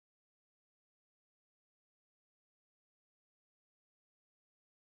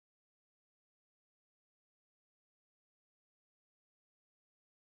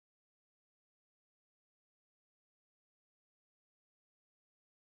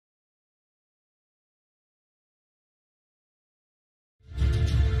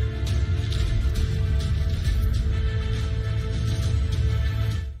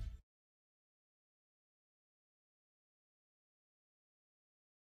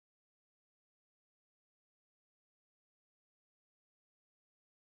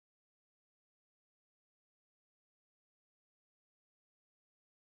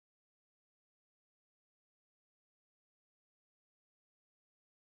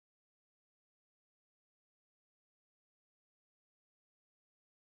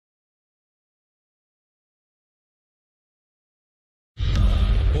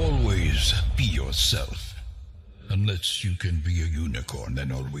Always be yourself. Unless you can be a unicorn,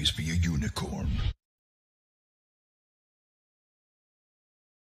 then always be a unicorn.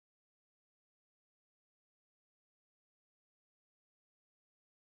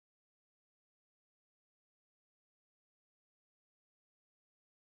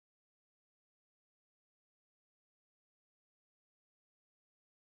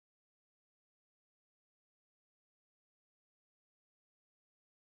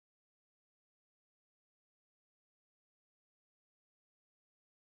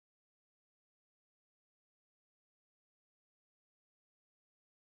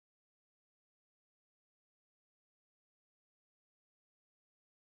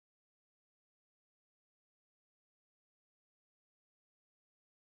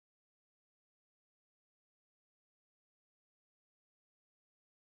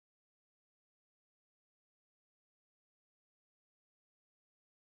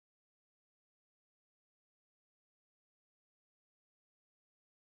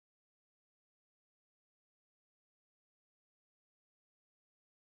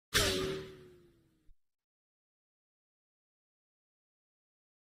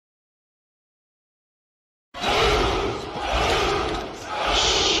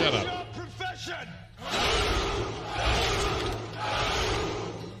 Shut up.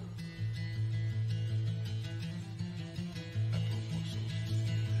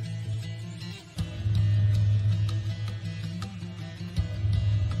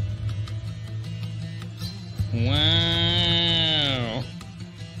 Wow.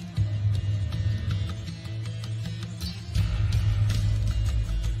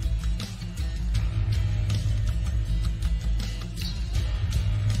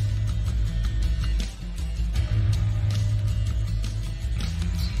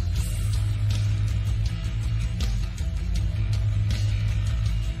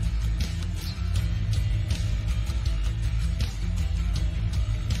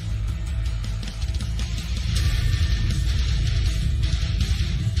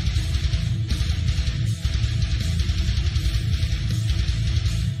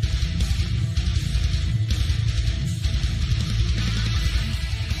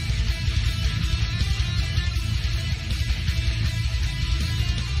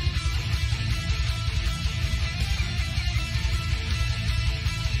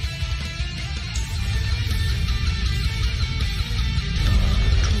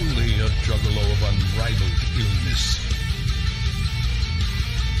 Juggalo of unrivaled illness.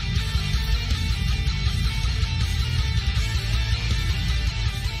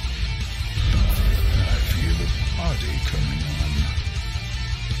 I feel a party coming on.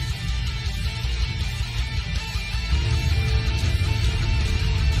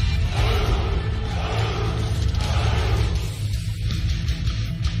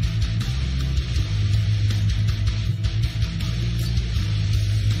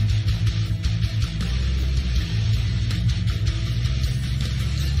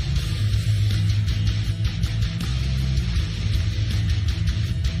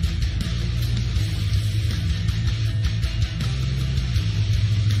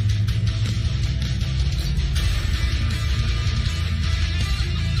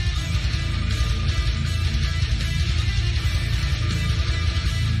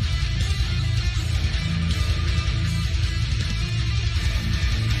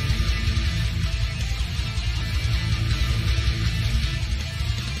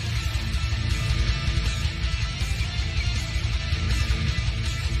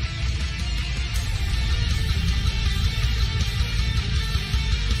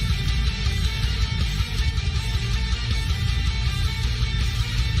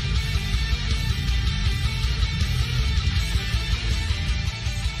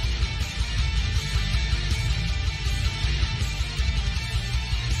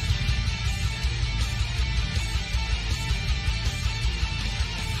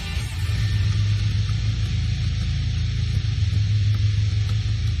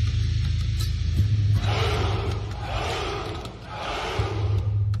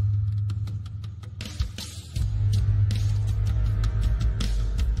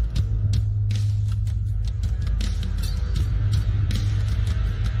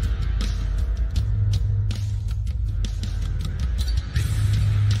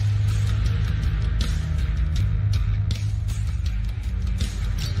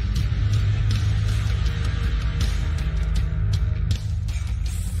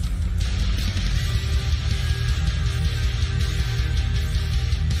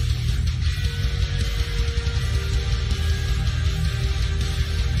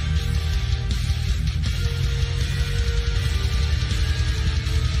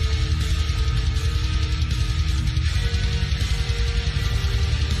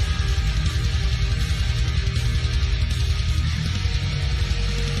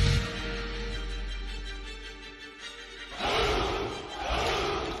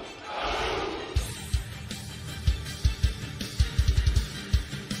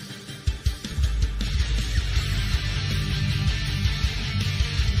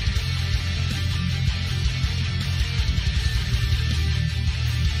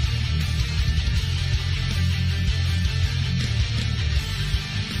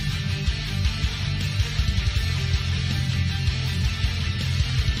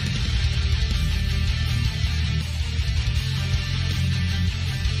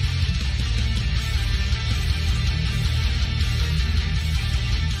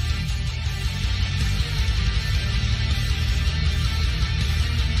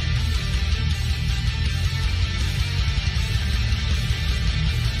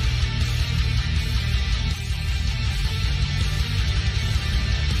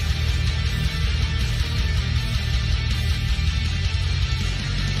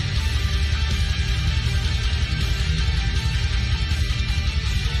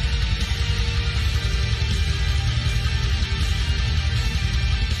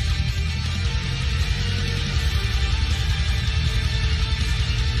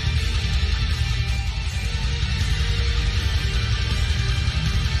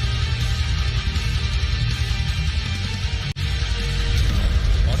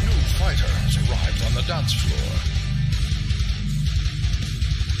 on the dance floor.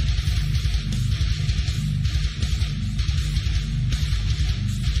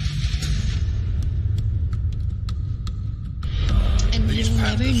 And These you'll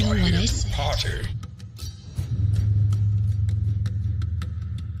never pandas know are what here I to said. party.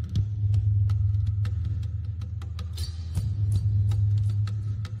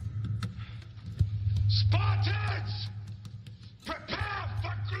 Spartans! Prepare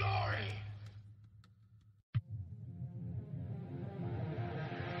for glory!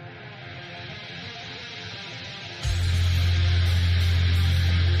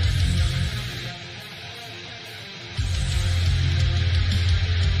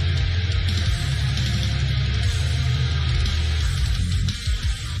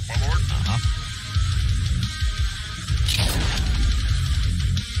 My lord?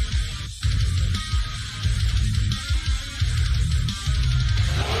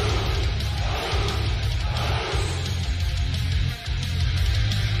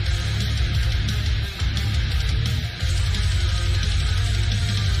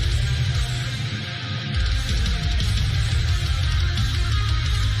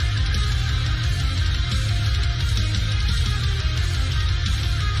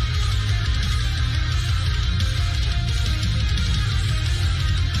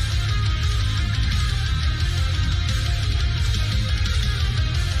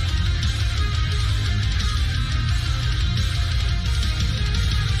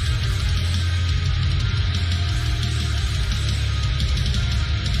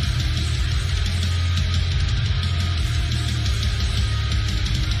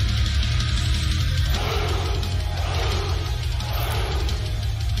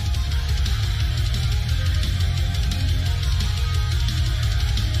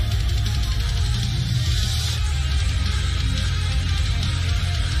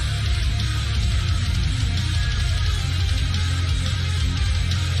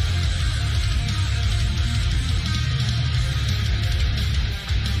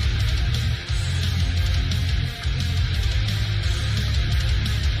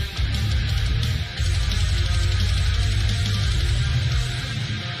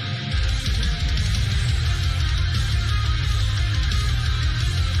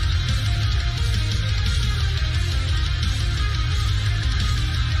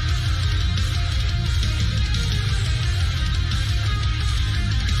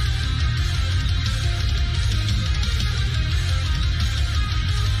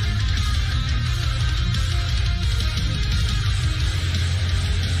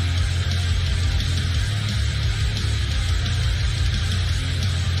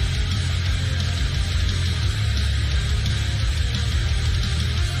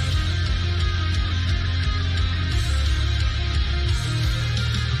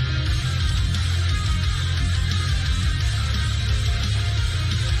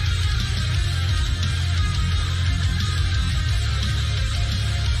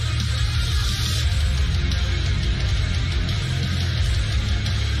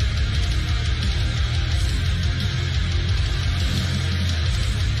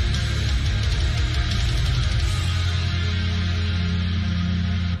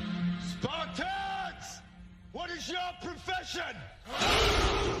 Spartans! What is your profession?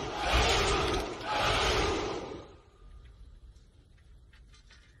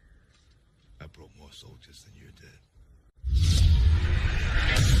 I brought more soldiers than you did.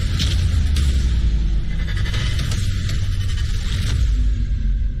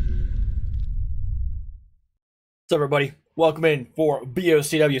 What's up, everybody? Welcome in for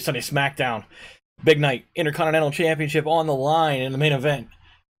BOCW Sunday Smackdown. Big night, Intercontinental Championship on the line in the main event.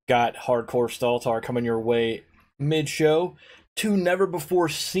 Got Hardcore Staltar coming your way mid-show. Two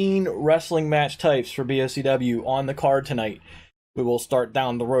never-before-seen wrestling match types for BOCW on the card tonight. We will start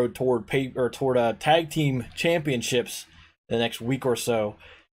down the road toward tag team championships in the next week or so.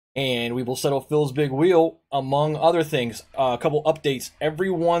 And we will settle Phil's big wheel, among other things. A couple updates.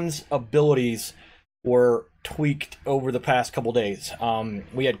 Everyone's abilities were tweaked over the past couple days.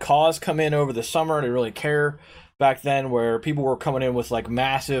 We had Cause come in over the summer. I didn't really care back then, where people were coming in with like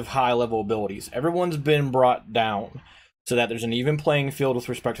massive high-level abilities. Everyone's been brought down so that there's an even playing field with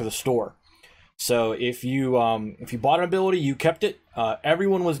respect to the store. So if you bought an ability, you kept it.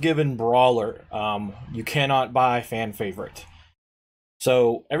 Everyone was given Brawler. You cannot buy Fan Favorite.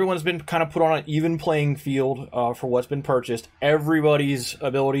 So everyone's been kind of put on an even playing field for what's been purchased. Everybody's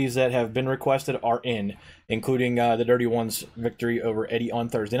abilities that have been requested are in, including the Dirty One's victory over Eddie on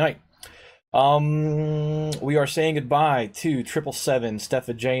Thursday night. We are saying goodbye to 777,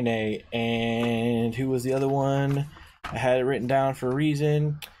 Stephajane, and who was the other one? I had it written down for a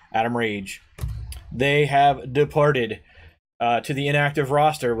reason. Adam Rage. they have departed to the inactive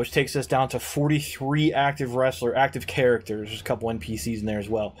roster, which takes us down to 43 active characters. There's a couple NPCs in there as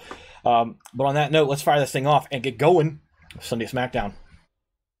well. But on that note, let's fire this thing off and get going with Sunday Smackdown.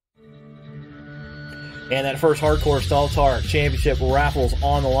 And that first Hardcore Staltar Championship raffles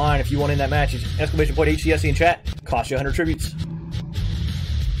on the line. If you want in that match, it's exclamation point HCSC in chat. Cost you 100 tributes.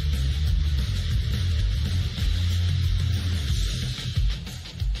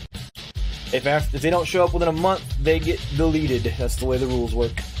 If they don't show up within a month, they get deleted. That's the way the rules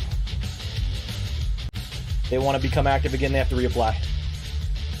work. They want to become active again, they have to reapply.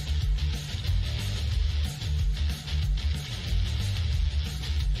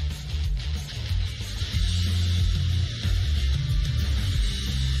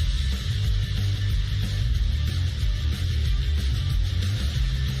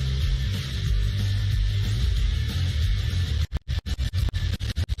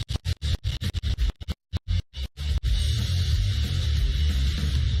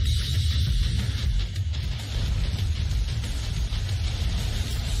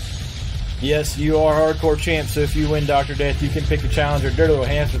 Yes, you are hardcore champ, so if you win Dr. Death, you can pick the challenger. Dirty Little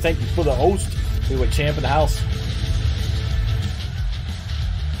Hamster, thank you for the host. Heavyweight champ in the house.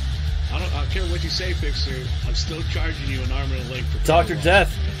 I don't care what you say, Fixer. I'm still charging you an arm and a leg for Dr.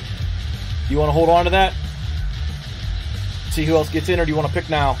 Death, you want to hold on to that? See who else gets in, or do you want to pick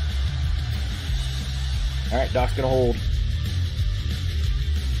now? Alright, Doc's going to hold.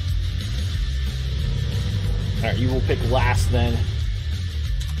 Alright, you will pick last then.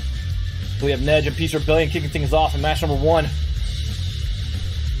 We have Nedge and Peace Rebellion kicking things off in match number 1.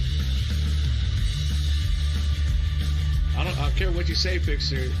 I don't care what you say,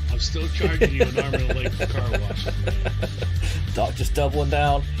 Fixer. I'm still charging you an arm and a leg for car washes, man. Doc just doubling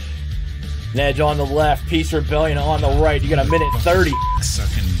down. Nedge on the left, Peace Rebellion on the right. You got a minute 30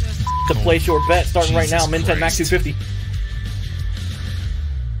 to place your bet starting right now. Min 10 max 250.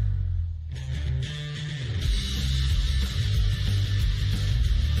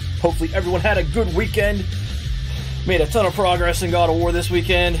 Hopefully everyone had a good weekend. Made a ton of progress in God of War this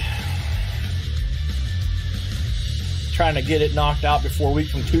weekend. Trying to get it knocked out before a week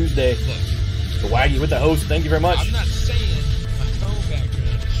from Tuesday. The Waggy with the host. Thank you very much. I'm not saying my phone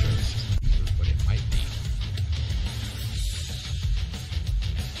background is showing, but it might be.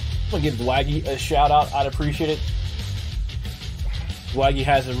 I'm going to give Waggy a shout out. I'd appreciate it. Waggy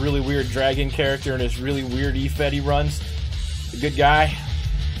has a really weird dragon character and his really weird E-Fed he runs. A good guy.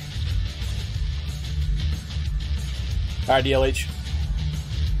 Alright, DLH.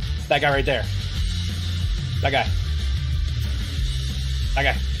 That guy right there. That guy. That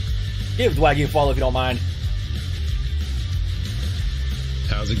guy. Give Waggy a follow if you don't mind.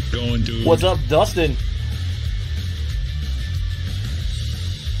 How's it going, dude? What's up, Dustin?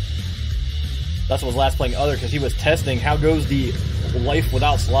 Dustin was last playing other because he was testing how goes the life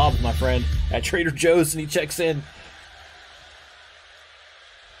without slobs, my friend, at Trader Joe's, and he checks in.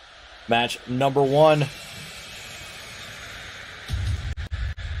 Match number 1.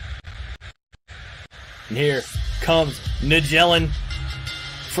 And here comes Nigellin,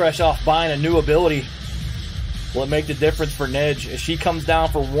 fresh off buying a new ability. Will it make the difference for Nedge as she comes down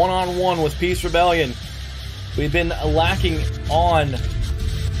for one-on-one with Peace Rebellion? We've been lacking on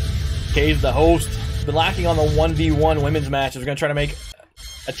Kay's the host. Been lacking on the 1v1 women's matches. We're going to try to make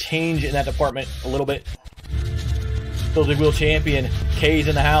a change in that department a little bit. Still Big Wheel champion. Kay's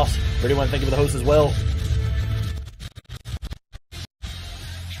in the house. Really want to thank you for the host as well.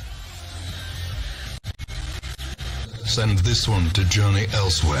 Send this one to journey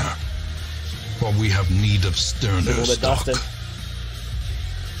elsewhere, for we have need of sterner stock. Dustin.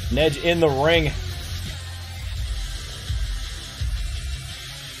 Nedge in the ring.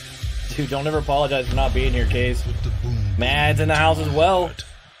 Dude, don't ever apologize for not being here, Kays. Mad's in the house as well.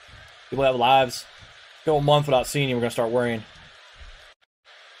 People have lives. Go a month without seeing you, we're going to start worrying.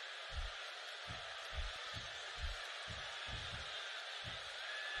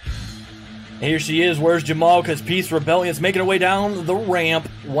 Here she is. Where's Jamal? Because Peace Rebellion's making her way down the ramp.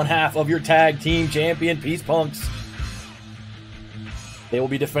 One half of your tag team champion, Peace Punks. They will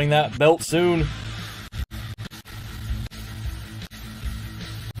be defending that belt soon.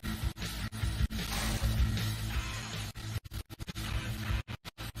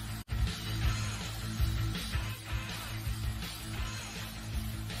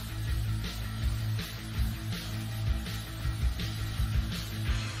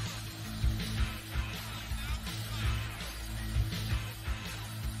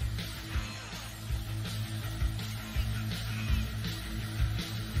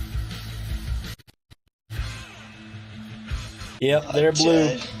 Yep, they're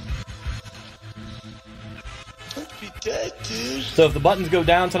blue. So if the buttons go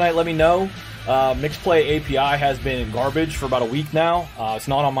down tonight, let me know. Mixed Play API has been garbage for about a week now. It's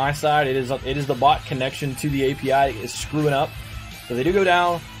not on my side. It is the bot connection to the API is screwing up. So if they do go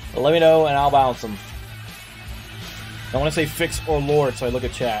down, let me know and I'll bounce them. I want to say fix or lord, so I look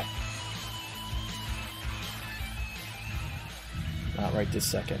at chat. Not right this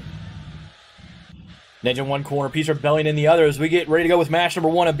second. Nedge in one corner, Peace Rebellion in the other as we get ready to go with match number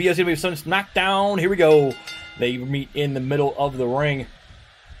 1 of BOCW Smackdown. Here we go. They meet in the middle of the ring.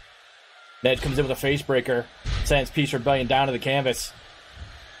 Nedge comes in with a face breaker, sends Peace Rebellion down to the canvas.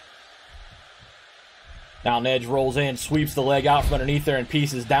 Now Nedge rolls in, sweeps the leg out from underneath there, and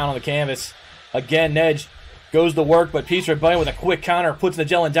Peace is down on the canvas. Again, Nedge goes to work, but Peace Rebellion with a quick counter puts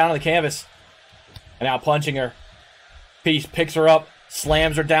Nigella down on the canvas. And now punching her. Peace picks her up,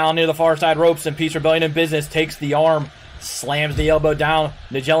 slams her down near the far side ropes, and Peace Rebellion in business takes the arm, slams the elbow down.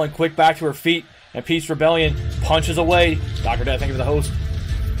 Nigella quick back to her feet, and Peace Rebellion punches away. Dr. Death, thank you for the host.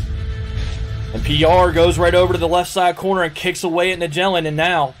 And PR goes right over to the left side corner and kicks away at Nigella, and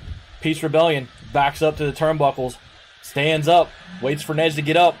now Peace Rebellion backs up to the turnbuckles, stands up, waits for Nedge to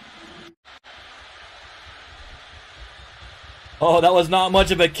get up. Oh, that was not much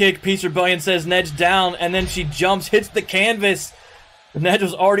of a kick. Peace Rebellion says Nedge down, and then she jumps, hits the canvas. Nedge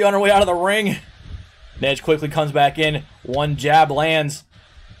was already on her way out of the ring. Nedge quickly comes back in. One jab lands.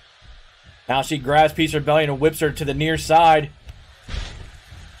 Now she grabs Peace Rebellion and whips her to the near side.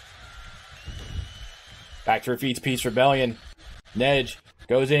 Back to her feet, Peace Rebellion. Nedge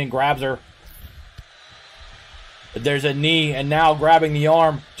goes in, grabs her. There's a knee, and now grabbing the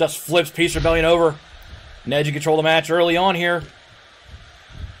arm, just flips Peace Rebellion over. Nedge in control of the match early on here.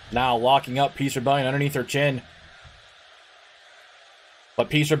 Now locking up Peace Rebellion underneath her chin. But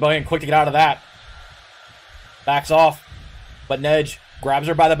Peace Rebellion quick to get out of that. Backs off. But Nedge grabs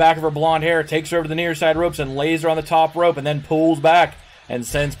her by the back of her blonde hair, takes her over to the near side ropes, and lays her on the top rope, and then pulls back and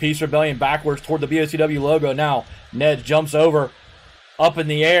sends Peace Rebellion backwards toward the BOCW logo. Now Nedge jumps over. Up in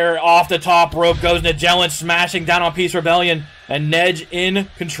the air, off the top rope goes Nigella, smashing down on Peace Rebellion. And Nedge in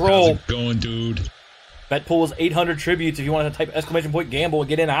control. How's it going, dude? Bet pool is 800 tributes if you want to type exclamation point gamble and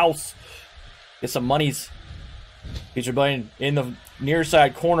get in house. Get some monies. Peace Rebellion in the near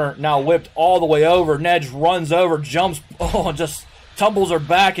side corner, now whipped all the way over. Nedge runs over, jumps, just tumbles her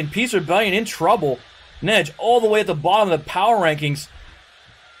back, and Peace Rebellion in trouble. Nedge all the way at the bottom of the power rankings,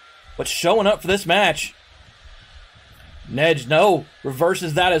 but showing up for this match. Nedge, no,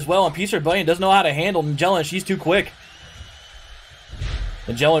 reverses that as well, and Peace Rebellion doesn't know how to handle Nigella. She's too quick.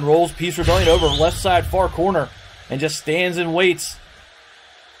 Nigella rolls Peace Rebellion over left side far corner and just stands and waits.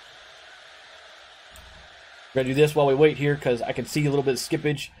 We're going to do this while we wait here because I can see a little bit of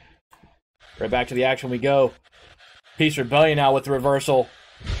skippage. Right back to the action we go. Peace Rebellion now with the reversal.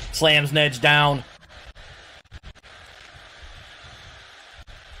 Slams Nedge down.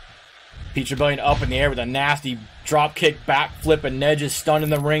 Peace Rebellion up in the air with a nasty drop kick backflip, and Nedge is stunned in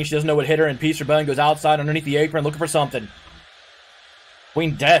the ring. She doesn't know what hit her, and Peace Rebellion goes outside underneath the apron looking for something.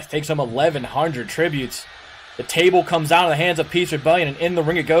 Queen Death takes home 1,100 tributes. The table comes out of the hands of Peace Rebellion, and in the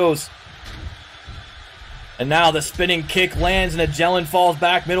ring it goes. And now the spinning kick lands, and Nigella falls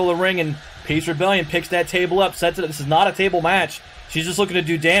back middle of the ring, and Peace Rebellion picks that table up, sets it up. This is not a table match. She's just looking to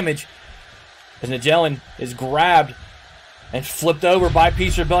do damage. As Nigella is grabbed and flipped over by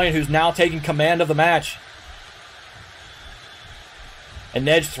Peace Rebellion, who's now taking command of the match. And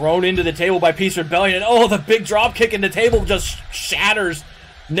Nedge thrown into the table by Peace Rebellion. And the big drop kick in the table just shatters.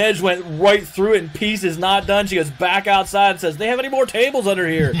 Nedge went right through it, and Peace is not done. She goes back outside and says, "They have any more tables under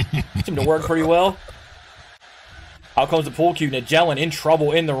here?" Seemed to work pretty well. Out comes the pull cue. Nigella in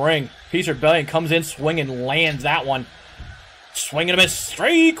trouble in the ring. Peace Rebellion comes in swinging, lands that one. Swing and a miss.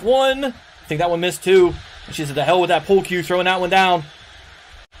 Strike one. I think that one missed too. And she said, "The hell with that pull cue," throwing that one down.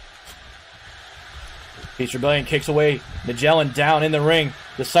 Peace Rebellion kicks away. Nigella down in the ring.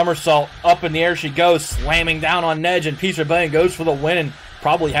 The somersault up in the air she goes, slamming down on Nedge, and Peace Rebellion goes for the win and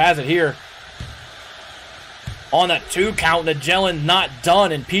probably has it here. On that 2 count, Nigella not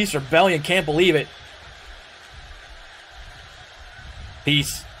done, and Peace Rebellion can't believe it.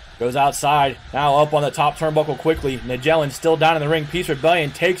 Peace goes outside, now up on the top turnbuckle quickly. Nigella still down in the ring. Peace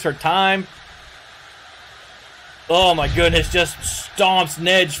Rebellion takes her time. Oh my goodness, just stomps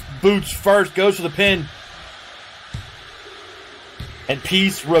Nedge, boots first, goes for the pin. And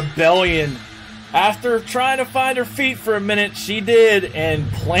Peace Rebellion, after trying to find her feet for a minute, she did, and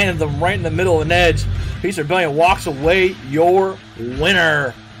planted them right in the middle of Nedge. Peace Rebellion walks away your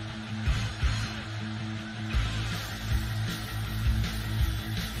winner.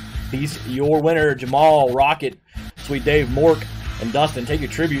 Peace, your winner. Jamal, Rocket, Sweet Dave, Mork, and Dustin, take your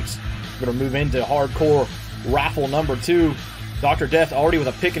tributes. We're going to move into hardcore raffle number 2. Dr. Death already with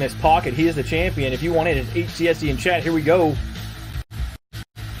a pick in his pocket. He is the champion. If you want it, it's HCSD in chat. Here we go.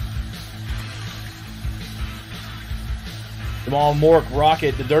 Jamal Mork,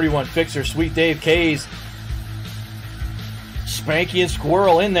 Rocket, the Dirty One, Fixer, Sweet Dave, K's. Spanky and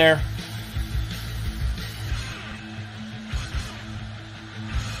Squirrel in there.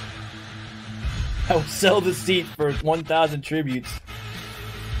 I will sell the seat for 1,000 tributes.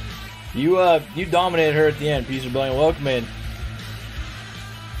 You dominated her at the end, Peace Rebellion. Welcome in.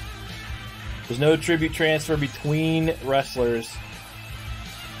 There's no tribute transfer between wrestlers.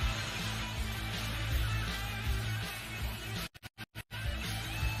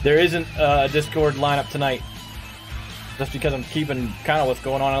 There isn't a Discord lineup tonight. Just because I'm keeping kind of what's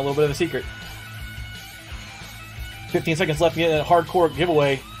going on a little bit of a secret. 15 seconds left to get a hardcore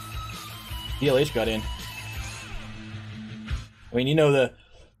giveaway. DLH got in. I mean, you know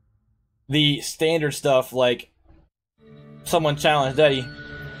the standard stuff, like someone challenged Eddie.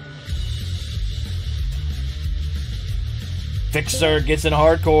 Fixer gets in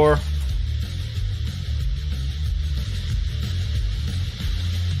hardcore.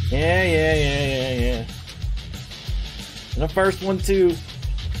 Yeah. And the first one, too.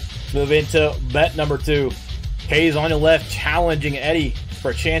 Move into bet number 2. K's on the left, challenging Eddie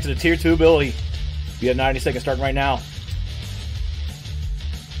for a chance at a Tier 2 ability. You have 90 seconds starting right now.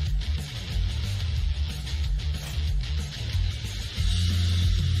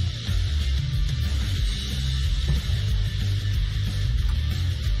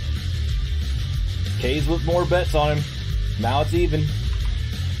 K's with more bets on him. Now it's even.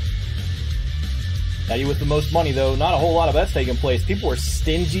 Eddie with the most money, though. Not a whole lot of bets taking place. People are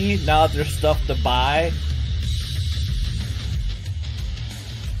stingy now that there's stuff to buy.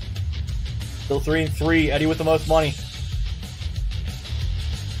 Still 3-3. Eddie with the most money.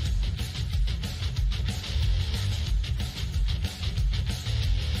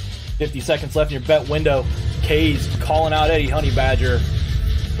 $50 seconds left in your bet window. K's calling out Eddie. Honey Badger.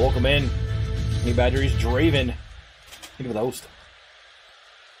 Welcome in. Honey Badger, he's Draven. Think of the host.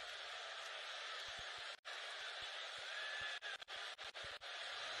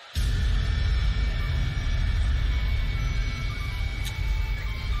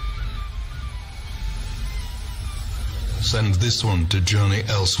 Send this one to journey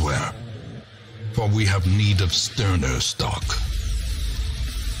elsewhere, for we have need of sterner stock.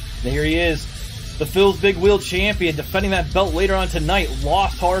 And here he is, the Phil's Big Wheel champion, defending that belt later on tonight.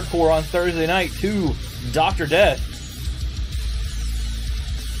 Lost hardcore on Thursday night to Dr. Death.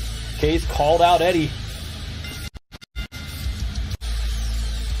 K's called out Eddie.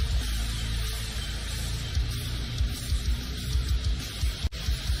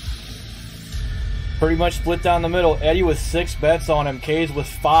 Pretty much split down the middle. Eddie with 6 bets on him. K's with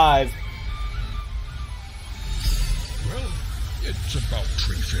 5. Well, it's about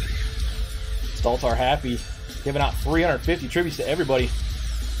 350. Staltar happy, giving out 350 tributes to everybody.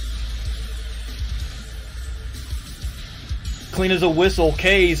 Clean as a whistle,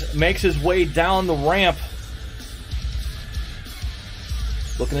 K's makes his way down the ramp.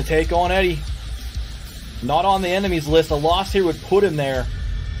 Looking to take on Eddie. Not on the enemies list. A loss here would put him there.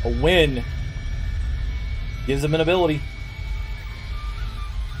 A win gives him an ability.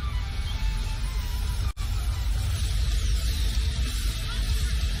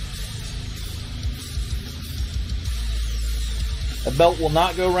 The belt will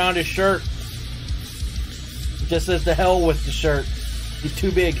not go around his shirt. It just says to hell with the shirt. He's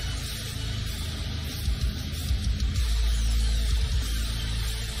too big.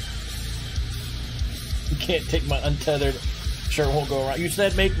 You can't take my untethered shirt, won't go around. You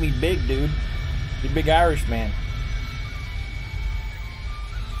said make me big, dude. You big Irish man.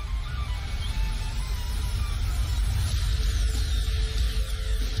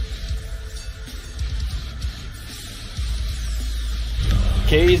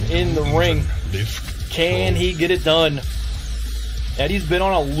 K's in the ring. Can he get it done? Eddie's been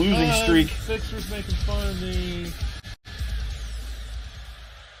on a losing streak. Fixer's making fun of me.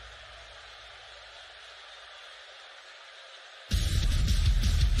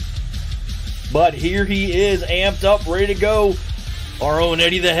 But here he is, amped up, ready to go. Our own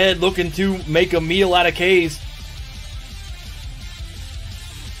Eddie the Head looking to make a meal out of K's.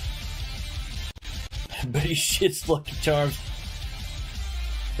 But he shits Lucky Charms.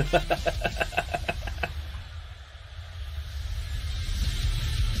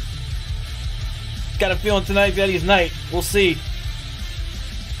 Got a feeling tonight's Eddie's night. We'll see.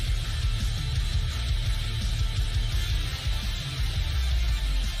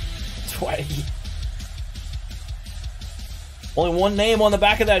 Swaggy. Only one name on the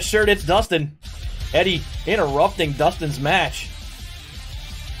back of that shirt. It's Dustin. Eddie interrupting Dustin's match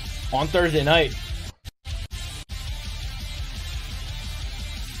on Thursday night.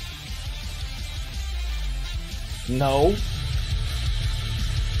 No.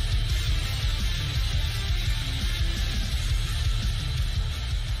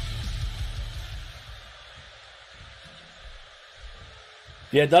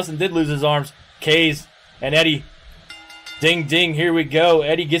 Yeah, Dustin did lose his arms. Kays and Eddie. Ding, ding, here we go.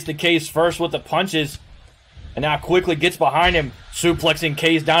 Eddie gets the Kays first with the punches. And now quickly gets behind him, suplexing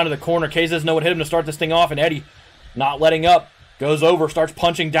Kays down to the corner. Kays doesn't know what hit him to start this thing off, and Eddie, not letting up, goes over, starts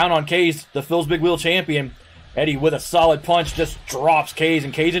punching down on Kays, the Phil's Big Wheel champion. Eddie, with a solid punch, just drops Kays,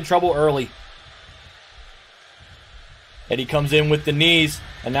 and Kays in trouble early. Eddie comes in with the knees,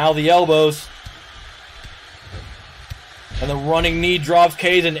 and now the elbows. And the running knee drops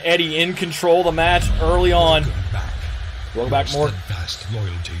Kays, and Eddie in control of the match early on. Welcome back, more.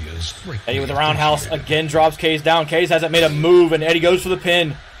 Eddie with the roundhouse again drops Kays down. Kays hasn't made a move, and Eddie goes for the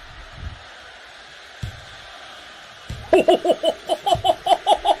pin.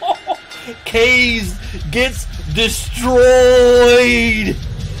 Kays gets destroyed.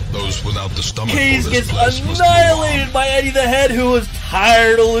 Those without the stomach. Kays gets annihilated by Eddie the Head, who was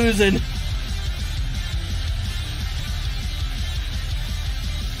tired of losing.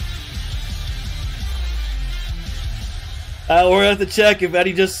 We're going to have to check if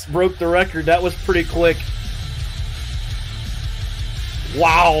Eddie just broke the record. That was pretty quick.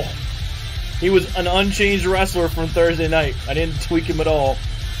 Wow. He was an unchanged wrestler from Thursday night. I didn't tweak him at all.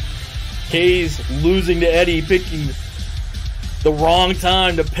 Kays losing to Eddie, picking the wrong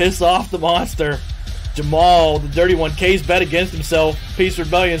time to piss off the monster. Jamal, the dirty one. Kays bet against himself. Peace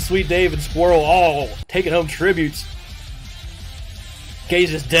Rebellion, Sweet Dave, and Squirrel all taking home tributes.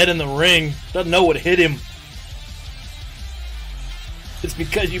 Kays is dead in the ring. Doesn't know what hit him. It's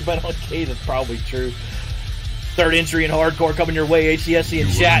because you bet on Kays. That's probably true. Third entry in hardcore coming your way. HCSC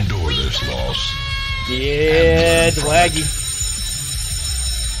and chat. Endure this loss. Yeah, Dwaggy.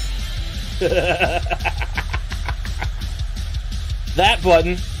 That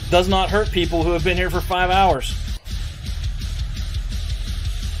button does not hurt people who have been here for 5 hours.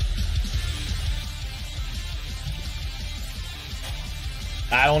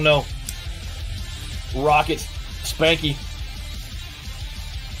 I don't know. Rocket, Spanky.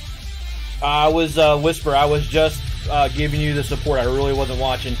 I was Whisper. I was just giving you the support. I really wasn't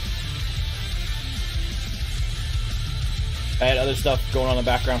watching. I had other stuff going on in the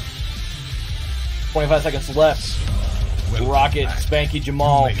background. 25 seconds left. Rocket, Spanky,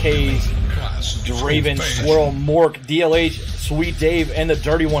 Jamal, Kays, Draven, Swirl, Mork, DLH, Sweet Dave, and the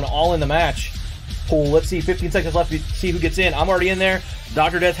Dirty One all in the match. Cool. Let's see. 15 seconds left to see who gets in. I'm already in there.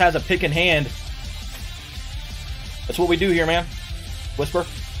 Dr. Death has a pick in hand. That's what we do here, man. Whisper.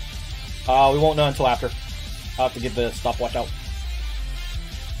 We won't know until after. I'll have to get the stopwatch out.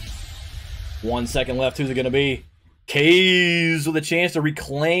 1 second left. Who's it going to be? Kays with a chance to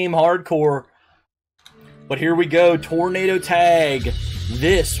reclaim hardcore. But here we go. Tornado tag.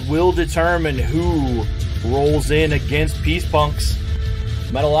 This will determine who rolls in against Peace Punks.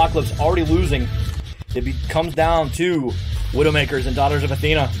 Metalocalypse already losing. It comes down to Widowmakers and Daughters of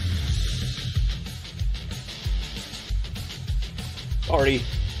Athena. Already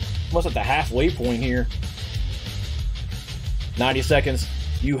almost at the halfway point here. 90 seconds.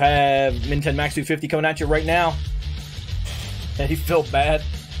 You have Min10 Max 250 coming at you right now. And he felt bad.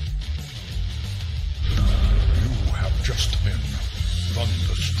 You have just been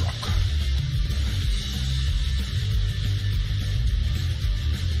thunderstruck.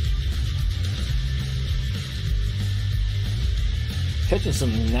 Catching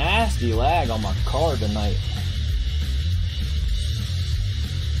some nasty lag on my card tonight.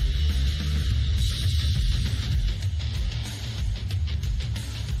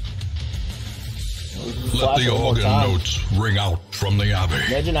 Let the organ notes ring out from the Abbey.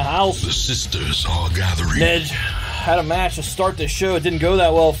 Nedge in the house. The sisters are gathering. Nedge had a match to start this show. It didn't go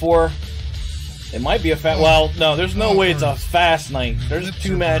that well for her. It might be a fast... Well, no, there's no way it's a fast night. There's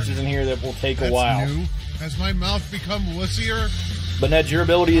 2 matches in here that will take a while. New. Has my mouth become wussier? But Nedge, your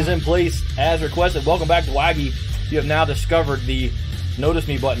ability is in place as requested. Welcome back to Waggy. You have now discovered the Notice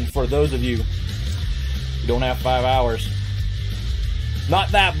Me button for those of you who don't have 5 hours. Not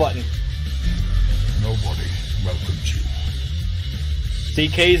that button. Nobody welcomes you. See,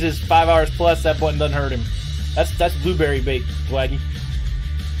 Kays is 5 hours plus. That button doesn't hurt him. That's blueberry bait, Swaggy.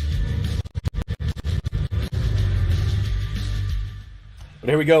 But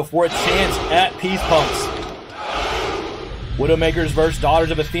here we go for a chance at Peace Punks. Widowmakers versus Daughters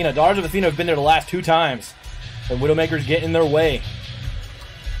of Athena. Daughters of Athena have been there the last 2 times. And Widowmakers get in their way.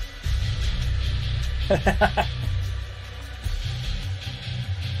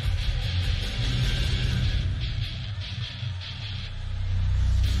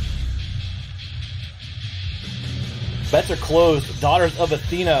 Bets are closed. Daughters of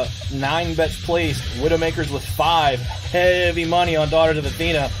Athena, 9 bets placed. Widowmakers with 5. Heavy money on Daughters of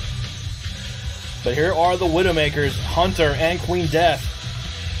Athena. But here are the Widowmakers, Hunter and Queen Death.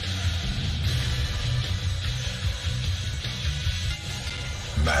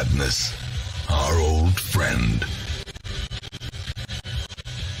 Madness, our old friend.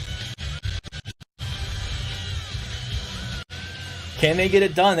 Can they get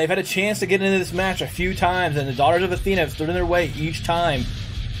it done? They've had a chance to get into this match a few times, and the Daughters of Athena have stood in their way each time.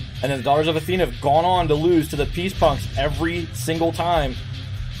 And then the Daughters of Athena have gone on to lose to the Peace Punks every single time.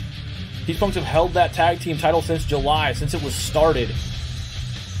 Peace Punks have held that tag team title since July, since it was started.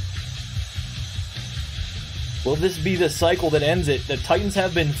 Will this be the cycle that ends it? The Titans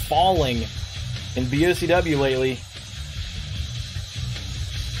have been falling in BOCW lately.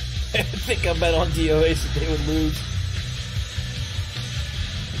 I think I bet on DOH that they would lose.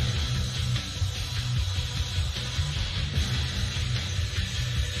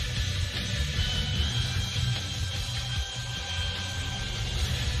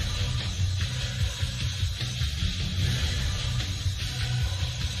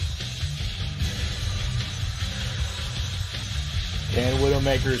 Can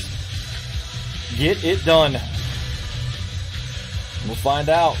Widowmakers get it done? We'll find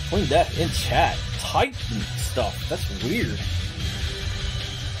out. Queen Death in chat. Titan stuff. That's weird.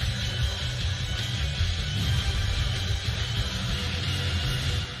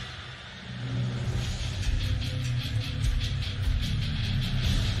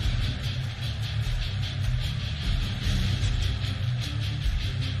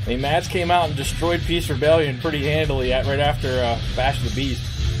 I mean, Mads came out and destroyed Peace Rebellion pretty handily right after Bash of the Beast.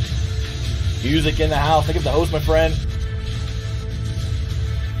 Music in the house. Think of the host, my friend.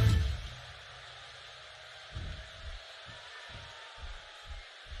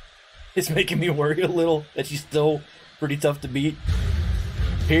 It's making me worry a little that she's still pretty tough to beat.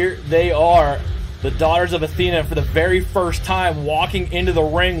 Here they are, the Daughters of Athena, for the very first time walking into the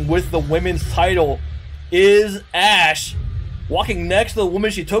ring with the women's title is Ash. Walking next to the woman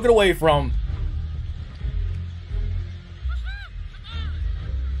she took it away from.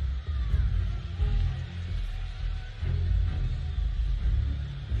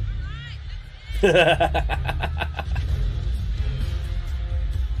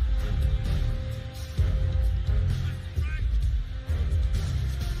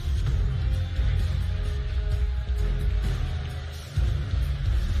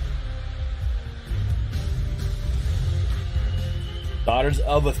 Daughters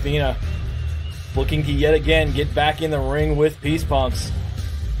of Athena looking to yet again get back in the ring with Peace Punks.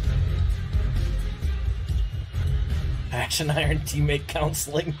 Ash and Iron teammate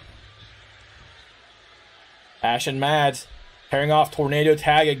counseling. Ash and Mads pairing off Tornado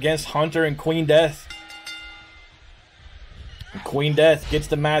Tag against Hunter and Queen Death. And Queen Death gets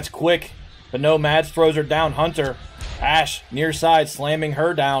to Mads quick, but no, Mads throws her down. Hunter, Ash near side slamming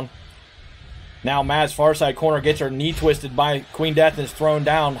her down. Now Mads far side corner gets her knee twisted by Queen Death and is thrown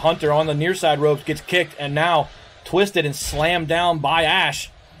down. Hunter on the near side ropes gets kicked and now twisted and slammed down by Ash.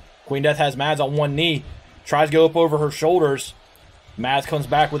 Queen Death has Mads on one knee. Tries to go up over her shoulders. Mads comes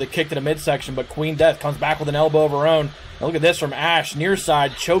back with a kick to the midsection, but Queen Death comes back with an elbow of her own. And look at this from Ash, near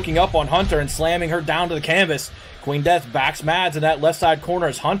side, choking up on Hunter and slamming her down to the canvas. Queen Death backs Mads in that left side corner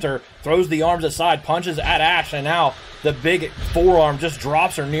as Hunter throws the arms aside, punches at Ash, and now the big forearm just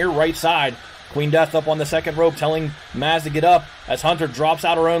drops her near right side. Queen Death up on the second rope, telling Mads to get up as Hunter drops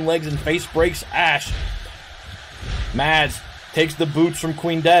out her own legs and face breaks Ash. Mads takes the boots from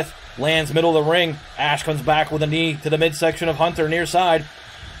Queen Death, lands middle of the ring. Ash comes back with a knee to the midsection of Hunter near side.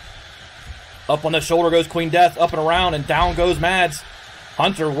 Up on the shoulder goes Queen Death, up and around, and down goes Mads.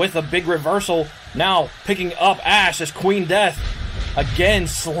 Hunter with a big reversal, now picking up Ash as Queen Death again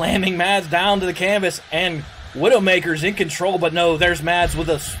slamming Mads down to the canvas, and Widowmaker's in control, but no, there's Mads with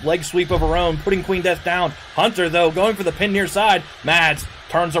a leg sweep of her own, putting Queen Death down. Hunter, though, going for the pin near side. Mads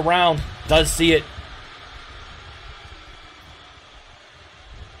turns around, does see it.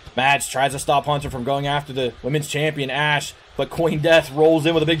 Mads tries to stop Hunter from going after the women's champion, Ash, but Queen Death rolls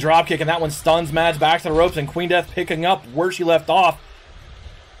in with a big drop kick, and that one stuns Mads back to the ropes, and Queen Death picking up where she left off.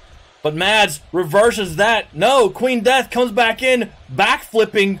 But Mads reverses that. No, Queen Death comes back in,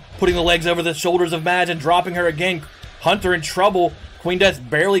 backflipping, putting the legs over the shoulders of Mads and dropping her again. Hunter in trouble. Queen Death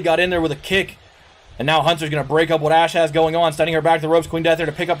barely got in there with a kick. And now Hunter's going to break up what Ash has going on, sending her back to the ropes. Queen Death there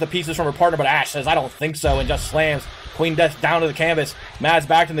to pick up the pieces from her partner, but Ash says, I don't think so, and just slams Queen Death down to the canvas. Mads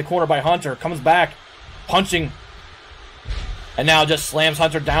backed in the corner by Hunter, comes back. punching. And now just slams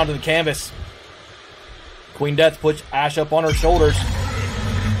Hunter down to the canvas. Queen Death puts Ash up on her shoulders.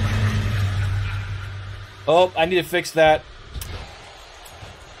 Oh, I need to fix that.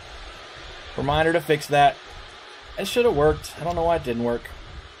 Reminder to fix that. It should have worked. I don't know why it didn't work.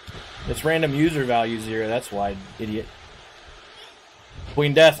 It's random user value 0. That's why, idiot.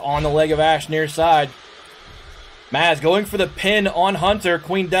 Queen Death on the leg of Ash near side. Maz going for the pin on Hunter.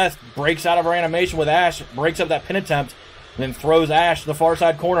 Queen Death breaks out of her animation with Ash, breaks up that pin attempt, and then throws Ash to the far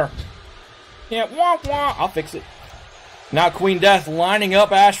side corner. Yeah, wah, wah. I'll fix it. Now Queen Death lining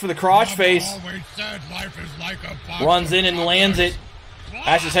up Ash for the crotch face. Always said life is like a box Runs of in and lands it.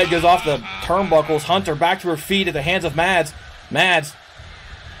 Ash's head goes off the turnbuckles. Hunter back to her feet at the hands of Mads. Mads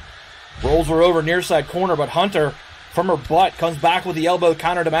rolls her over near side corner, but Hunter from her butt comes back with the elbow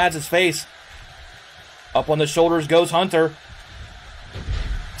counter to Mads' face. Up on the shoulders goes Hunter.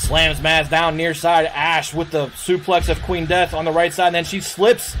 Slams Mads down near side. Ash with the suplex of Queen Death on the right side, and then she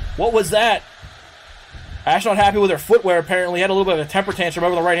slips. What was that? Ash not happy with her footwear, apparently. Had a little bit of a temper tantrum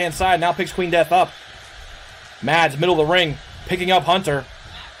over the right-hand side. Now picks Queen Death up. Mads, middle of the ring, picking up Hunter.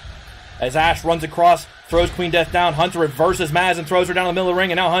 As Ash runs across, throws Queen Death down. Hunter reverses Mads and throws her down in the middle of the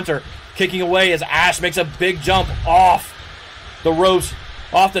ring. And now Hunter kicking away as Ash makes a big jump off the ropes.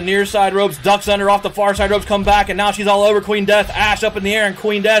 Off the near side ropes, ducks under, off the far side ropes, come back, and now she's all over Queen Death. Ash up in the air, and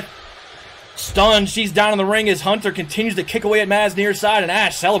Queen Death stunned. She's down in the ring as Hunter continues to kick away at Mads near side, and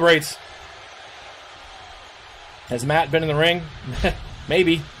Ash celebrates. Has Matt been in the ring?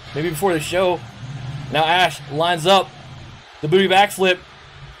 Maybe before the show. Now Ash lines up the booty backflip,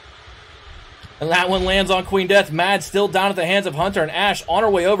 and that one lands on Queen Death. Mads still down at the hands of Hunter, and Ash on her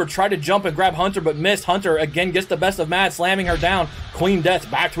way over tried to jump and grab Hunter but missed. Hunter again gets the best of Mads, slamming her down. Queen Death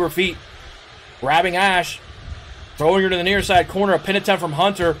back to her feet, grabbing Ash, throwing her to the near side corner. A pin attempt from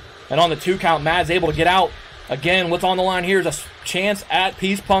Hunter, and on the 2 count, Mads able to get out. Again, what's on the line here is a chance at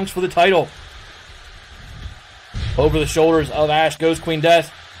Peace Punks for the title. Over the shoulders of Ash goes Queen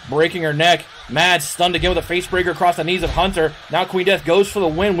Death, breaking her neck. Mads stunned again with a face breaker across the knees of Hunter. Now Queen Death goes for the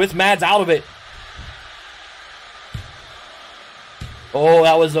win with Mads out of it. Oh,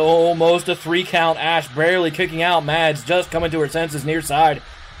 that was almost a 3 count. Ash barely kicking out. Mads just coming to her senses near side.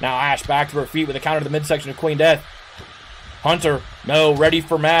 Now Ash back to her feet with a counter to the midsection of Queen Death. Hunter, no, ready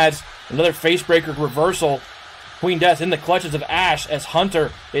for Mads. Another face breaker reversal. Queen Death in the clutches of Ash as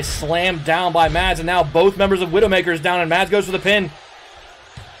Hunter is slammed down by Mads. And now both members of Widowmaker is down, and Mads goes for the pin.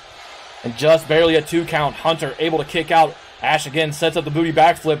 And just barely a 2 count. Hunter able to kick out. Ash again sets up the booty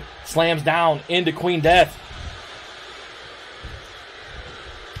backflip. Slams down into Queen Death.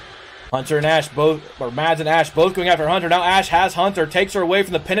 Hunter and Ash both, or Mads and Ash both going after Hunter. Now Ash has Hunter, takes her away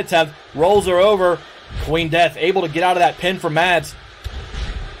from the pin attempt, rolls her over. Queen Death able to get out of that pin from Mads.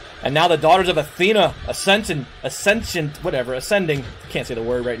 And now the Daughters of Athena, ascending. Can't say the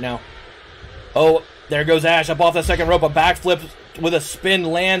word right now. Oh, there goes Ash up off the second rope. A backflip with a spin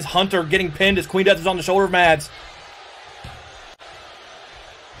lands. Hunter getting pinned as Queen Death is on the shoulder of Mads.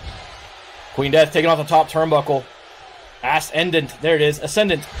 Queen Death taking off the top turnbuckle. Ascendant, there it is,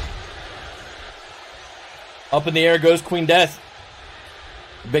 Ascendant. Up in the air goes Queen Death.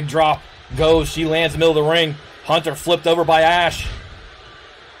 Big drop goes. She lands in the middle of the ring. Hunter flipped over by Ash.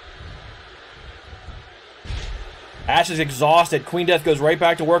 Ash is exhausted. Queen Death goes right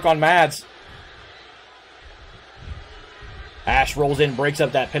back to work on Mads. Ash rolls in, breaks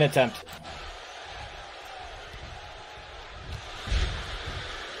up that pin attempt.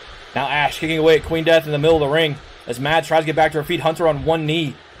 Now Ash kicking away at Queen Death in the middle of the ring as Mads tries to get back to her feet. Hunter on one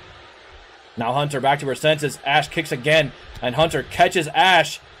knee. Now Hunter back to her senses. Ash kicks again, and Hunter catches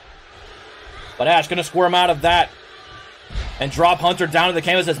Ash. But Ash going to squirm out of that and drop Hunter down to the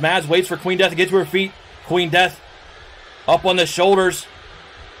canvas as Mads waits for Queen Death to get to her feet. Queen Death up on the shoulders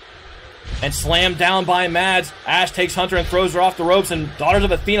and slammed down by Mads. Ash takes Hunter and throws her off the ropes, and Daughters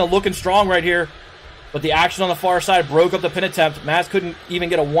of Athena looking strong right here. But the action on the far side broke up the pin attempt. Mads couldn't even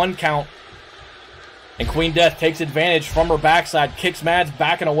get a 1 count. And Queen Death takes advantage from her backside, kicks Mads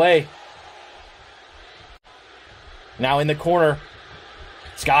back and away. Now in the corner,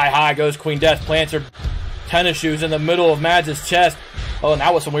 sky high goes Queen Death, plants her tennis shoes in the middle of Mads' chest. Oh, and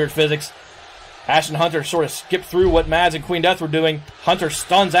that was some weird physics. Ash and Hunter sort of skipped through what Mads and Queen Death were doing. Hunter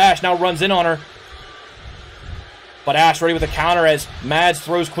stuns Ash, now runs in on her. But Ash ready with a counter as Mads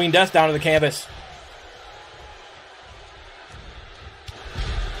throws Queen Death down to the canvas.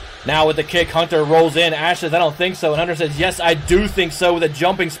 Now with the kick, Hunter rolls in. Ash says, I don't think so. And Hunter says, yes, I do think so, with a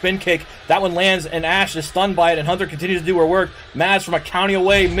jumping spin kick. That one lands, and Ash is stunned by it, and Hunter continues to do her work. Mads from a county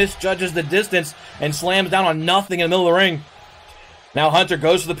away misjudges the distance and slams down on nothing in the middle of the ring. Now Hunter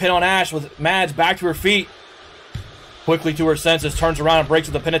goes for the pin on Ash with Mads back to her feet. Quickly to her senses, turns around and breaks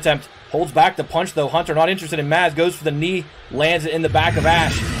with the pin attempt. Holds back the punch though. Hunter not interested in Mads, goes for the knee, lands it in the back of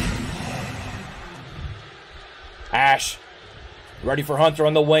Ash. Ash ready for Hunter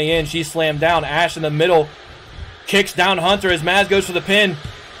on the way in. She's slammed down. Ash in the middle. Kicks down Hunter as Mads goes for the pin.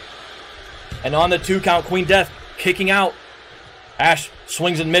 And on the 2 count, Queen Death kicking out. Ash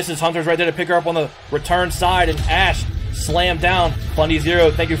swings and misses. Hunter's right there to pick her up on the return side. And Ash slammed down. Fundy Zero,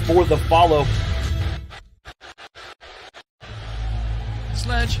 thank you for the follow.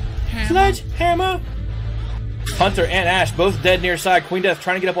 Sledgehammer. Hunter and Ash both dead near side. Queen Death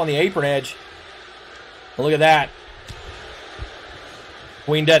trying to get up on the apron edge. But look at that.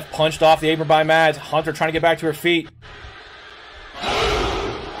 Queen Death punched off the apron by Mads. Hunter trying to get back to her feet.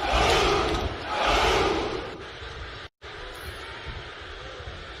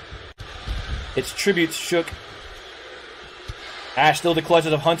 Its tributes shook. Ash still the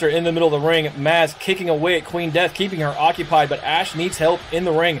clutches of Hunter in the middle of the ring. Mads kicking away at Queen Death, keeping her occupied, but Ash needs help in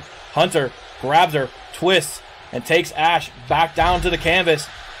the ring. Hunter grabs her, twists, and takes Ash back down to the canvas.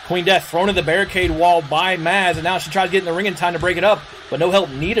 Queen Death thrown in the barricade wall by Mads, and now she tries to get in the ring in time to break it up, but no help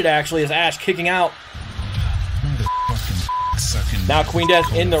needed actually as Ash kicking out. Now Queen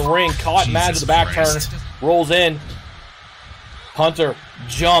Death in the ring, caught Mads with the back turn, rolls in. Hunter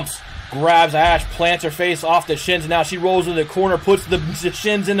jumps, grabs Ash, plants her face off the shins. Now she rolls in the corner, puts the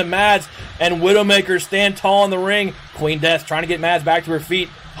shins into Mads, and Widowmaker stand tall in the ring. Queen Death trying to get Mads back to her feet.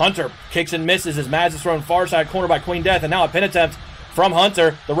 Hunter kicks and misses as Mads is thrown far side corner by Queen Death, and now a pin attempt from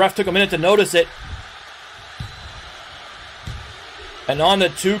Hunter. The ref took a minute to notice it. And on the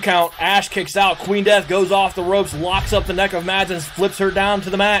 2 count, Ash kicks out. Queen Death goes off the ropes, locks up the neck of Mads, and flips her down to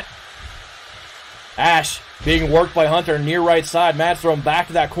the mat. Ash being worked by Hunter near right side. Mads thrown back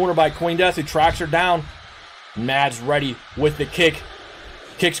to that corner by Queen Death, who tracks her down. Mads ready with the kick.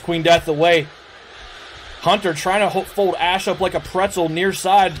 Kicks Queen Death away. Hunter trying to fold Ash up like a pretzel near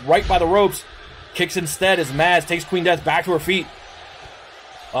side, right by the ropes. Kicks instead as Mads takes Queen Death back to her feet.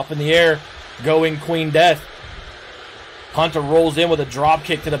 Up in the air, going Queen Death. Hunter rolls in with a drop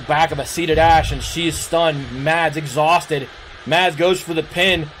kick to the back of a seated Ash, and she's stunned. Mads exhausted. Mads goes for the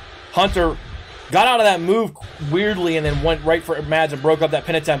pin. Hunter got out of that move weirdly and then went right for Mads and broke up that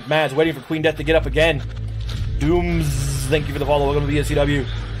pin attempt. Mads waiting for Queen Death to get up again. Dooms, thank you for the follow. Welcome to BOCW.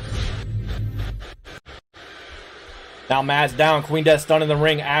 Now Mads down. Queen Death stunned in the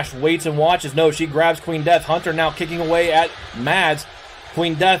ring. Ash waits and watches. No, she grabs Queen Death. Hunter now kicking away at Mads.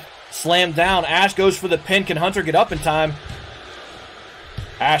 Queen Death slammed down. Ash goes for the pin. Can Hunter get up in time?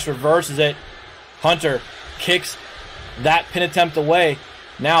 Ash reverses it. Hunter kicks that pin attempt away.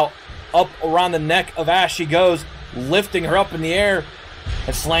 Now up around the neck of Ash she goes, lifting her up in the air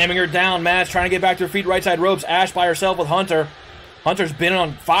and slamming her down. Mads trying to get back to her feet, right side ropes. Ash by herself with Hunter. Hunter's been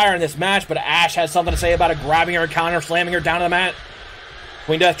on fire in this match, but Ash has something to say about it, grabbing her, counter, slamming her down to the mat.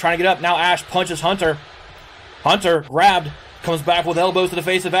 Queen Death trying to get up. Now Ash punches Hunter. Hunter grabbed, comes back with elbows to the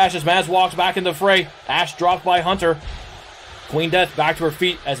face of Ash as Mads walks back into the fray. Ash dropped by Hunter. Queen Death back to her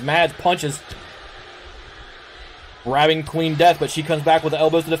feet as Mads punches. Grabbing Queen Death, but she comes back with the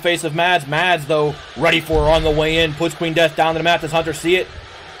elbows to the face of Mads. Mads, though, ready for her on the way in. Puts Queen Death down to the mat. Does Hunter see it?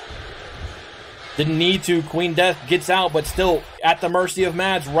 Didn't need to. Queen Death gets out, but still at the mercy of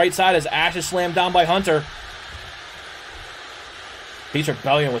Mads. Right side as Ash is slammed down by Hunter. Peace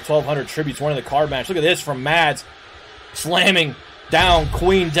Rebellion with 1,200 tributes winning the card match. Look at this from Mads. Slamming down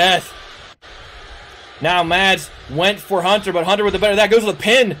Queen Death. Now Mads went for Hunter, but Hunter with the better. That goes with a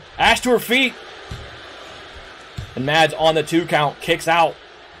pin. Ash to her feet. And Mads on the 2 count kicks out.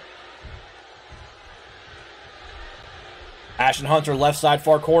 Ash and Hunter left side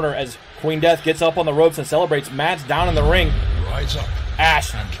far corner as Queen Death gets up on the ropes and celebrates. Mads down in the ring. Rise up.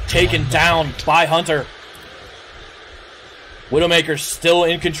 Ash taken down by Hunter. Widowmaker still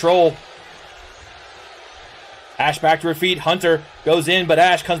in control. Ash back to her feet. Hunter goes in, but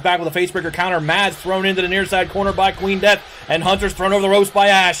Ash comes back with a facebreaker counter. Mads thrown into the near side corner by Queen Death, and Hunter's thrown over the ropes by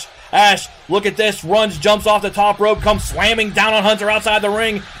Ash. Ash, look at this, runs, jumps off the top rope, comes slamming down on Hunter outside the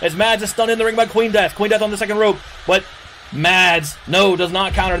ring as Mads is stunned in the ring by Queen Death. Queen Death on the second rope, but Mads, no, does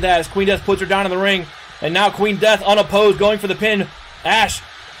not counter that as Queen Death puts her down in the ring. And now Queen Death unopposed, going for the pin. Ash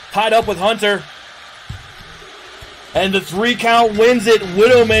tied up with Hunter. And the 3 count wins it.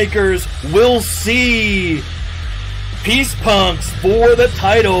 Widowmakers will see Peace Punks for the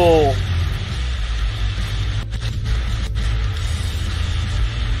title.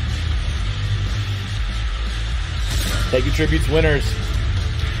 Thank you, Tributes winners.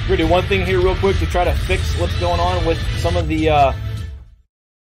 We're going to do one thing here real quick to try to fix what's going on with some of the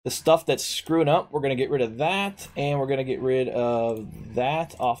The stuff that's screwing up, we're going to get rid of that, and we're going to get rid of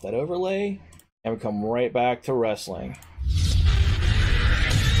that off that overlay, and we come right back to wrestling.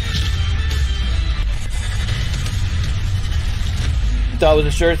 Thought it was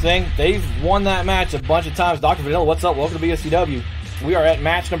a sure thing. They've won that match a bunch of times. Dr. Vanilla, what's up? Welcome to BOCW. We are at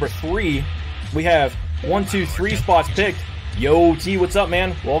match number 3. We have 1, 2, 3 spots picked. Yo, T, what's up,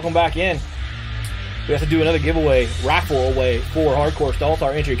 man? Welcome back in. We have to do another giveaway, raffle away for Hardcore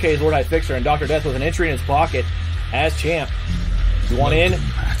Staltar entry. K's Lord High Fixer and Dr. Death with an entry in his pocket as champ. You want in?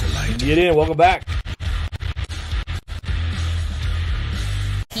 Get in. Welcome back.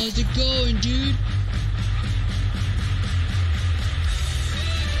 How's it going, dude?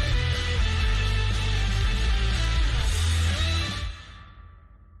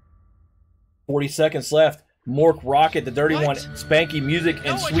 $40 seconds left. Mork Rocket, the Dirty One, Spanky Music,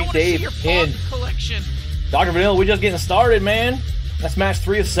 and Sweet Dave in. Dr. Vanilla, we're just getting started, man. That's match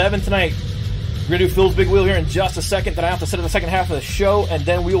 3 of 7 tonight. We're going to do Phil's Big Wheel here in just a second. Then I have to set up the second half of the show, and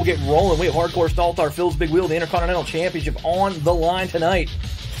then we will get rolling. We have Hardcore Staltar, Phil's Big Wheel, the Intercontinental Championship on the line tonight.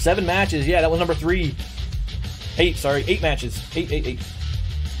 7 matches. Yeah, that was number 3. 8 matches. 8.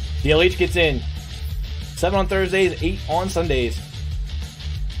 DLH gets in. 7 on Thursdays, 8 on Sundays.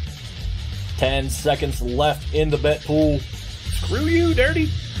 10 seconds left in the bet pool. Screw you, Dirty.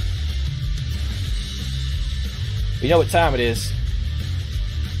 You know what time it is.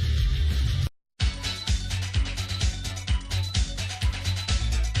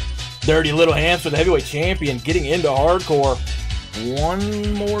 Dirty Little Hamster, the heavyweight champion, getting into hardcore.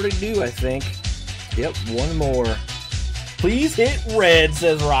 One more to do, I think. Yep, one more. Please hit red,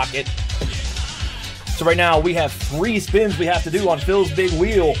 says Rocket. So right now we have 3 spins we have to do on Phil's Big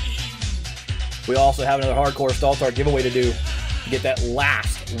Wheel. We also have another Hardcore Staltar giveaway to do to get that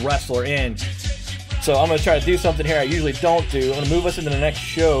last wrestler in. So I'm going to try to do something here I usually don't do. I'm going to move us into the next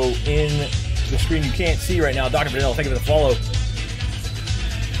show in the screen you can't see right now. Dr. Vanilla, thank you for the follow.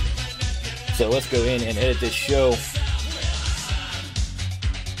 So let's go in and edit this show.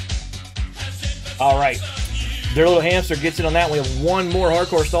 All right. Their Little Hamster gets in on that. We have one more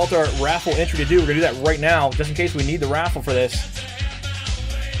Hardcore Staltar raffle entry to do. We're going to do that right now, just in case we need the raffle for this.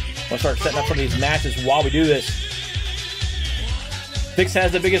 I'm going to start setting up some of these matches while we do this. Fix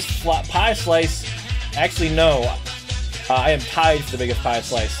has the biggest pie slice. Actually, no. I am tied for the biggest pie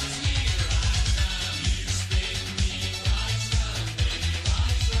slice.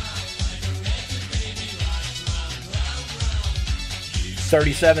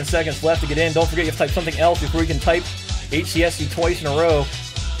 $37 seconds left to get in. Don't forget you have to type something else before you can type HCSC twice in a row.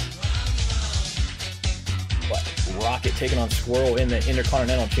 Rocket taking on Squirrel in the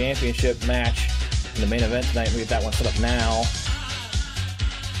Intercontinental Championship match in the main event tonight. We get that one set up now.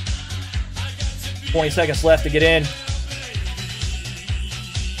 20 seconds left to get in.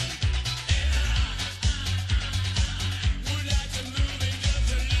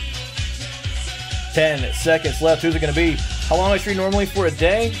 $10 seconds left. Who's it going to be? How long do I stream normally for a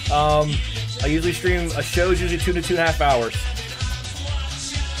day? I usually stream a show's usually 2 to 2.5 hours.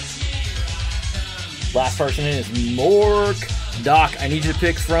 Last person in is Mork. Doc, I need you to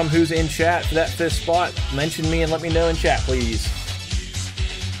pick from who's in chat for that 5th spot. Mention me and let me know in chat, please.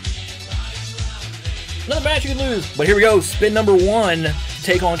 Another match you can lose. But here we go. Spin number 1 to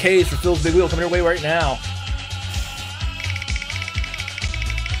take on K's for Phil's Big Wheel. Coming your way right now.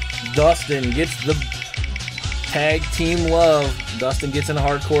 Dustin gets the tag team love. Dustin gets in the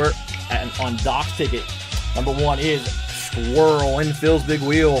hardcore on Doc's ticket. Number 1 is Squirrel in Phil's Big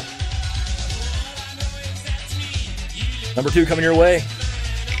Wheel. Number 2 coming your way.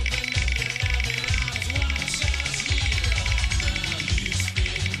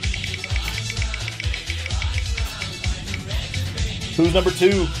 Who's number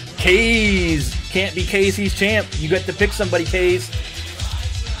 2? K's. Can't be K's, he's champ. You got to pick somebody, K's.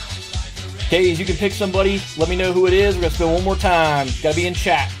 K's, you can pick somebody. Let me know who it is. We're going to spin one more time. Got to be in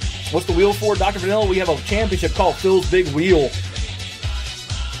chat. What's the wheel for? Dr. Vanilla, we have a championship called Phil's Big Wheel.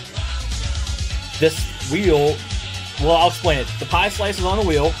 This wheel... Well, I'll explain it. The pie slices on the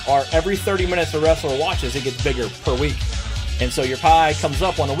wheel are every 30 minutes a wrestler watches, it gets bigger per week. And so your pie comes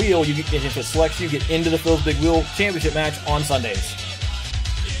up on the wheel, you get, if it selects you, get into the Phil's Big Wheel Championship match on Sundays.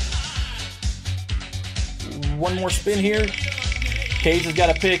 One more spin here. Cage has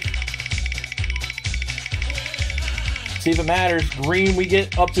got to pick. See if it matters. Green, we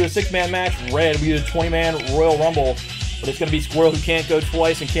get up to a 6-man match. Red, we get a 20-man Royal Rumble. But it's going to be Squirrel who can't go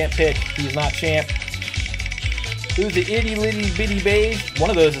twice and can't pick. He's not champ. Who's the itty bitty beige? One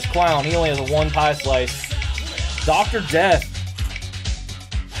of those is Clown. He only has a 1 pie slice. Dr. Death.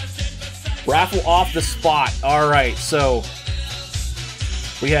 Raffle off the spot. All right, so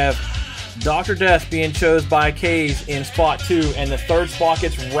We have Dr. Death being chosen by Kays in spot 2, and the third spot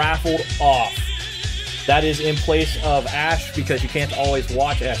gets raffled off. That is in place of Ash, because you can't always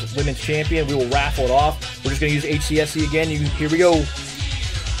watch Ash. Women's champion, we will raffle it off. We're just going to use HCSC again. Here we go.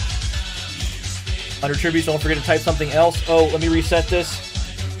 Under tributes, don't forget to type something else. Oh, let me reset this.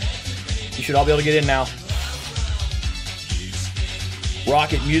 You should all be able to get in now.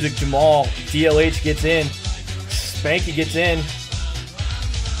 Rocket Music, Jamal, DLH gets in. Spanky gets in.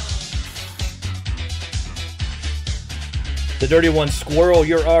 The dirty one, Squirrel,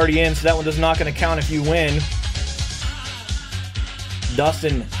 you're already in, so that one is not going to count if you win.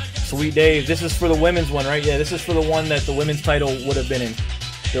 Dustin, Sweet Dave, this is for the women's one, right? Yeah, this is for the one that the women's title would have been in.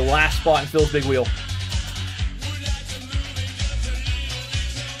 The last spot in Phil's Big Wheel.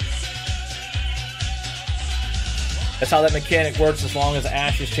 That's how that mechanic works as long as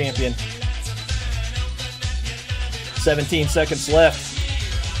Ash is champion. 17 seconds left.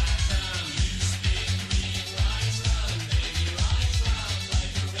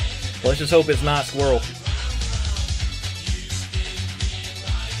 Let's just hope it's not Squirrel.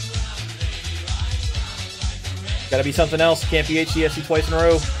 Gotta be something else. Can't be HCSC twice in a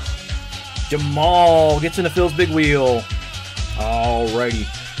row. Jamal gets into Phil's Big Wheel. Alrighty.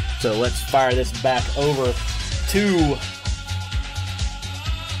 So let's fire this back over to...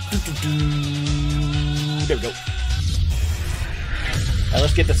 There we go. Now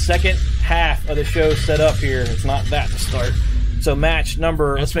let's get the second half of the show set up here. It's not that to start. So match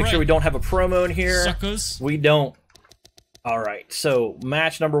number, let's make sure we don't have a promo in here. Suckers. We don't. All right, so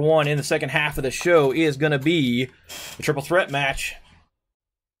match number 1 in the second half of the show is going to be a triple threat match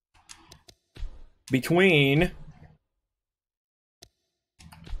between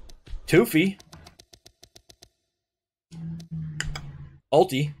Toofy,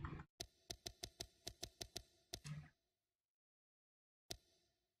 Ulti,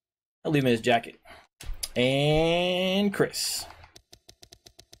 I'll leave him in his jacket, and Chris.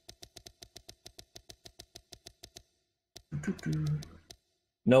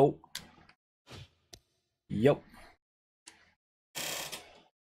 Nope. Yep.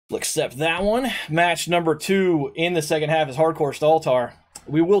 We'll accept that one. Match number 2 in the second half is Hardcore Staltar.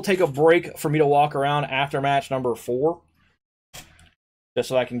 We will take a break for me to walk around after match number 4. Just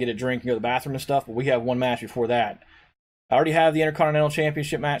so I can get a drink and go to the bathroom and stuff. But we have one match before that. I already have the Intercontinental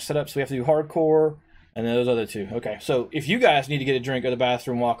Championship match set up, so we have to do Hardcore and then those other 2. Okay, so if you guys need to get a drink, go to the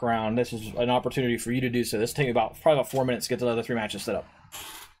bathroom, walk around, this is an opportunity for you to do so. This will take me probably about 4 minutes to get the other 3 matches set up.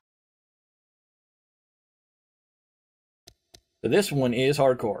 So this one is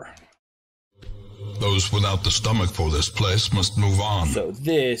Hardcore. Those without the stomach for this place must move on. So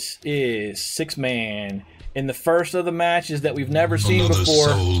this is 6-man. In the first of the matches that we've never seen Another before,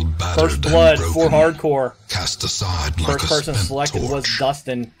 soul First battered and Blood broken, for Hardcore. cast aside like First a person spent selected was torch.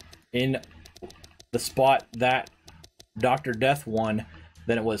 Dustin in the spot that Dr. Death won.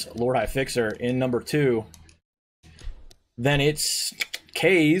 Then it was Lord High Fixer in number 2. Then it's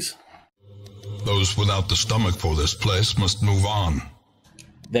Kays. Those without the stomach for this place must move on.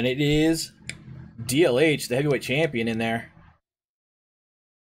 Then it is DLH, the heavyweight champion, in there.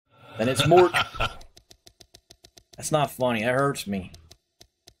 Then it's Mort. That's not funny. That hurts me.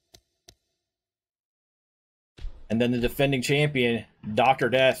 And then the defending champion, Dr.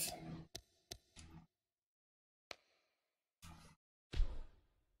 Death.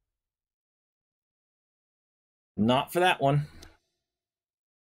 Not for that one.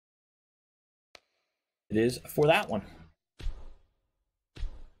 It is for that one.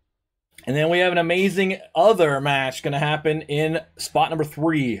 And then we have an amazing other match going to happen in spot number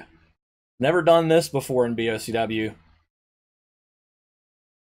 3. Never done this before in BOCW.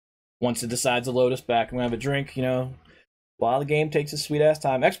 Once it decides to load us back, I'm going to have a drink, you know, while the game takes its sweet ass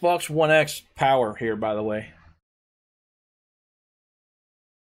time. Xbox One X power here, by the way.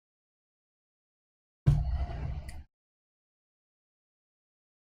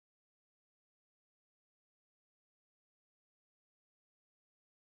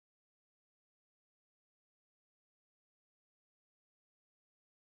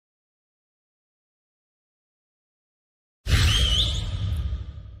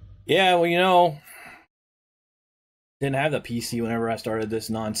 Yeah, well, you know, didn't have the PC whenever I started this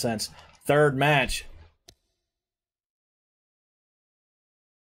nonsense. Third match.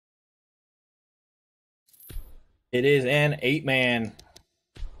 It is an 8-man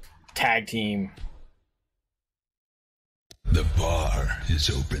tag team. The bar is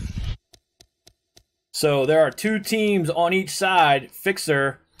open. So there are 2 teams on each side.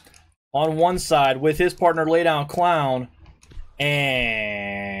 Fixer on one side with his partner Laydown Clown. And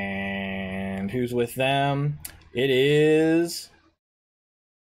who's with them? It is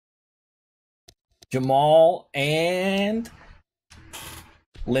Jamal and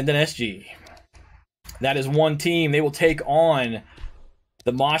Lyndon SG. That is one team. They will take on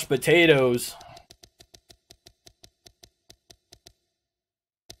the Mosh Potatoes.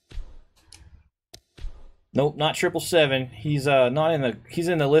 Nope, not 777. He's not in the. He's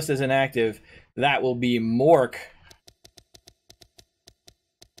in the list as inactive. That will be Mork.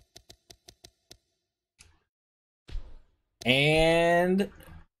 And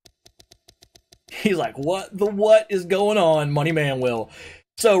he's like, what is going on, Money Man Will?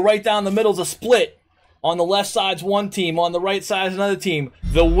 So right down the middle is a split. On the left side's one team, on the right side's another team.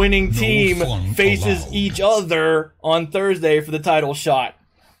 The winning team faces each other on Thursday for the title shot.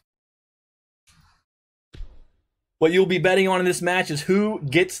 What you'll be betting on in this match is who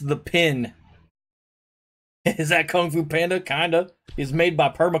gets the pin. Is that Kung Fu Panda? Kinda. It's made by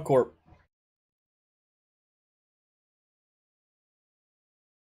Permacorp.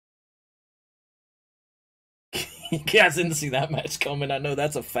 You guys didn't see that match coming. I know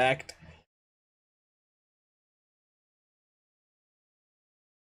that's a fact.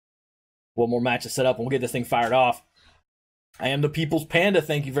 One more match to set up and we'll get this thing fired off. I am the People's Panda.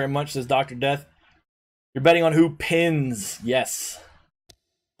 Thank you very much, says Dr. Death. You're betting on who pins. Yes.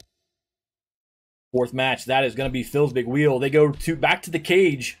 Fourth match. That is going to be Phil's Big Wheel. They go back to the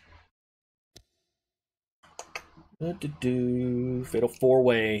cage. Fatal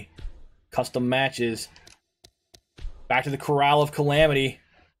four-way. Custom matches. Back to the Corral of Calamity.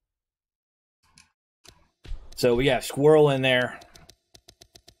 So we got Squirrel in there.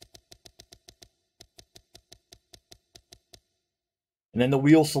 And then the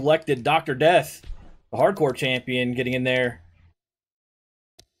wheel selected Dr. Death, the hardcore champion, getting in there.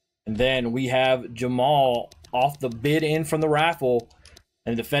 And then we have Jamal off the bid in from the raffle.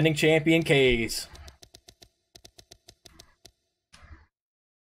 And the defending champion, Kays.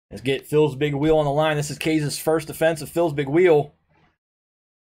 Let's get Phil's Big Wheel on the line. This is Kays' first defense of Phil's Big Wheel.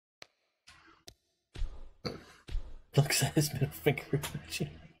 Looks at his middle finger.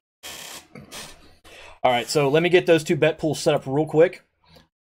 All right, so let me get those two bet pools set up real quick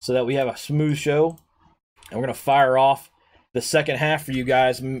so that we have a smooth show. And we're going to fire off the second half for you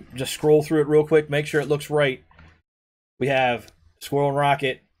guys. Just scroll through it real quick, make sure it looks right. We have Squirrel and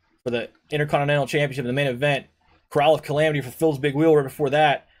Rocket for the Intercontinental Championship in the main event. Corral of Calamity for Phil's Big Wheel right before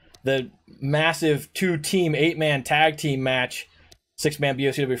that. The massive two-team, 8-man tag team match. 6-man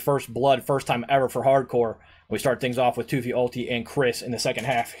BOCW First Blood, first time ever for hardcore. We start things off with Tufi, Ulti, and Chris in the second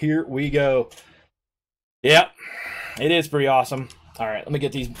half. Here we go. Yep, it is pretty awesome. All right, let me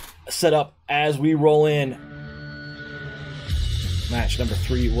get these set up as we roll in. Match number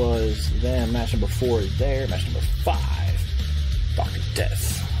 3 was them. Match number 4 is there. Match number 5, Dr.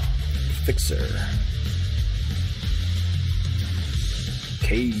 Death, Fixer,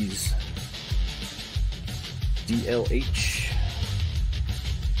 Kays, DLH,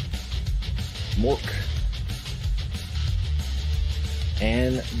 Mork,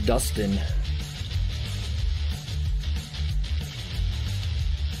 and Dustin.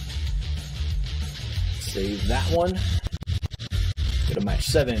 Save that one. Go to match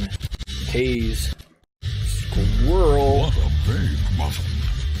 7. Kays, Squirrel. What a big muffin.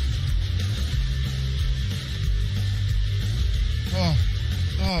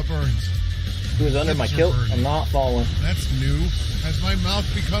 Oh, it burns. Who is under my kilt? I'm not following. That's new. Has my mouth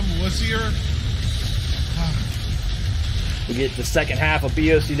become wussier? We get the second half of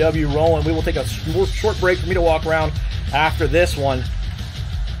BOCW rolling. We will take a short break for me to walk around after this one.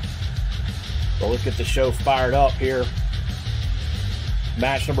 So let's get the show fired up here.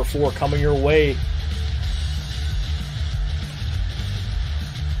 Match number 4 coming your way.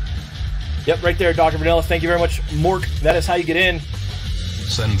 Yep, right there, Dr. Vanilla. Thank you very much, Mork. That is how you get in.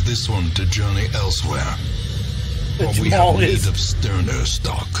 Send this one to journey elsewhere. Or we have need of sterner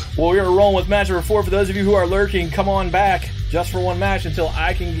stock. Well, we are rolling with match number 4. For those of you who are lurking, come on back just for one match until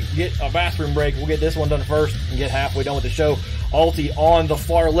I can get a bathroom break. We'll get this one done first and get halfway done with the show. Ulti on the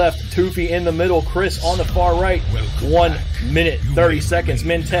far left, Tufi in the middle, Chris on the far right. 1 minute, 30 seconds,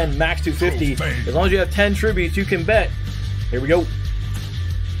 min 10, max 250. As long as you have 10 tributes, you can bet. Here we go.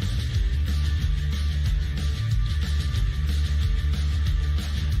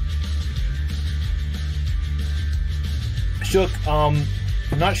 Shook, I'm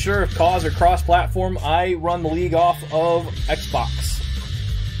not sure if cause or cross-platform. I run the league off of Xbox.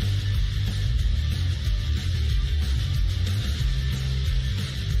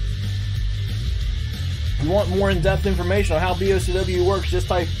 If you want more in-depth information on how BOCW works, just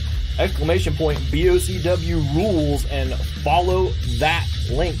type !BOCW rules and follow that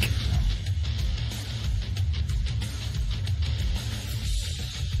link.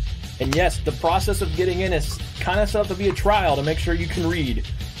 And yes, the process of getting in is kind of set up to be a trial to make sure you can read.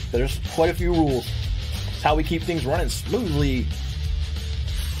 There's quite a few rules. It's how we keep things running smoothly.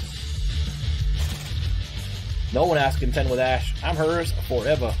 No one has to contend with Ash. I'm hers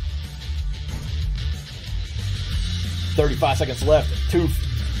forever. 35 seconds left. Tooth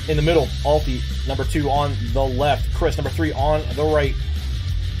in the middle. Alfie, number 2 on the left. Chris, number 3 on the right.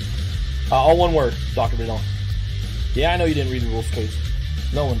 All one word, Dr. Vidal. Yeah, I know you didn't read the rules, Case.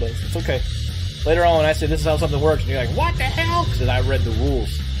 No one does. It's okay. Later on, I say this is how something works, and you're like, what the hell? Because I read the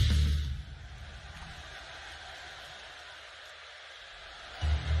rules.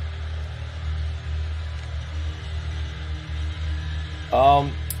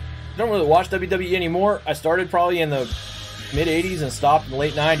 Don't really watch WWE anymore. I started probably in the mid-'80s and stopped in the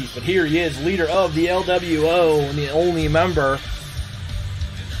late 90s. But here he is, leader of the LWO and the only member.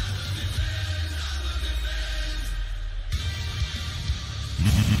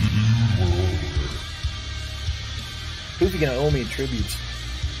 Who's he gonna owe me tributes?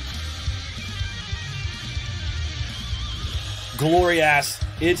 Glory ass.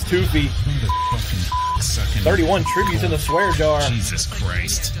 It's Toofy. 31 tributes in the swear jar. Jesus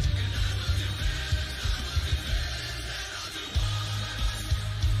Christ.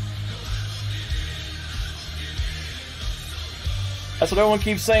 That's what everyone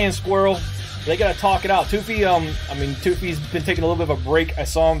keeps saying, Squirrel. They gotta talk it out. Toofy, Toofy's been taking a little bit of a break. I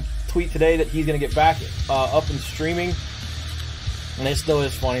saw him tweet today that he's gonna get back up and streaming. And it still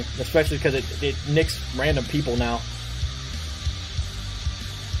is funny, especially because it nicks random people now.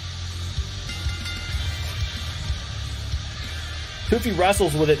 Toofy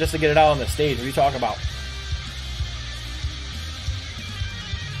wrestles with it just to get it out on the stage. What are you talking about?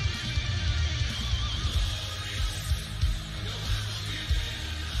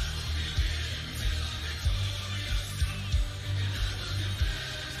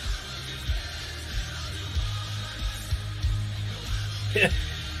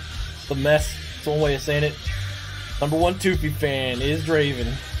 The mess. That's one way of saying it. Number 1 Toofy fan is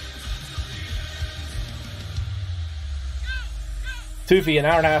Draven. Toofy, an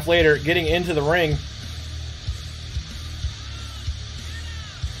hour and a half later, getting into the ring.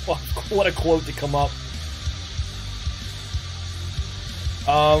 What a quote to come up.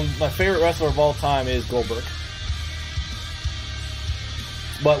 My favorite wrestler of all time is Goldberg.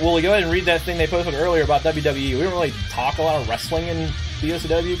 But will we go ahead and read that thing they posted earlier about WWE? We don't really talk a lot of wrestling in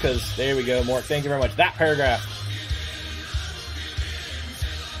BOCW because there we go, Mark. Thank you very much. That paragraph.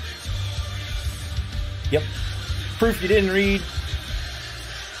 Yep. Proof you didn't read.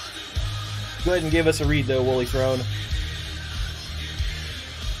 Go ahead and give us a read, though, Woolly Throne.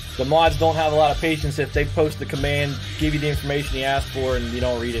 The mods don't have a lot of patience if they post the command, give you the information you asked for, and you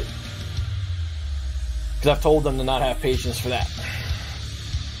don't read it. Because I've told them to not have patience for that.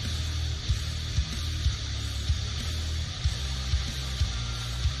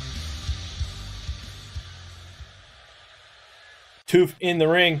 Toof in the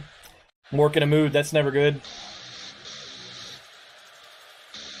ring. I'm working a move. That's never good.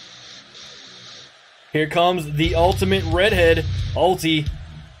 Here comes the ultimate redhead, Ulti.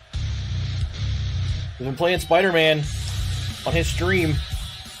 He's been playing Spider-Man on his stream.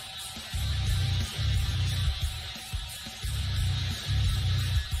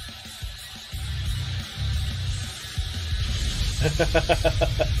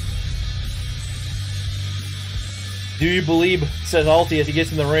 Do you believe, says Ulti as he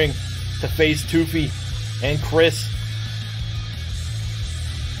gets in the ring to face Toofy and Chris.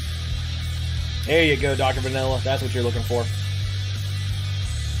 There you go, Dr. Vanilla. That's what you're looking for.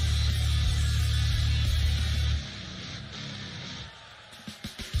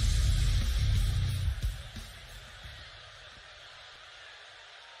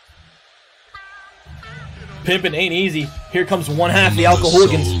 Pimpin' ain't easy. Here comes one half the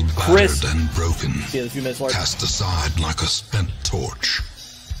Alcoholicans, Chris. And broken, see you in a few minutes, Lark. cast aside like a spent torch.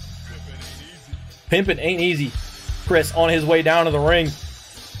 Pimpin' ain't easy. Chris on his way down to the ring.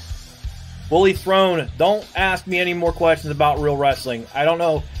 Woolly Throne, don't ask me any more questions about real wrestling. I don't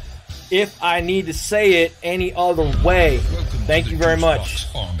know if I need to say it any other way. Thank you very much.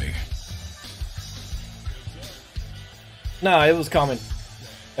 No, it was coming.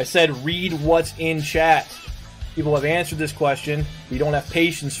 I said read what's in chat. People have answered this question. We don't have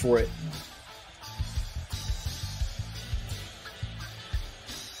patience for it.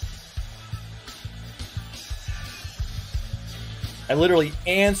 I literally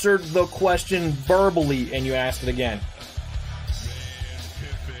answered the question verbally, and you asked it again.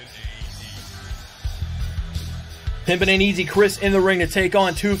 Pimpin' ain't easy. Chris in the ring to take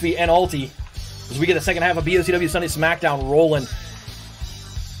on Toofy and Ulti as we get the second half of BOCW Sunday Smackdown rolling.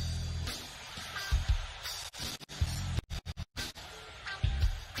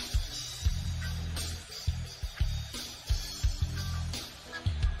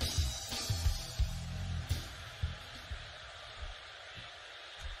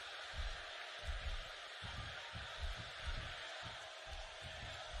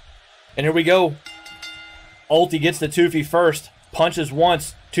 And here we go. Ulti gets the Tufi first. Punches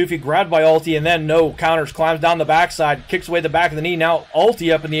once. Tufi grabbed by Ulti, and then no counters. Climbs down the backside. Kicks away the back of the knee. Now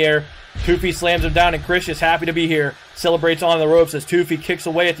Ulti up in the air. Tufi slams him down, and Chris is happy to be here. Celebrates on the ropes as Tufi kicks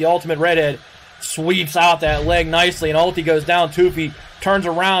away at the ultimate redhead. Sweeps out that leg nicely, and Ulti goes down. Tufi turns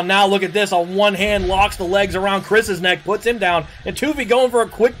around. Now look at this. On one hand, locks the legs around Chris's neck, puts him down, and Tufi going for a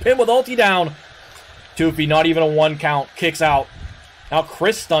quick pin with Ulti down. Tufi, not even a 1 count, kicks out. Now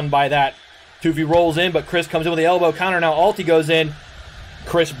Chris stunned by that. Tufi rolls in, but Chris comes in with the elbow counter. Now Ulti goes in.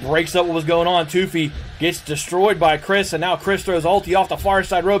 Chris breaks up what was going on. Tufi gets destroyed by Chris, and now Chris throws Ulti off the far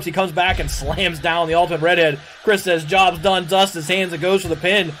side ropes. He comes back and slams down the ultimate redhead. Chris says, job's done, dusts his hands and goes for the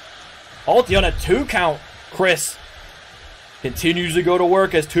pin. Ulti on a 2 count. Chris continues to go to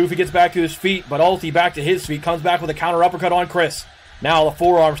work as Tufi gets back to his feet, but Ulti back to his feet, comes back with a counter uppercut on Chris. Now the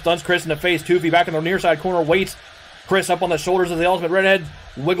forearm stuns Chris in the face. Tufi back in the near side corner, waits. Chris up on the shoulders of the ultimate redhead,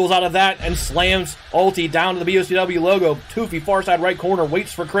 wiggles out of that and slams Ulti down to the BOCW logo. Tufi far side right corner,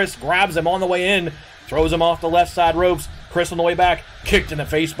 waits for Chris, grabs him on the way in, throws him off the left side ropes. Chris on the way back, kicked in the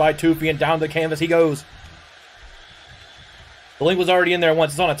face by Tufi, and down the canvas he goes. The link was already in there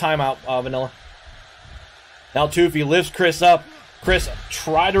once. It's on a timeout, Vanilla. Now Tufi lifts Chris up. Chris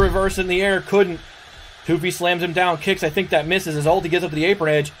tried to reverse in the air, couldn't. Tufi slams him down, kicks. I think that misses as Ulti gets up to the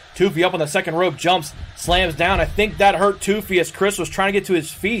apron edge. Tufi up on the second rope, jumps, slams down. I think that hurt Tufi as Chris was trying to get to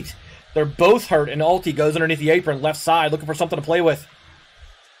his feet. They're both hurt, and Ulti goes underneath the apron, left side, looking for something to play with.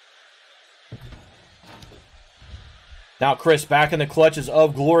 Now Chris back in the clutches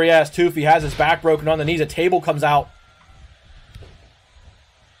of Glory-ass Tufi, has his back broken on the knees. A table comes out.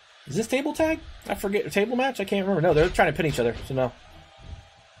 Is this table tag? I forget. A table match? I can't remember. No, they're trying to pin each other, so no.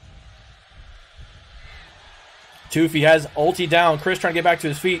 Tufi has Ulti down. Chris trying to get back to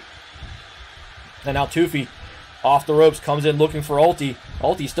his feet. And now Tufi off the ropes, comes in looking for Ulti.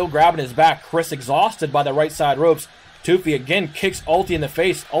 Ulti still grabbing his back. Chris exhausted by the right side ropes. Tufi again kicks Ulti in the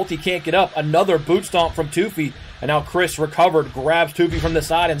face. Ulti can't get up. Another boot stomp from Tufi. And now Chris recovered, grabs Tufi from the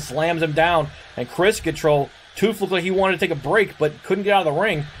side and slams him down. And Chris control. Tufi looked like he wanted to take a break, but couldn't get out of the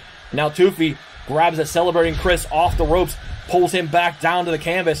ring. Now Tufi grabs a celebrating Chris off the ropes, pulls him back down to the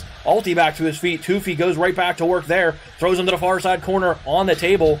canvas. Ulti back to his feet. Tufi goes right back to work there. Throws him to the far side corner on the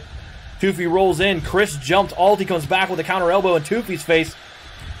table. Tufi rolls in. Chris jumped. Ulti comes back with a counter elbow in Tufi's face.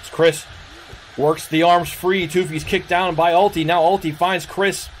 Chris works the arms free. Tufi's kicked down by Ulti. Now Ulti finds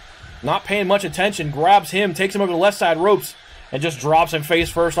Chris not paying much attention. Grabs him, takes him over the left side ropes, and just drops him face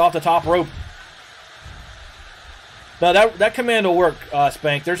first off the top rope. Now that command will work,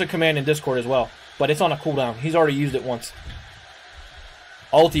 Spank. There's a command in Discord as well, but it's on a cooldown. He's already used it once.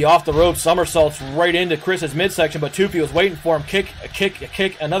 Ulti off the ropes, somersaults right into Chris's midsection, but Tufi was waiting for him. Kick, a kick, a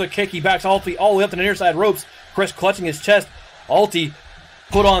kick, another kick. He backs Ulti all the way up to the near side ropes. Chris clutching his chest. Ulti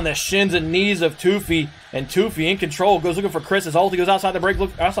put on the shins and knees of Tufi, and Tufi in control goes looking for Chris as Ulti goes outside the ring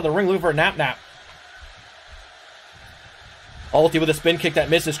looking for a nap. Ulti with a spin kick that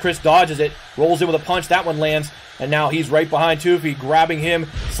misses. Chris dodges it, rolls in with a punch. That one lands, and now he's right behind Tufi, grabbing him,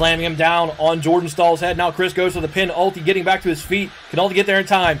 slamming him down on Jordan Stahl's head. Now Chris goes for the pin. Ulti getting back to his feet. Can Ulti get there in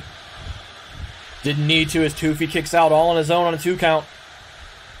time? Didn't need to as Tufi kicks out all on his own on a 2 count.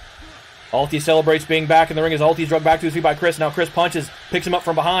 Ulti celebrates being back in the ring as Ulti's drugged back to his feet by Chris. Now Chris punches, picks him up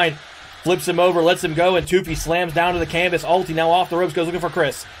from behind, flips him over, lets him go, and Tufi slams down to the canvas. Ulti now off the ropes, goes looking for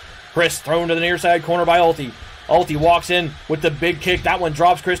Chris. Chris thrown to the near side corner by Ulti. Ulti walks in with the big kick. That one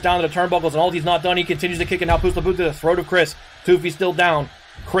drops Chris down to the turnbuckles, and Ulti's not done. He continues to kick and now puts the boot to the throat of Chris. Tufi's still down.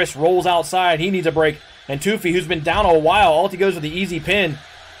 Chris rolls outside. He needs a break. And Tufi, who's been down a while, Ulti goes for the easy pin.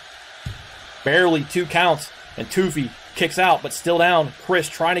 Barely 2 counts, and Tufi kicks out, but still down. Chris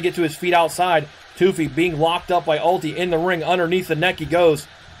trying to get to his feet outside. Tufi being locked up by Ulti in the ring. Underneath the neck he goes.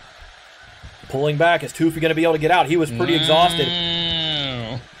 Pulling back. Is Tufi going to be able to get out? He was pretty exhausted.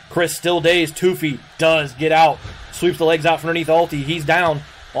 Chris still dazed. Tufi does get out. Sweeps the legs out from underneath Ulti. He's down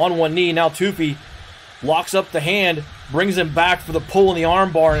on one knee. Now Tufi locks up the hand, brings him back for the pull in the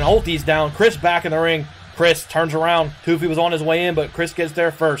armbar, and Ulti's down. Chris back in the ring. Chris turns around. Tufi was on his way in, but Chris gets there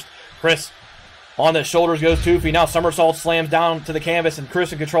first. Chris on the shoulders goes Tufi. Now somersault slams down to the canvas, and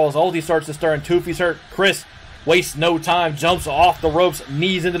Chris in control as Ulti starts to stir, and Tufi's hurt. Chris wastes no time. Jumps off the ropes.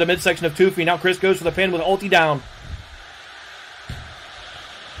 Knees into the midsection of Tufi. Now Chris goes for the pin with Ulti down.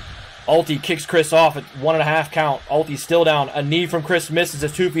 Ulti kicks Chris off at 1.5 count. Ulti's still down. A knee from Chris misses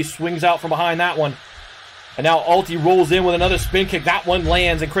as Tufi swings out from behind that one. And now Ulti rolls in with another spin kick. That one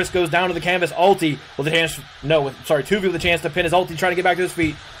lands, and Chris goes down to the canvas. Ulti with a chance. Tufi with a chance to pin as Ulti trying to get back to his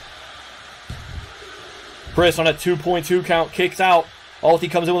feet. Chris on a 2.2 count kicks out.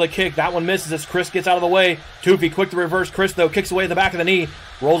 Ulti comes in with a kick. That one misses as Chris gets out of the way. Toofy quick to reverse Chris, though. Kicks away at the back of the knee.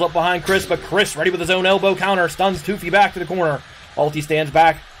 Rolls up behind Chris, but Chris ready with his own elbow counter. Stuns Toofy back to the corner. Ulti stands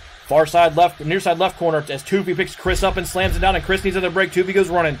back. Far side left, near side left corner as Toofy picks Chris up and slams him down, and Chris needs another break. Toofy goes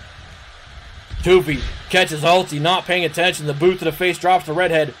running. Toofy catches Ulti, not paying attention. The boot to the face drops the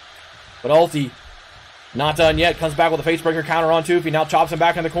redhead. But Ulti, not done yet, comes back with a facebreaker counter on Toofy. Now chops him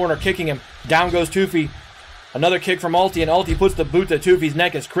back in the corner, kicking him. Down goes Toofy. Another kick from Ulti, and Ulti puts the boot to Toofy's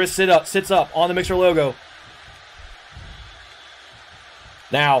neck as Chris sits up on the Mixer logo.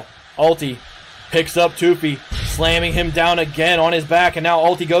 Now, Ulti picks up Toofy, slamming him down again on his back, and now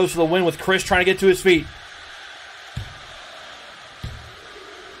Ulti goes for the win with Chris trying to get to his feet.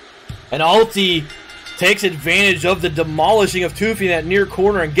 And Ulti takes advantage of the demolishing of Toofy in that near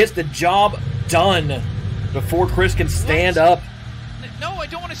corner and gets the job done before Chris can stand up. No, I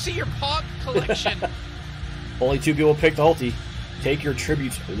don't want to see your pog collection. Only 2 people picked Ulti. Take your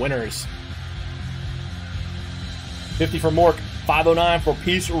tributes, winners. 50 for Mork, 509 for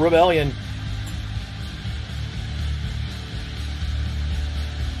Peace Rebellion.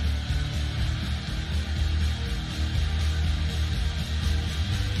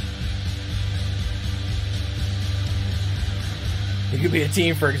 You could be a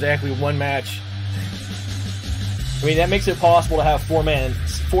team for exactly 1 match. I mean, that makes it possible to have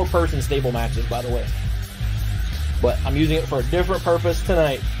 4-person stable matches, by the way. But I'm using it for a different purpose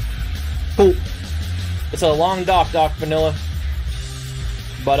tonight. Cool. It's a long doc, Vanilla.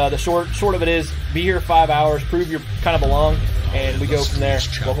 But the short of it is, be here 5 hours, prove you kind of belong, and we go from there.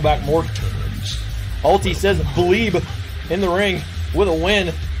 Welcome back, Mork. Ulti says, "Bleeb" in the ring with a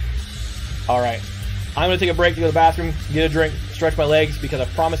win. Alright. I'm going to take a break to go to the bathroom, get a drink, stretch my legs, because I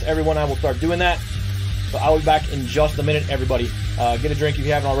promised everyone I will start doing that. So I will be back in just a minute, everybody. Get a drink if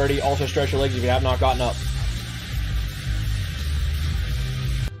you haven't already. Also stretch your legs if you have not gotten up.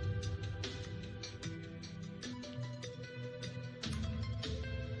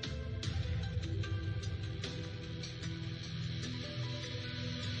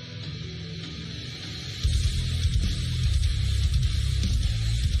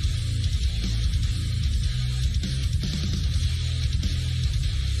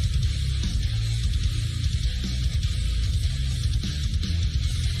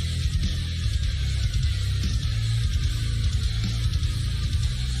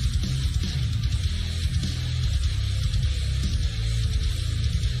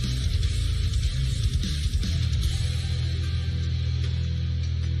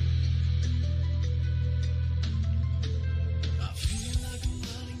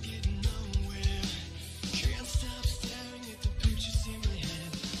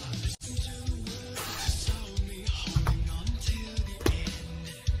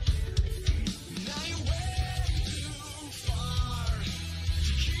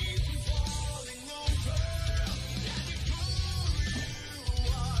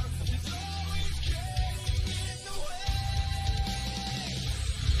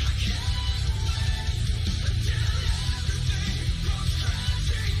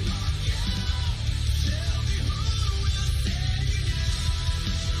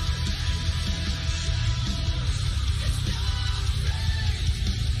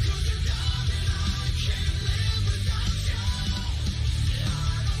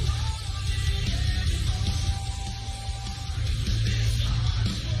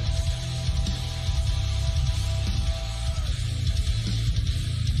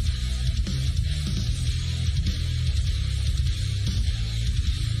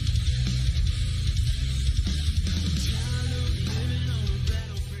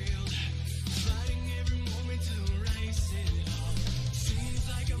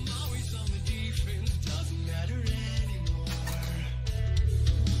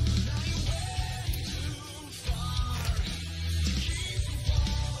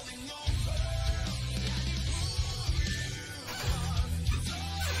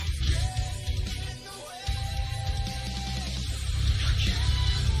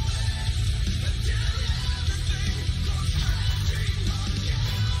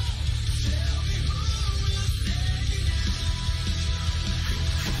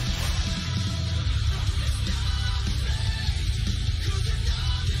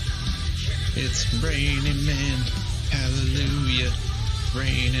 It's raining men. Hallelujah.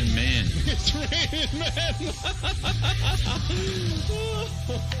 Raining men. It's raining, man.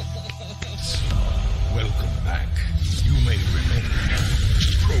 Welcome back. You may remain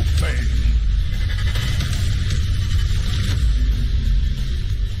profane.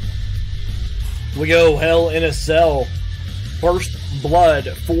 We go Hell in a Cell. First blood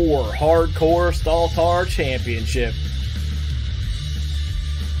for Hardcore Staltar Championship.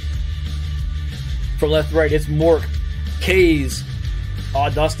 From left to right, it's Mork, Kays,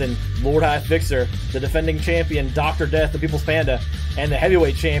 Dustin, Lord High Fixer, the defending champion, Dr. Death, the People's Panda, and the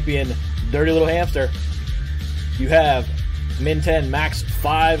heavyweight champion, Dirty Little Hamster. You have Min 10, max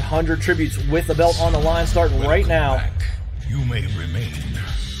 500 tributes with the belt on the line starting right now. Back. You may remain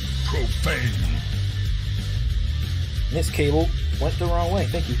profane. This cable went the wrong way.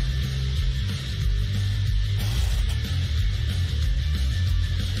 Thank you.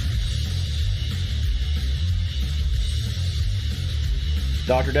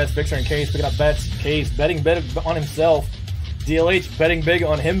 Dr. Death, Fixer, and Case picking up bets. Case betting big on himself. DLH betting big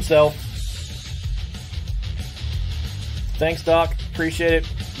on himself. Thanks, Doc. Appreciate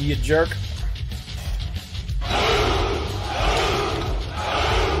it. You jerk.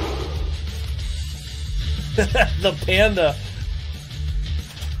 The Panda.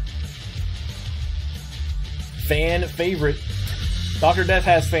 Fan favorite. Dr. Death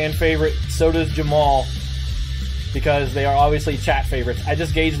has fan favorite. So does Jamal. Because they are obviously chat favorites. I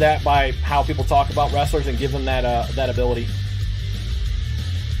just gauge that by how people talk about wrestlers and give them that ability.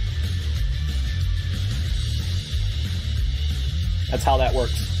 That's how that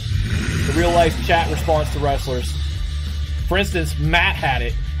works. The real life chat response to wrestlers. For instance, Matt had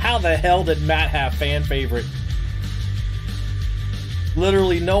it. How the hell did Matt have fan favorite?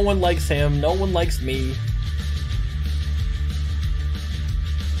 Literally, no one likes him. No one likes me.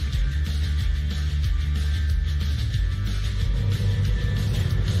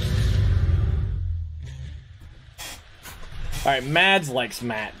 Alright, Mads likes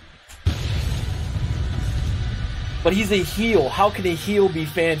Matt. But he's a heel. How can a heel be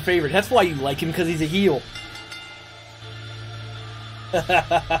fan favorite? That's why you like him, because he's a heel.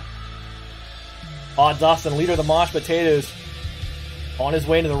 Dawson, leader of the Mosh Potatoes, on his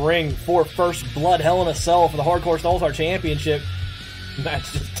way into the ring for first blood Hell in a Cell for the Hardcore All-Star Championship.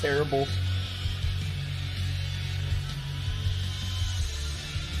 That's just terrible.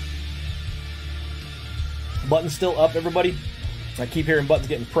 Buttons still up, everybody? I keep hearing buttons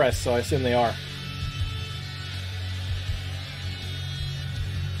getting pressed, so I assume they are.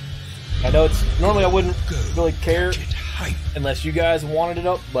 I know it's normally I wouldn't really care unless you guys wanted it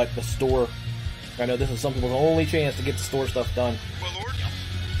up, but the store, I know this is some people's only chance to get the store stuff done. Well, Lord.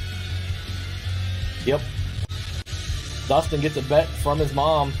 Yep. Dustin gets a bet from his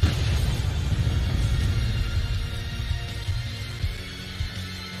mom.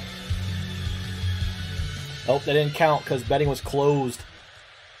 Oh, that didn't count because betting was closed.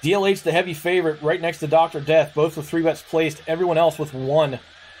 DLH, the heavy favorite, right next to Dr. Death, both with 3 bets placed, everyone else with 1.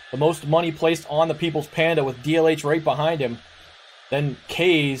 The most money placed on the People's Panda with DLH right behind him. Then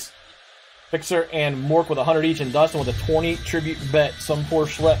Kays, Fixer, and Mork with 100 each, and Dustin with a 20 tribute bet. Some poor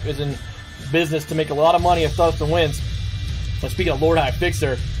schlep is in business to make a lot of money if Dustin wins. But speaking of Lord High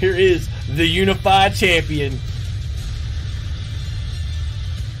Fixer, here is the Unified Champion.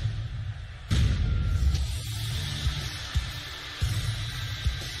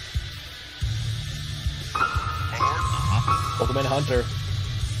 Welcome in, Hunter.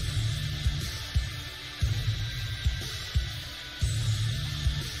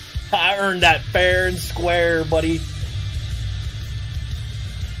 I earned that fair and square, buddy.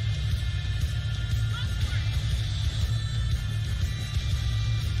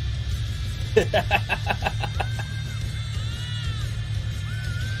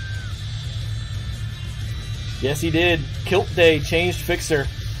 Yes, he did. Kilt Day changed Fixer.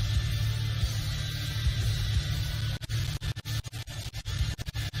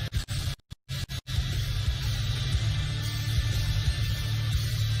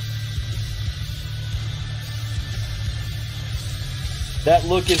 That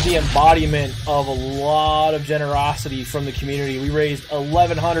look is the embodiment of a lot of generosity from the community. We raised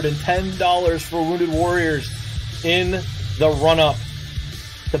 $1,110 for Wounded Warriors in the run-up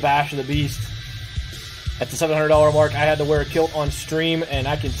to Bash of the Beast. At the $700 mark, I had to wear a kilt on stream, and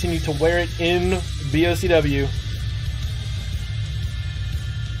I continue to wear it in BOCW.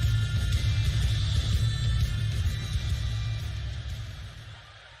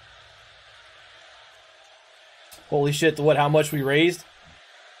 Holy shit, what, how much we raised?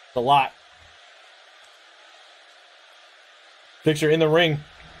 A lot. Fixer in the ring.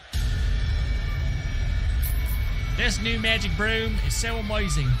 This new magic broom is so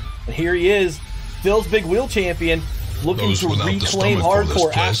amazing. And here he is, Phil's Big Wheel Champion, looking Those to without the reclaim stomach for this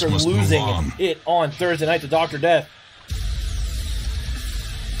hardcore place after must move losing on. it on Thursday night to Dr. Death.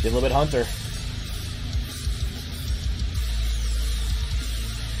 Get a little bit Hunter.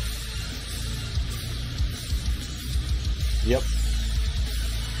 Yep.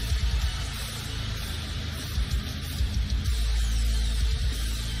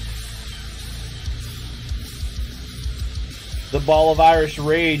 ball of Irish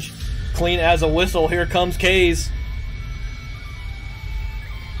Rage. Clean as a whistle. Here comes Kays.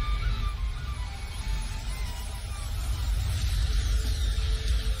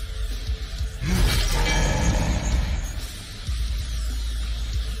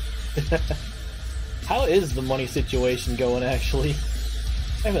 How is the money situation going, actually?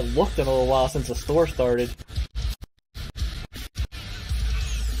 I haven't looked in a little while since the store started.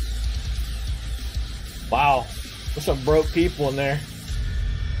 Wow, there's some broke people in there.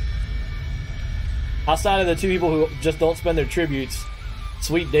 Outside of the two people who just don't spend their tributes,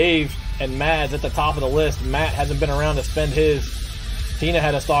 Sweet Dave and Mad's at the top of the list. Matt hasn't been around to spend his. Tina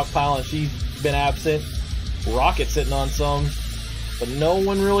had a stockpile and she's been absent. Rocket's sitting on some. But no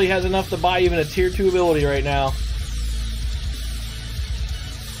one really has enough to buy even a tier 2 ability right now.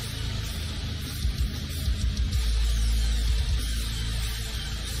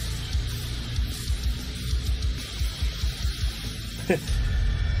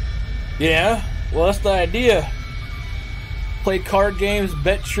 Yeah, well, that's the idea. Play card games,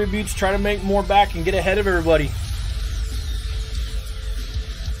 bet tributes, try to make more back and get ahead of everybody.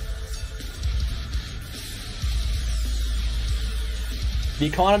 The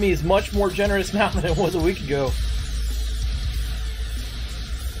economy is much more generous now than it was a week ago.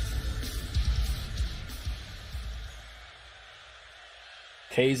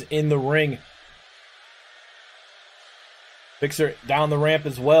 Kay's in the ring. Fixer down the ramp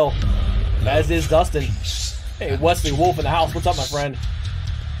as well, as is Dustin. Hey, Wesley Wolf in the house. What's up, my friend?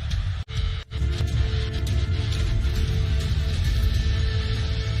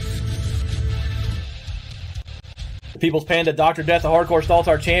 The People's Panda, Dr. Death, the Hardcore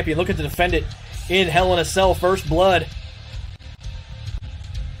Staltar champion, looking to defend it in Hell in a Cell, First Blood.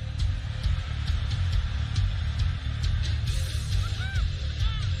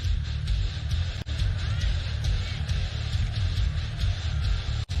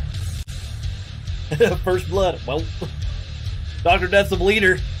 First Blood. Well, Dr. Death's the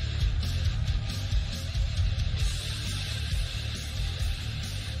bleeder.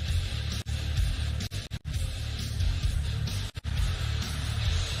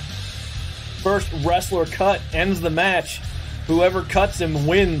 First wrestler cut ends the match. Whoever cuts him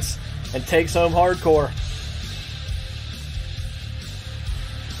wins and takes home Hardcore.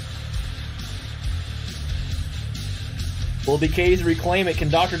 Will BK's reclaim it? Can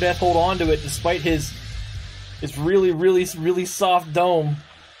Dr. Death hold on to it despite his really soft dome?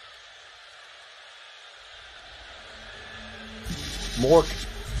 Mork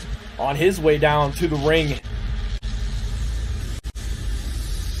on his way down to the ring.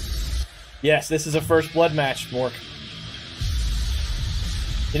 Yes, this is a First Blood match, Mork.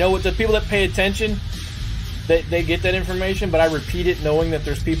 You know what, the people that pay attention, they get that information, but I repeat it knowing that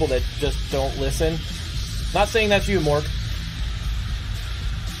there's people that just don't listen. Not saying that's you, Mork.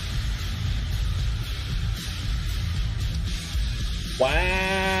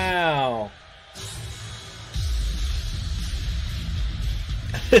 Wow.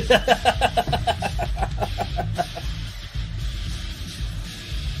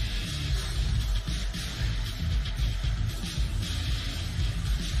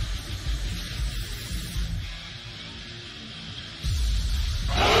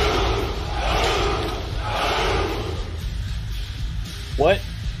 What?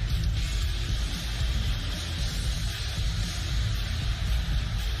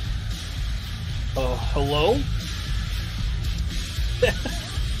 Hello?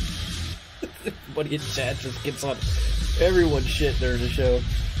 Everybody in chat just gets on everyone's shit during the show.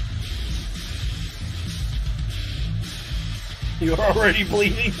 You're already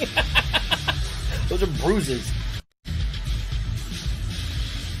bleeding? Those are bruises.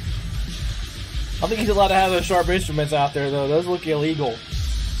 I think he's allowed to have those sharp instruments out there, though. Those look illegal.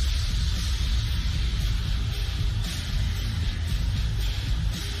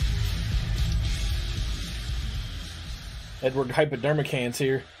 Edward Hypodermicans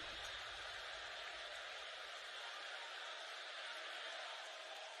here.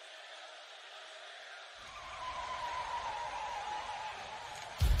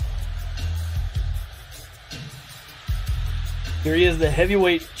 Here he is, the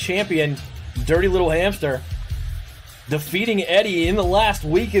heavyweight champion, Dirty Little Hamster, defeating Eddie in the last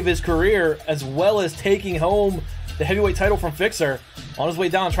week of his career, as well as taking home the heavyweight title from Fixer. On his way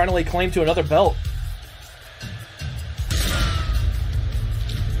down, trying to lay claim to another belt.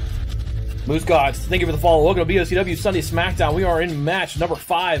 Moose Gods, thank you for the follow. Welcome to BOCW Sunday Smackdown. We are in match number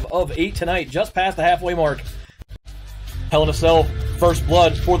 5 of 8 tonight, just past the halfway mark. Hell in a Cell, First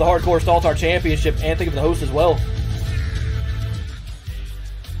Blood for the Hardcore Staltar Championship, and thank you for the host as well.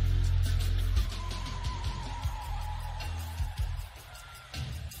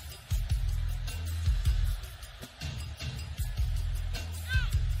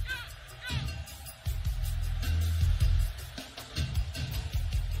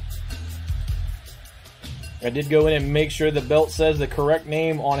 I did go in and make sure the belt says the correct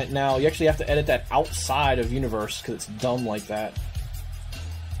name on it now. You actually have to edit that outside of Universe because it's dumb like that.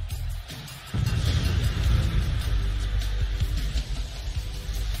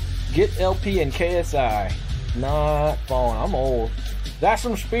 Get LP and KSI. Not falling. I'm old. That's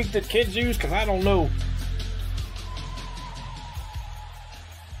some speak that kids use because I don't know.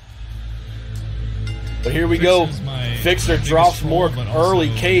 But here we go. Fixer drops Mork early.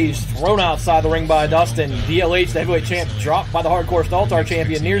 K's thrown outside the ring by Dustin. DLH, the heavyweight champ, dropped by the Hardcore Staltar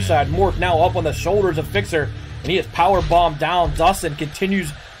champion near side. Mork now up on the shoulders of Fixer, and he is power bombed down. Dustin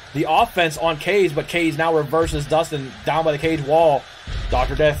continues the offense on K's, but K's now reverses Dustin down by the cage wall.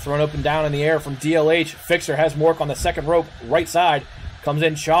 Dr. Death thrown up and down in the air from DLH. Fixer has Mork on the second rope, right side. Comes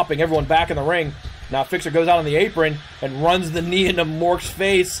in chopping everyone back in the ring. Now Fixer goes out on the apron and runs the knee into Mork's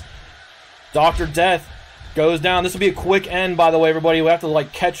face. Dr. Death goes down. This will be a quick end, by the way, everybody. We have to,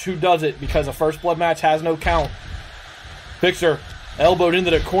 like, catch who does it because a first blood match has no count. Fixer elbowed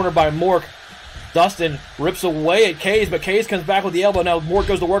into the corner by Mork. Dustin rips away at Kays, but Kays comes back with the elbow. Now Mork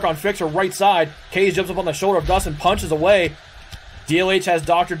goes to work on Fixer right side. Kays jumps up on the shoulder of Dustin, punches away. DLH has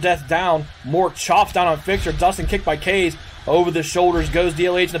Dr. Death down. Mork chops down on Fixer. Dustin kicked by Kays. Over the shoulders goes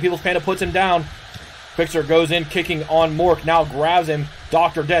DLH, and the People's Panda puts him down. Fixer goes in, kicking on Mork. Now grabs him.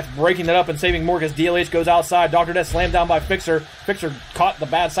 Dr. Death breaking that up and saving Mork as DLH goes outside. Dr. Death slammed down by Fixer. Fixer caught the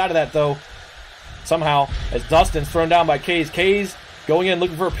bad side of that, though, somehow, as Dustin's thrown down by Kays. Kays going in,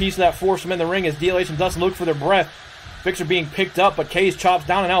 looking for a piece of that foursome in the ring as DLH and Dustin look for their breath. Fixer being picked up, but Kays chops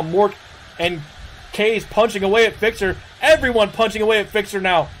down, and now Mork and Kays punching away at Fixer. Everyone punching away at Fixer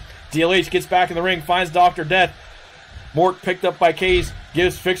now. DLH gets back in the ring, finds Dr. Death. Mork picked up by Kays,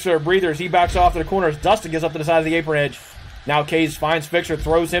 gives Fixer a breather as he backs off to the corner as Dustin gets up to the side of the apron edge. Now Kays finds Fixer,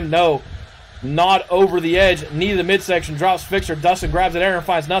 throws him, no. Not over the edge, knee to the midsection, drops Fixer. Dustin grabs it air and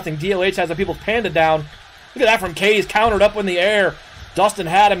finds nothing. DLH has the People's Panda down. Look at that from Kays, countered up in the air. Dustin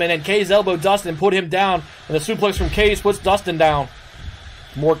had him, and then Kays elbowed Dustin, put him down, and the suplex from Kays puts Dustin down.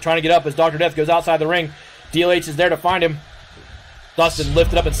 Mork trying to get up as Dr. Death goes outside the ring. DLH is there to find him. Dustin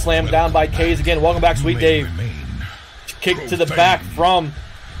lifted up and slammed down by Kays again. Welcome back, Sweet Dave. Kick to the back from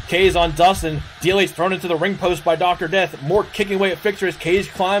Kays on Dustin. DLH thrown into the ring post by Dr. Death. Mork kicking away at Fixer as Kays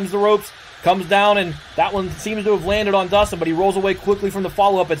climbs the ropes, comes down, and that one seems to have landed on Dustin, but he rolls away quickly from the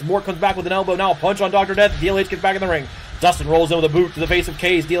follow-up as Mork comes back with an elbow. Now a punch on Dr. Death. DLH gets back in the ring. Dustin rolls in with a boot to the face of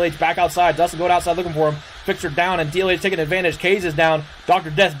Kays. DLH back outside. Dustin going outside looking for him. Fixer down, and DLH taking advantage. Kays is down. Dr.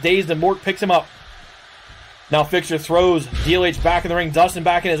 Death dazed, and Mork picks him up. Now Fixer throws DLH back in the ring. Dustin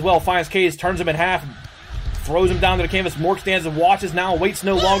back in as well. Finds Kays, turns him in half, throws him down to the canvas. Mork stands and watches now, waits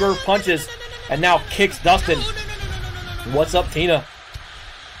no longer, punches, and now kicks Dustin. What's up, Tina?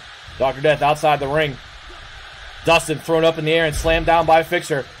 Dr. Death outside the ring. Dustin thrown up in the air and slammed down by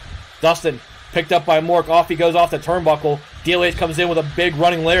Fixer. Dustin picked up by Mork. Off he goes off the turnbuckle. DLH comes in with a big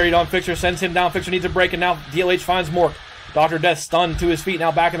running lariat on Fixer, sends him down. Fixer needs a break, and now DLH finds Mork. Dr. Death stunned to his feet,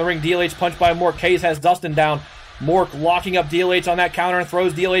 now back in the ring. DLH punched by Mork. Kays has Dustin down. Mork locking up DLH on that counter and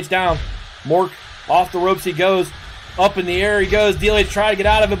throws DLH down. Mork off the ropes he goes. Up in the air he goes. DLH tried to get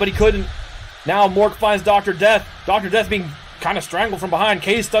out of it, but he couldn't. Now Mork finds Dr. Death. Dr. Death being kind of strangled from behind.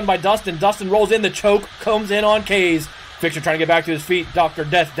 Kays stunned by Dustin. Dustin rolls in. The choke comes in on Kays. Fixer trying to get back to his feet. Dr.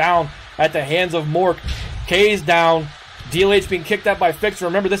 Death down at the hands of Mork. Kays down. DLH being kicked out by Fixer.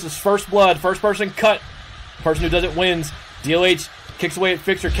 Remember, this is first blood. First person cut. Person who does it wins. DLH kicks away at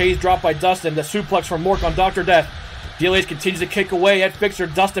Fixer. Kays dropped by Dustin. The suplex from Mork on Dr. Death. DLH continues to kick away at Fixer.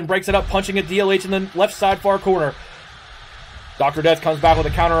 Dustin breaks it up, punching at DLH in the left side far corner. Dr. Death comes back with a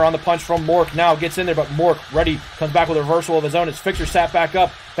counter on the punch from Mork. Now gets in there, but Mork, ready, comes back with a reversal of his own as Fixer sat back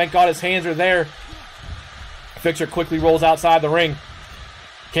up. Thank God his hands are there. Fixer quickly rolls outside the ring.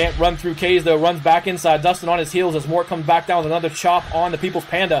 Can't run through Kays, though. Runs back inside. Dustin on his heels as Mork comes back down with another chop on the People's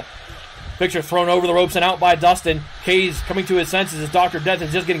Panda. Fixer thrown over the ropes and out by Dustin. Kays coming to his senses as Dr. Death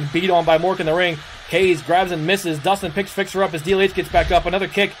is just getting beat on by Mork in the ring. Kays grabs and misses. Dustin picks Fixer up as DLH gets back up. Another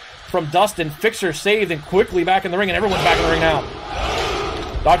kick from Dustin. Fixer saved and quickly back in the ring, and everyone's back in the ring now.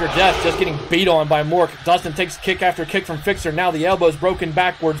 Dr. Death just getting beat on by Mork. Dustin takes kick after kick from Fixer. Now the elbow's broken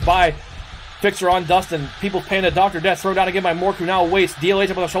backwards by Fixer on Dustin. People's Panda. Dr. Death thrown down again by Mork, who now waits.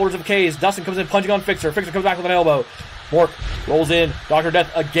 DLH up on the shoulders of Kays. Dustin comes in punching on Fixer. Fixer comes back with an elbow. Mork rolls in. Dr.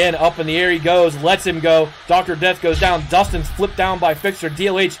 Death again up in the air he goes. Lets him go. Dr. Death goes down. Dustin's flipped down by Fixer.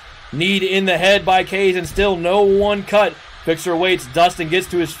 DLH kneed in the head by Kays, and still no one cut. Fixer waits. Dustin gets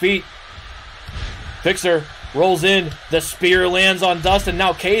to his feet. Fixer rolls in. The spear lands on Dustin.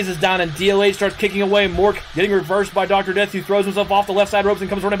 Now Kays is down, and DLH starts kicking away. Mork getting reversed by Dr. Death, who throws himself off the left side ropes and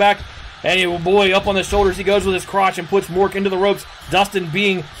comes running back. And boy, up on the shoulders he goes with his crotch and puts Mork into the ropes. Dustin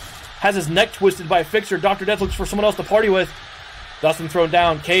being has his neck twisted by Fixer. Dr. Death looks for someone else to party with. Dustin thrown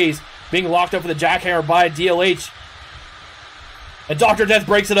down. Kays being locked up with a jackhammer by DLH. And Dr. Death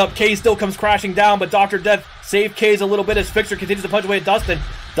breaks it up. Kays still comes crashing down, but Dr. Death saved Kays a little bit as Fixer continues to punch away at Dustin.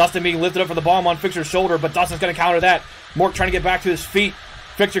 Dustin being lifted up for the bomb on Fixer's shoulder, but Dustin's going to counter that. Mork trying to get back to his feet.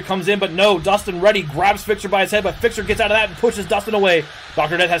 Fixer comes in, but no. Dustin ready, grabs Fixer by his head, but Fixer gets out of that and pushes Dustin away.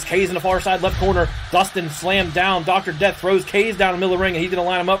 Dr. Death has Kays in the far side left corner. Dustin slammed down. Dr. Death throws Kays down in the middle of the ring, and he's going to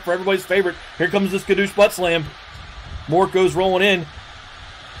line him up for everybody's favorite. Here comes this Skadoosh butt slam. Mork goes rolling in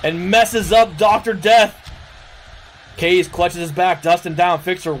and messes up Dr. Death. Kays clutches his back. Dustin down.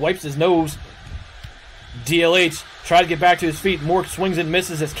 Fixer wipes his nose. DLH tries to get back to his feet. Mork swings and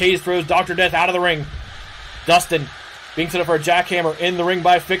misses as Kays throws Dr. Death out of the ring. Dustin being set up for a jackhammer in the ring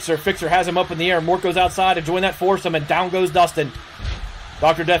by Fixer. Fixer has him up in the air. Mork goes outside to join that foursome, and down goes Dustin.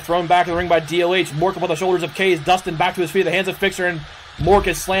 Dr. Death thrown back in the ring by DLH. Mork up on the shoulders of Kays. Dustin back to his feet at the hands of Fixer, and Mork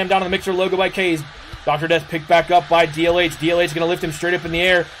is slammed down on the Mixer logo by Kays. Dr. Death picked back up by DLH. DLH is going to lift him straight up in the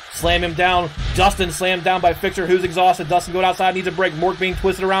air, slam him down. Dustin slammed down by Fixer, who's exhausted. Dustin going outside, needs a break. Mork being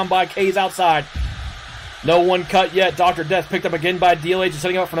twisted around by Kays outside. No one cut yet. Dr. Death picked up again by DLH and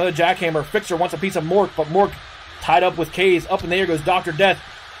setting up for another jackhammer. Fixer wants a piece of Mork, but Mork tied up with Kays. Up in the air goes Dr. Death.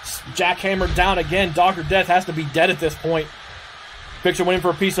 Jackhammer down again. Dr. Death has to be dead at this point. Fixer went in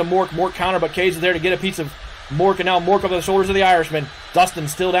for a piece of Mork. Mork counter, but Kays is there to get a piece of Mork, and now Mork up the shoulders of the Irishman. Dustin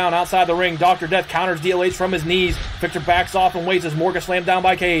still down outside the ring. Dr. Death counters DLH from his knees. Fixer backs off and waits as Mork is slammed down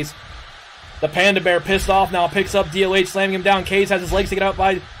by Kays. The Panda Bear pissed off now picks up DLH, slamming him down. Kays has his legs taken out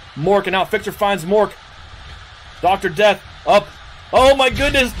by Mork, and now Fixer finds Mork. Dr. Death up. Oh my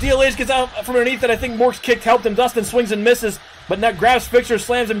goodness, DLH gets out from underneath it. I think Mork's kick helped him. Dustin swings and misses, but now grabs Fixer,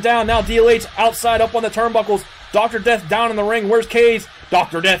 slams him down. Now DLH outside up on the turnbuckles. Dr. Death down in the ring. Where's Kays?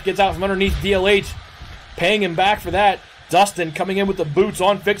 Dr. Death gets out from underneath DLH, paying him back for that. Dustin coming in with the boots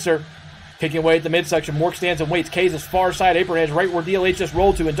on Fixer, kicking away at the midsection. Mork stands and waits. Kays' far side apron edge right where DLH just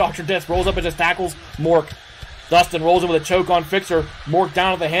rolled to, and Dr. Death rolls up and just tackles Mork. Dustin rolls in with a choke on Fixer. Mork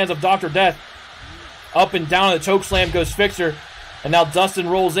down at the hands of Dr. Death. Up and down, the choke slam goes Fixer. And now Dustin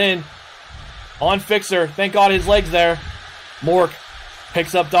rolls in on Fixer. Thank God his leg's there. Mork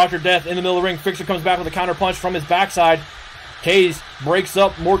picks up Dr. Death in the middle of the ring. Fixer comes back with a counter punch from his backside. Kays breaks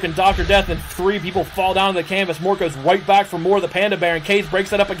up Mork and Dr. Death, and three people fall down to the canvas. Mork goes right back for more of the Panda Bear, and Kays breaks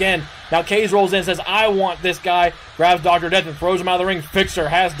that up again. Now Kays rolls in and says, I want this guy. Grabs Dr. Death and throws him out of the ring. Fixer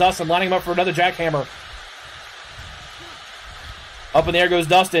has Dustin, lining him up for another jackhammer. Up in the air goes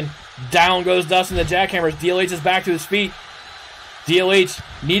Dustin. Down goes Dustin, the jackhammers. DLH is back to his feet. DLH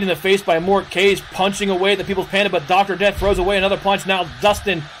kneed in the face by Mork. Kays punching away at the People's Panda, but Dr. Death throws away another punch. Now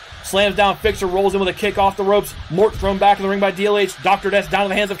Dustin slams down Fixer, rolls in with a kick off the ropes. Mork thrown back in the ring by DLH. Dr. Death down in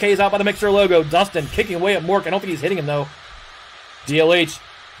the hands of Kays, out by the Mixer logo. Dustin kicking away at Mork. I don't think he's hitting him, though. DLH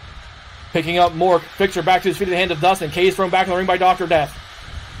picking up Mork. Fixer back to his feet at the hands of Dustin. Kays thrown back in the ring by Dr. Death.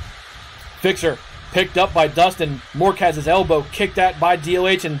 Fixer picked up by Dustin. Mork has his elbow kicked at by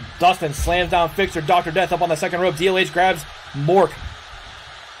DLH, and Dustin slams down Fixer. Dr. Death up on the second rope. DLH grabs Mork.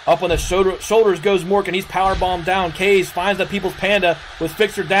 Up on the shoulders goes Mork, and he's powerbombed down. Kays finds the People's Panda with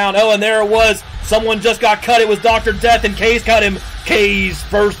Fixer down. Oh, and there it was. Someone just got cut. It was Dr. Death, and Kays cut him. Kays,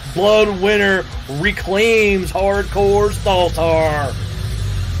 first blood winner, reclaims Hardcore Staltar.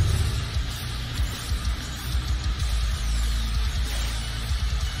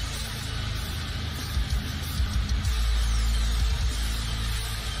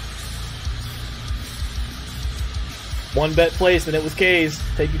 One bet placed, and it was Kays.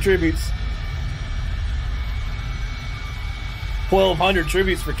 Take your tributes. 1,200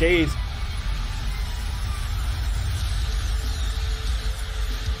 tributes for Kays.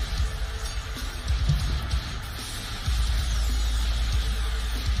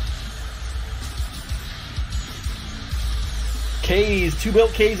 Kays,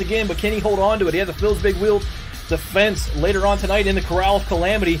 two-belt Kays again, but can he hold on to it? He has a Phil's Big Wheel defense later on tonight in the Corral of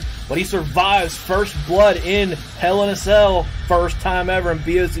Calamity, but he survives first blood in Hell in a Cell, first time ever in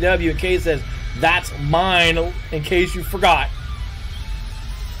BOCW, and Kays says, that's mine, in case you forgot.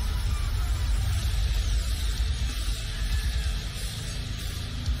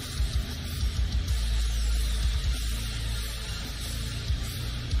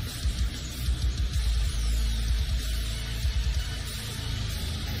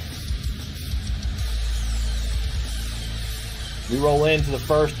 We roll into the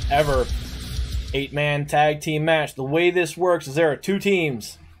first ever 8-man tag team match. The way this works is there are two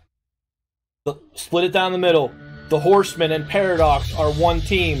teams. Split it down the middle. The Horsemen and Paradox are one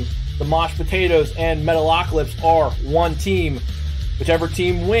team. The Mosh Potatoes and Metalocalypse are one team. Whichever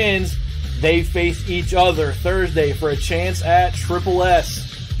team wins, they face each other Thursday for a chance at Triple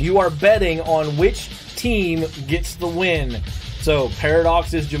S. You are betting on which team gets the win. So,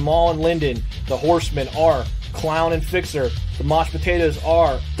 Paradox is Jamal and Lyndon. The Horsemen are Clown and Fixer. The Mosh Potatoes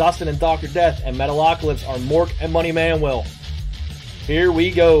are Dustin and Dr. Death. And Metalocalypse are Mork and Money Manuel. Here we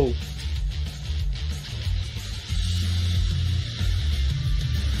go.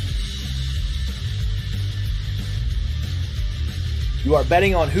 You are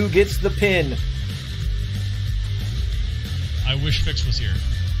betting on who gets the pin. I wish Fix was here.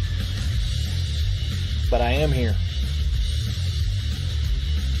 But I am here.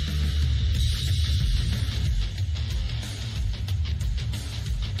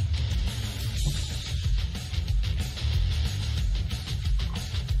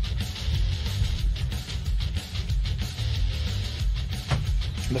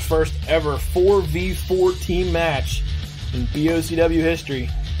 The first ever 4v4 team match in BOCW history.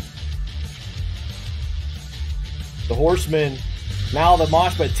 The Horsemen, now the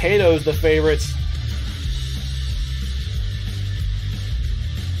Mosh Potatoes, the favorites.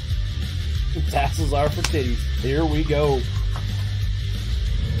 Tassels are for titties. Here we go.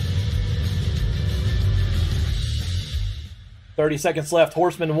 $30 seconds left.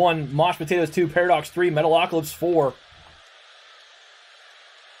 Horsemen 1, Mosh Potatoes 2, Paradox 3, Metalocalypse 4.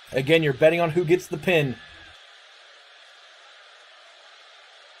 Again, you're betting on who gets the pin.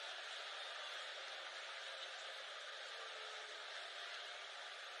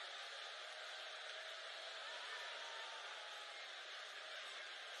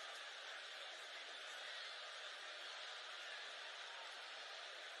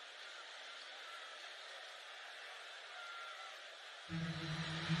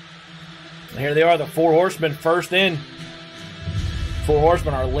 And here they are, the Four Horsemen first in. Four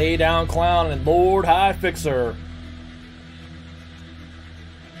Horsemen are Lay Down Clown and Lord High Fixer.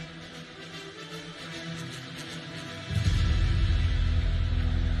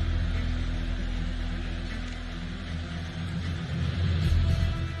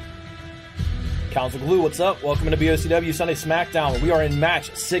 Council Glue, what's up? Welcome to BOCW Sunday Smackdown. We are in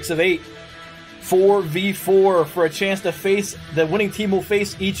match 6 of 8. 4v4 for a chance to face, the winning team will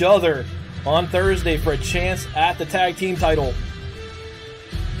face each other on Thursday for a chance at the tag team title.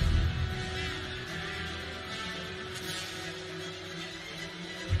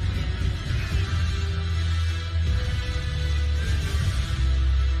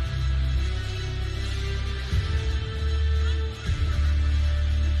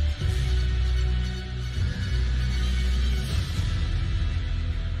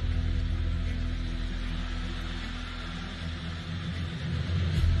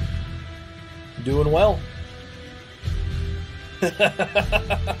 Doing well.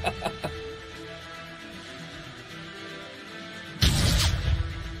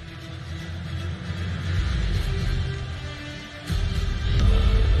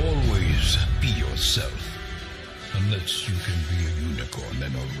 Always be yourself. Unless you can be a unicorn,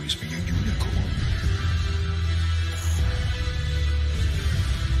 then always be a unicorn.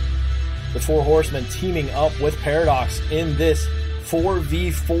 The Four Horsemen teaming up with Paradox in this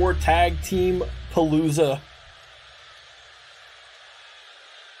 4v4 tag team palooza.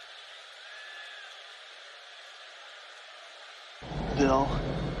 Bill,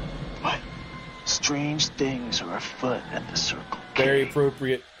 what strange things are afoot at the Circle K? Very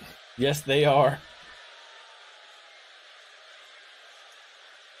appropriate. Yes, they are.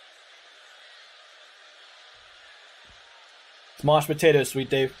 Smosh potatoes, Sweet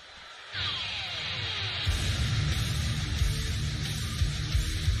Dave.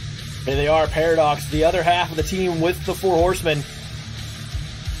 There they are, Paradox, the other half of the team with the Four Horsemen.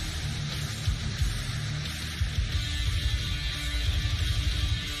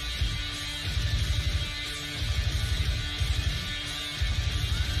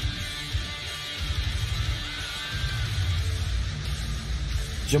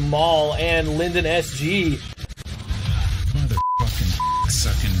 Jamal and Lyndon SG. Motherfucking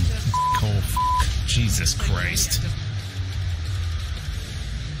sucking cold. Jesus Christ.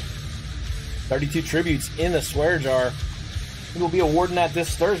 32 tributes in the swear jar. We'll be awarding that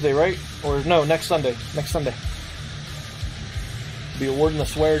this Thursday, right? Or no, next Sunday. Next Sunday. We'll be awarding the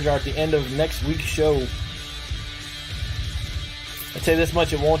swear jar at the end of next week's show. I'd say this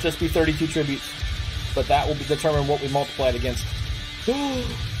much, it won't just be 32 tributes, but that will determine what we multiply it against.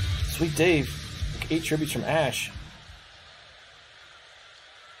 Sweet Dave. 8 tributes from Ash.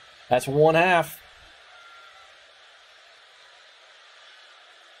 That's 1/2.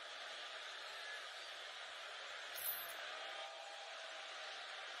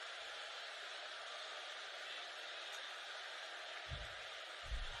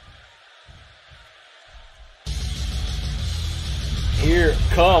 Here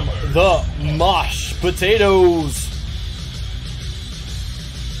come the Mosh Potatoes.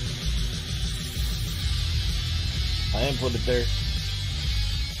 I didn't put it there.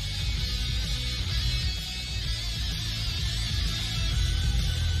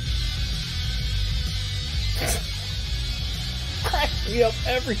 Cracks me up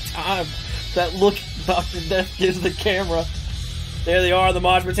every time that look Dr. Death gives the camera. There they are, the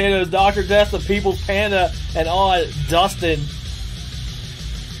Mosh Potatoes, Dr. Death, the People's Panda, and Dustin.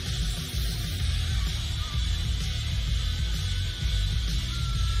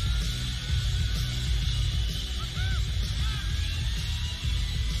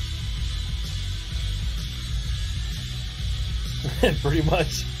 Pretty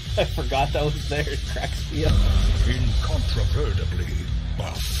much. I forgot that was there. It cracks me up. Incontrovertibly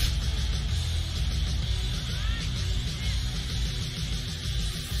buff.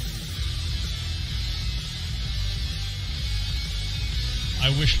 I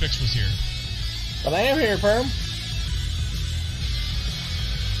wish Fix was here. But I am here, Perm.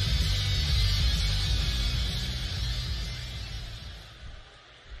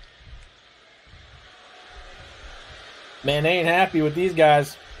 Man, they ain't happy with these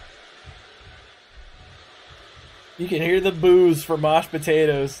guys. You can hear the boos for Mosh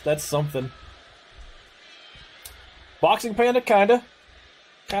Potatoes. That's something. Boxing Panda, kinda.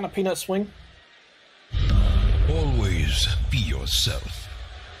 Kinda peanut swing. Always be yourself.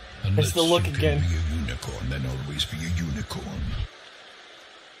 It's the look you again. Can be a unicorn, then always be a unicorn.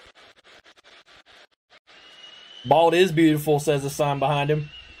 Bald is beautiful, says the sign behind him.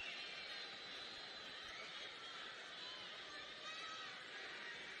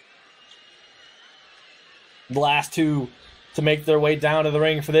 The last two to make their way down to the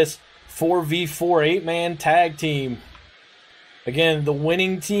ring for this 4v4 8-man tag team. Again, the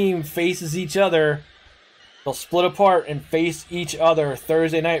winning team faces each other. They'll split apart and face each other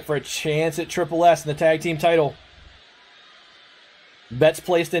Thursday night for a chance at Triple S in the tag team title. Bets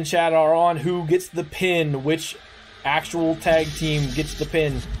placed in chat are on who gets the pin, which actual tag team gets the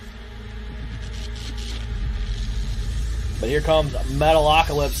pin. But here comes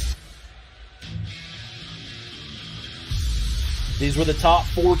Metalocalypse. These were the top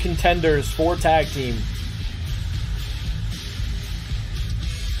 4 contenders for tag team.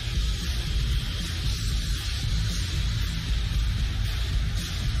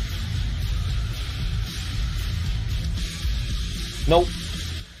 Nope.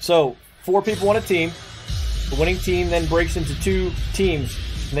 So, 4 people on a team. The winning team then breaks into 2 teams,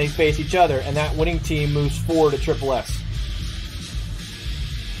 and they face each other, and that winning team moves forward to Triple S.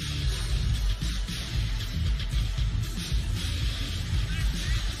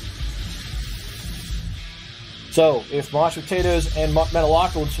 So, if Mosh Potatoes and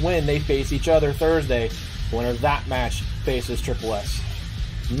Metalocalypse win, they face each other Thursday. The winner of that match faces Triple S.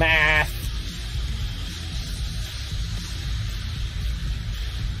 Math!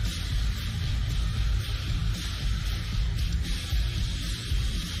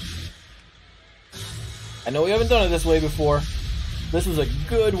 I know we haven't done it this way before. This was a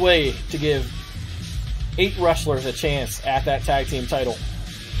good way to give 8 wrestlers a chance at that tag team title.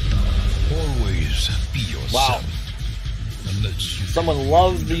 Always be yourself. Wow. Someone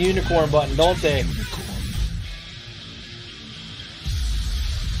loves the unicorn button, don't they? Unicorn.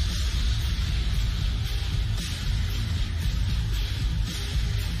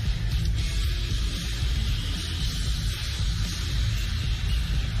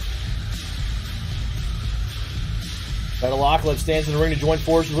 Metalocalypse stands in the ring to join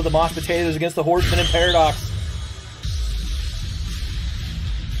forces with the Mosh Potatoes against the Horsemen and Paradox.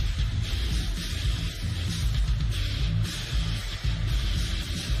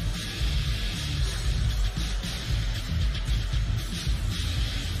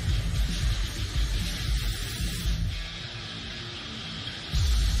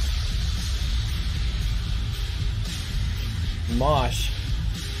 Mosh.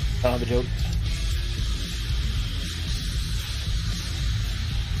 I don't have a joke.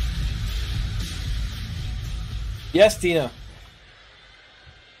 Yes, Tina.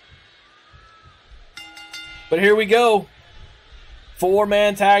 But here we go.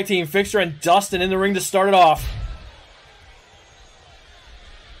 4-man tag team. Fixer and Dustin in the ring to start it off.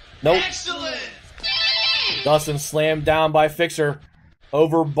 Nope. Excellent! Dustin slammed down by Fixer.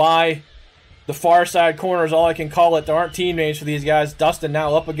 Over by the far side corner is all I can call it. There aren't team names for these guys. Dustin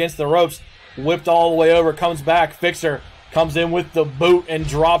now up against the ropes. Whipped all the way over. Comes back. Fixer comes in with the boot and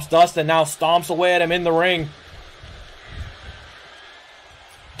drops Dustin. Now stomps away at him in the ring.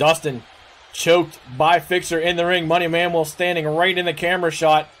 Dustin choked by Fixer in the ring. Money Manuel standing right in the camera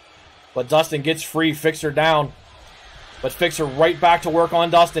shot. But Dustin gets free. Fixer down. But Fixer right back to work on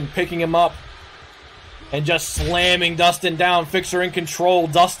Dustin, picking him up. And just slamming Dustin down. Fixer in control.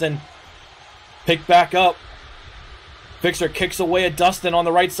 Dustin picked back up. Fixer kicks away at Dustin on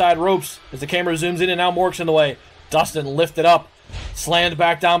the right side ropes as the camera zooms in and now Mork's in the way. Dustin lifted up. Slammed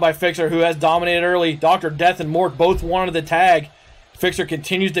back down by Fixer, who has dominated early. Dr. Death and Mork both wanted the tag. Fixer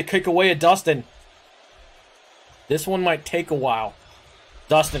continues to kick away at Dustin. This one might take a while.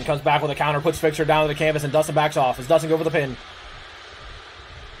 Dustin comes back with a counter, puts Fixer down to the canvas, and Dustin backs off as Dustin goes for the pin.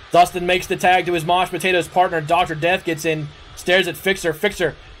 Dustin makes the tag to his Mosh Potatoes partner. Dr. Death gets in, stares at Fixer.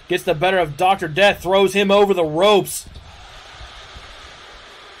 Fixer gets the better of Dr. Death, throws him over the ropes.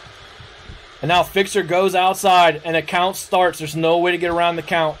 And now Fixer goes outside, and a count starts. There's no way to get around the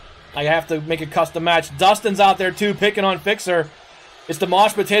count. I have to make a custom match. Dustin's out there, too, picking on Fixer. It's the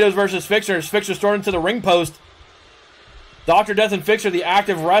Mosh Potatoes versus Fixer. Fixer's thrown into the ring post. Dr. Death and Fixer, the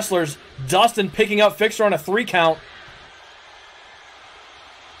active wrestlers. Dustin picking up Fixer on a 3 count.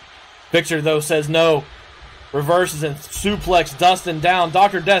 Fixer, though, says no. Reverses and suplex Dustin down.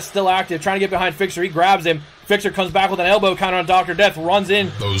 Dr. Death still active, trying to get behind Fixer. He grabs him. Fixer comes back with an elbow counter on Dr. Death, runs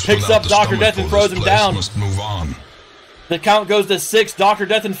in, picks up Dr. Death and throws him down. Must move on. The count goes to 6. Dr.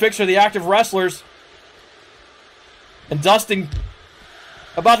 Death and Fixer, the active wrestlers. And Dustin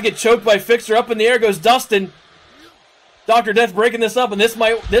about to get choked by Fixer. Up in the air goes Dustin. Dr. Death breaking this up, and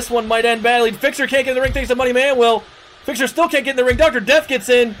this one might end badly. Fixer can't get in the ring thanks to Money Man will. Fixer still can't get in the ring. Dr. Death gets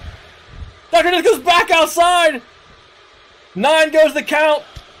in. Dr. Death goes back outside. 9 goes the count.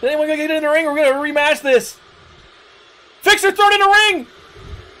 Is anyone going to get in the ring? We're going to rematch this. Fixer thrown in the ring.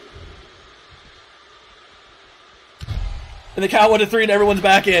 And the count went to 3 and everyone's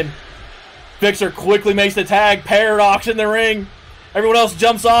back in. Fixer quickly makes the tag. Paradox in the ring. Everyone else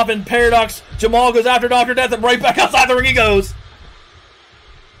jumps off and Paradox. Jamal goes after Dr. Death and right back outside the ring he goes.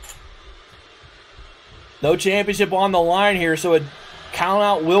 No championship on the line here, so a count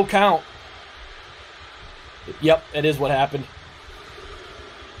out will count. Yep, it is what happened.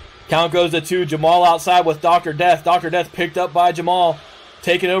 Count goes to 2. Jamal outside with Dr. Death. Dr. Death picked up by Jamal.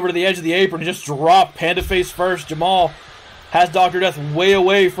 Taken over to the edge of the apron. Just dropped. Panda face first. Jamal has Dr. Death way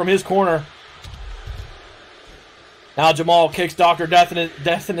away from his corner. Now Jamal kicks Dr. Death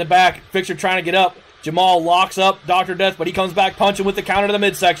in the back. Fixer trying to get up. Jamal locks up Dr. Death, but he comes back punching with the counter to the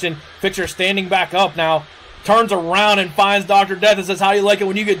midsection. Fixer standing back up now. Turns around and finds Dr. Death and says, "How do you like it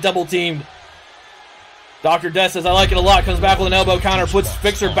when you get double teamed?" Dr. Death says, "I like it a lot." Comes back with an elbow counter, puts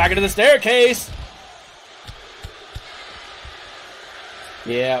Fixer back into the staircase.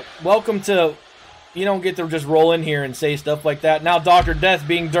 Yeah, welcome to... You don't get to just roll in here and say stuff like that. Now Dr. Death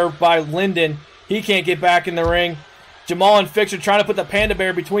being derped by Lyndon. He can't get back in the ring. Jamal and Fixer trying to put the Panda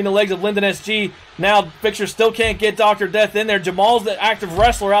Bear between the legs of Lyndon SG. Now Fixer still can't get Dr. Death in there. Jamal's the active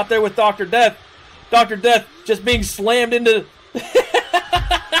wrestler out there with Dr. Death. Dr. Death just being slammed into...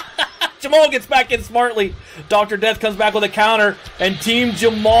 Jamal gets back in smartly. Dr. Death comes back with a counter, and Team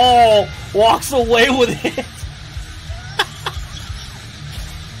Jamal walks away with it.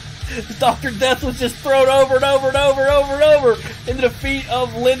 Dr. Death was just thrown over and over and over and over and over into the feet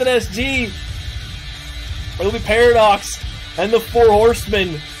of Lyndon SG. It'll be Paradox and the 4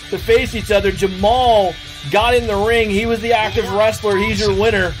 Horsemen to face each other. Jamal got in the ring. He was the active wrestler. He's your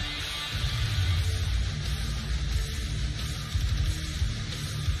winner.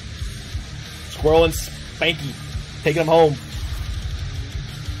 Squirrel and Spanky taking him home.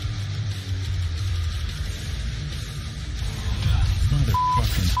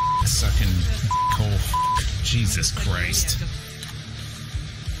 Motherfucking sucking coal. Jesus Christ.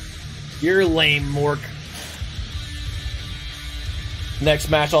 You're lame, Mork. Next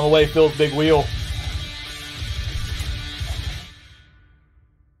match on the way, Phil's Big Wheel.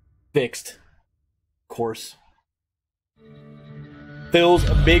 Fixed. Of course. Phil's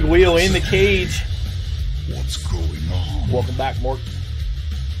Big Wheel in the cage. What's going on? Welcome back, Mork.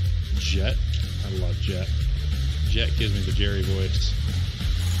 Jet. I love Jet. Jet gives me the Jerry voice.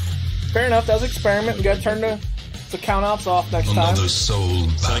 Fair enough, that was an experiment. We gotta turn the countouts off next time. Another soul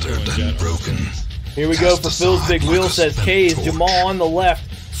battered and broken. Here we go for Phil's Big Wheel, says Kays. Jamal on the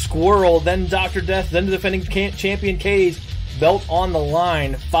left. Squirrel, then Dr. Death, then the defending champion Kays. Belt on the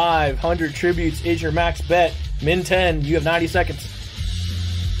line. 500 tributes is your max bet. Min 10, you have 90 seconds.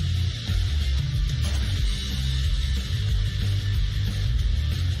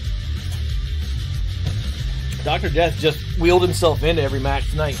 Dr. Death just wheeled himself into every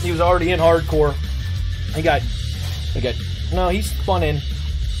match tonight. He was already in hardcore. No, he's spun in.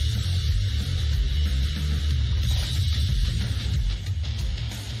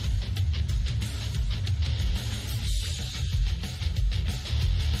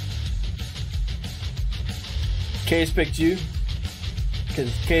 Case picked you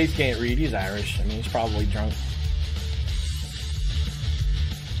because Case can't read. He's Irish. I mean, he's probably drunk.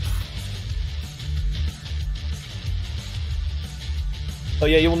 Oh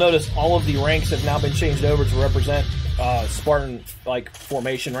yeah, you'll notice all of the ranks have now been changed over to represent Spartan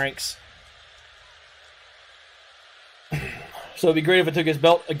formation ranks. So it'd be great if it took his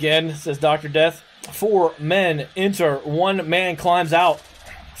belt again, says Dr. Death. 4 men enter, 1 man climbs out.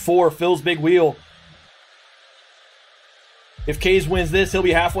 4 fills big wheel. If Kays wins this, he'll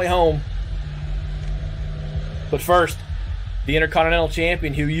be halfway home. But first, the Intercontinental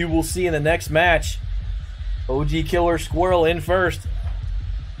Champion, who you will see in the next match, OG Killer Squirrel in first.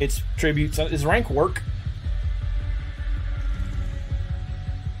 It's tributes. Does rank work?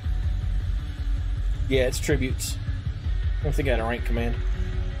 Yeah, it's tributes. I don't think I had a rank command.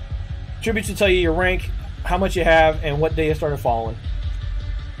 Tributes will tell you your rank, how much you have, and what day you started following.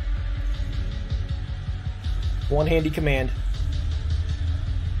 One handy command.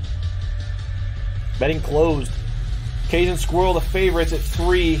 Betting closed. Cajun Squirrel, the favorites, at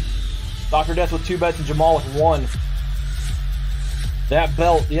 3. Dr. Death with 2 bets and Jamal with 1. That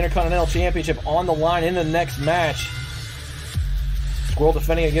belt, the Intercontinental Championship, on the line in the next match. Squirrel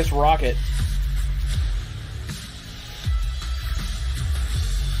defending against Rocket.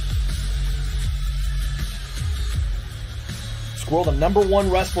 Squirrel, the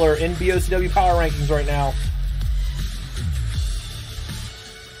 #1 wrestler in BOCW power rankings right now.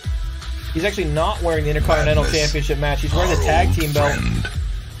 He's actually not wearing the Intercontinental Championship match. He's wearing the tag team belt.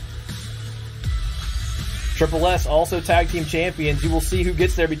 Triple S, also tag team champions. You will see who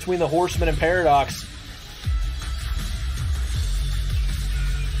gets there between the Horsemen and Paradox.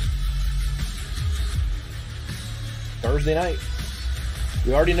 Thursday night.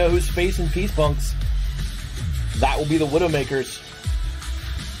 We already know who's facing Peace Punks. That will be the Widowmakers.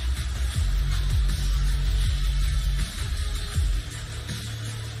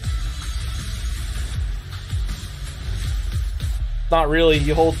 Not really.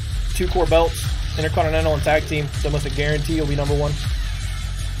 You hold 2 core belts, Intercontinental and Tag Team, so almost a guarantee you'll be #1.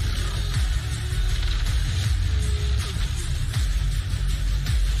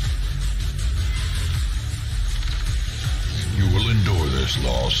 You will endure this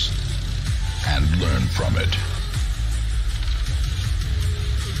loss and learn from it.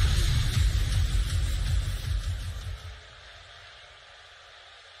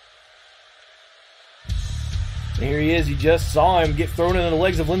 And here he is. You just saw him get thrown into the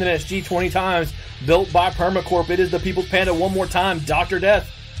legs of Linden SG 20 times. Built by Permacorp. It is the People's Panda one more time. Dr. Death.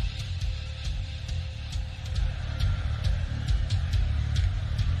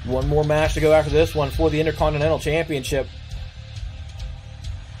 One more match to go after this one for the Intercontinental Championship.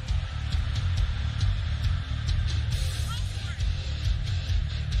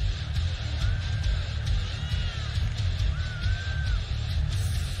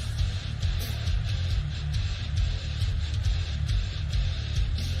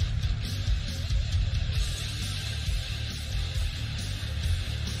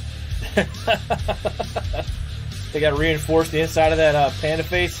 They got to reinforce the inside of that panda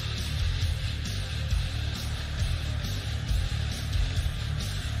face.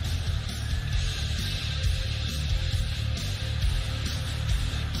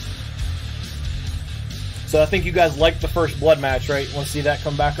 So I think you guys liked the first blood match, right? Want to see that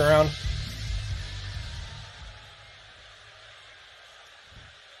come back around?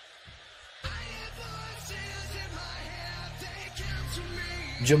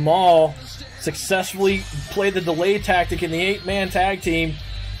 Jamal successfully played the delay tactic in the 8-man tag team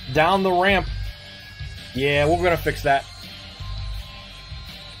down the ramp. Yeah, we're going to fix that.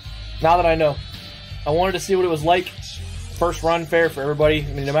 Now that I know. I wanted to see what it was like. First run, fair for everybody.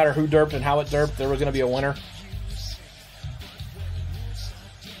 I mean, no matter who derped and how it derped, there was going to be a winner.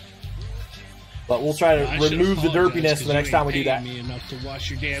 But we'll try to remove the derpiness the next time we do that. Me enough to wash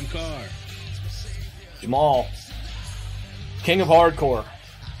your damn car. Jamal, King of Hardcore.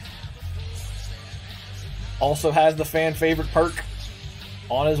 Also has the fan favorite perk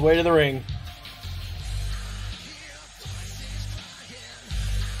on his way to the ring.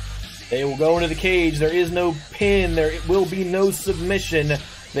 They will go into the cage. There is no pin. There will be no submission.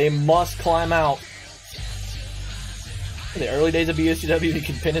 They must climb out. In the early days of BOCW, you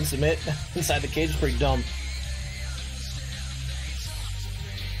can pin and submit inside the cage. Is pretty dumb.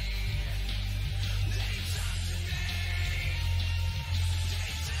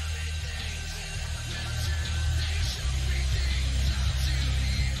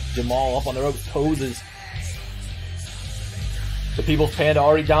 Jamal up on the ropes, poses. The People's Panda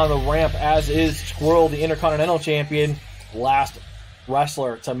already down the ramp, as is Squirrel, the Intercontinental Champion. Last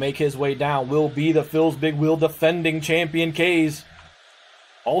wrestler to make his way down will be the Phil's Big Wheel defending champion, Kays.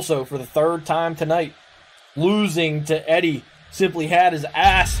 Also, for the third time tonight, losing to Eddie. Simply had his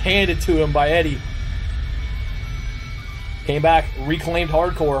ass handed to him by Eddie. Came back, reclaimed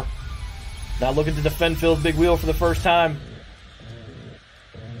hardcore. Now looking to defend Phil's Big Wheel for the first time.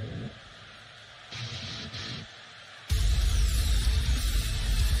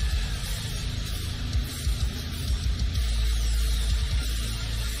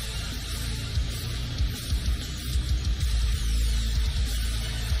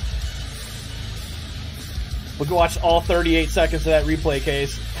 We can watch all 38 seconds of that replay,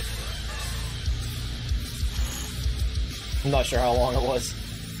 Case. I'm not sure how long it was.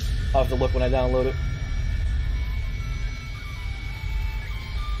 I'll have to look when I download it.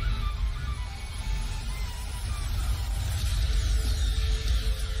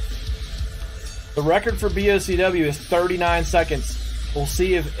 The record for BOCW is 39 seconds. We'll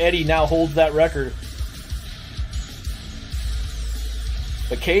see if Eddie now holds that record.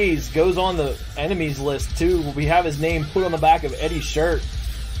 But Kays goes on the enemies list too. We have his name put on the back of Eddie's shirt.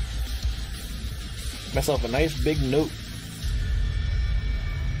 Myself a nice big note.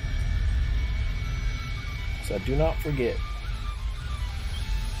 So do not forget.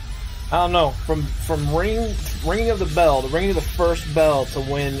 I don't know. From ringing of the bell, the ringing of the first bell to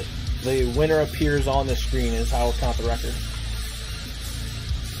when the winner appears on the screen is how I'll count the record.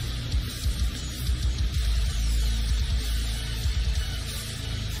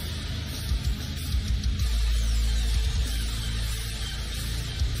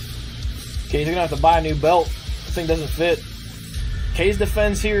 Kays are going to have to buy a new belt. This thing doesn't fit. Kays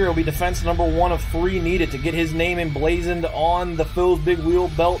defense here will be defense number 1 of 3 needed to get his name emblazoned on the Phil's Big Wheel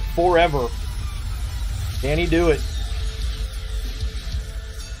belt forever. Can he do it?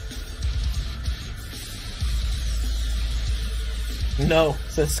 No,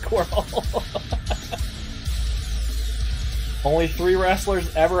 says Squirrel. Only 3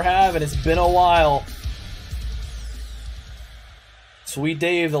 wrestlers ever have, and it's been a while. Sweet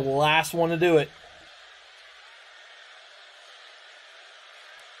Dave, the last one to do it.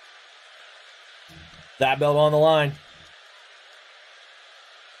 That belt on the line.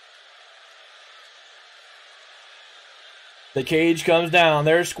 The cage comes down.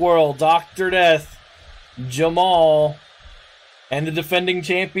 There's Squirrel, Dr. Death, Jamal, and the defending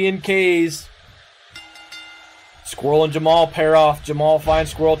champion, Kays. Squirrel and Jamal pair off. Jamal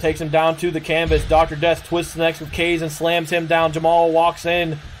finds Squirrel, takes him down to the canvas. Dr. Death twists the neck with Kays and slams him down. Jamal walks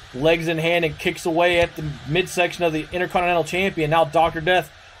in, legs in hand, and kicks away at the midsection of the Intercontinental Champion. Now Dr.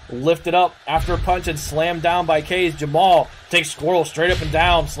 Death lifted up after a punch and slammed down by Kays. Jamal takes Squirrel straight up and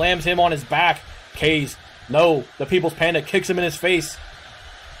down, slams him on his back. Kays, no, the People's Panda kicks him in his face.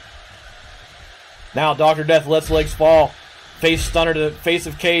 Now Dr. Death lets legs fall. Face stunner to the face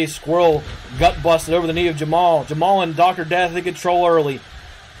of Kays. Squirrel gut busted over the knee of Jamal. Jamal and Dr. Death in control early.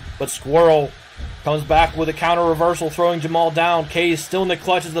 But Squirrel comes back with a counter reversal, throwing Jamal down. Kays still in the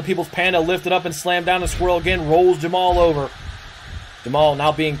clutches of the People's Panda, lifted up and slammed down to Squirrel again, rolls Jamal over. Jamal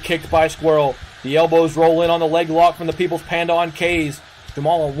now being kicked by Squirrel. The elbows roll in on the leg lock from the People's Panda on Kays.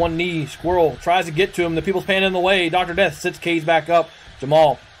 Jamal on one knee. Squirrel tries to get to him. The People's Panda in the way. Dr. Death sits Kays back up.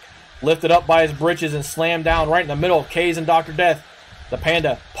 Jamal lifted up by his britches and slammed down right in the middle of Kays and Dr. Death. The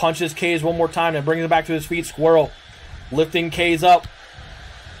Panda punches Kays one more time and brings him back to his feet. Squirrel lifting Kays up.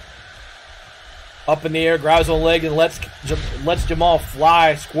 Up in the air, grabs on leg and lets Jamal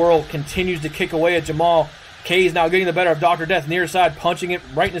fly. Squirrel continues to kick away at Jamal. Kays now getting the better of Dr. Death near side, punching it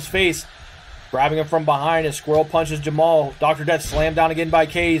right in his face. Grabbing him from behind as Squirrel punches Jamal. Dr. Death slammed down again by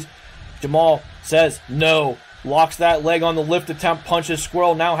Kays. Jamal says no. Locks that leg on the lift attempt, punches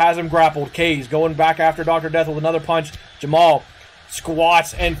Squirrel, now has him grappled. Kays going back after Dr. Death with another punch. Jamal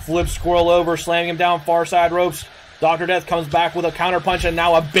squats and flips Squirrel over, slamming him down far side ropes. Dr. Death comes back with a counter punch and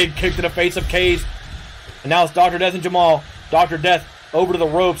now a big kick to the face of Kays. And now it's Dr. Death and Jamal. Dr. Death over to the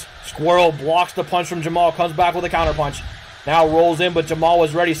ropes. Squirrel blocks the punch from Jamal, comes back with a counter punch. Now rolls in, but Jamal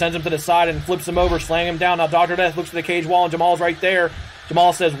was ready, sends him to the side and flips him over, slamming him down. Now Dr. Death looks to the cage wall and Jamal's right there.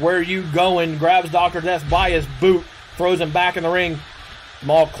 Jamal says, "Where are you going?" Grabs Dr. Death by his boot, throws him back in the ring.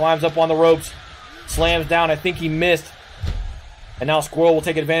 Jamal climbs up on the ropes, slams down. I think he missed. And now Squirrel will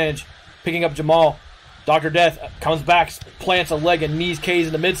take advantage, picking up Jamal. Dr. Death comes back, plants a leg and knees Kays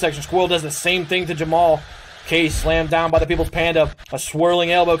in the midsection. Squirrel does the same thing to Jamal. Kays slammed down by the People's Panda. A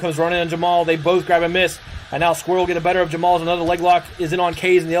swirling elbow comes running on Jamal. They both grab and miss. And now Squirrel get the better of Jamal's. Another leg lock is in on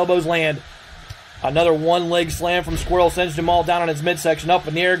Kays and the elbows land. Another one-leg slam from Squirrel sends Jamal down on his midsection. Up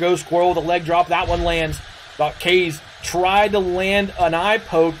in the air goes Squirrel with a leg drop. That one lands. Kays tried to land an eye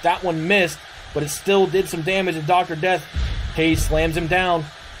poke. That one missed, but it still did some damage. And Dr. Death Cage slams him down.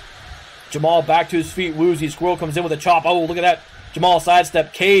 Jamal back to his feet. Woozy. Squirrel comes in with a chop. Oh, look at that. Jamal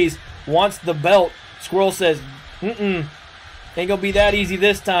sidestep. Cage wants the belt. Squirrel says, ain't gonna be that easy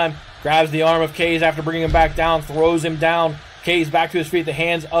this time. Grabs the arm of Cage after bringing him back down. Throws him down. Cage back to his feet. The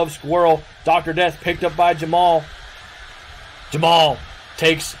hands of Squirrel. Dr. Death picked up by Jamal. Jamal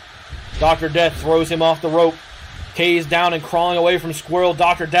takes Dr. Death. Throws him off the rope. Cage down and crawling away from Squirrel.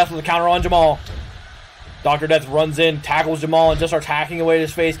 Dr. Death with a counter on Jamal. Dr. Death runs in, tackles Jamal, and just starts hacking away at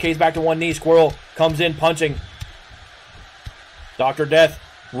his face. Cage back to one knee. Squirrel comes in, punching. Dr. Death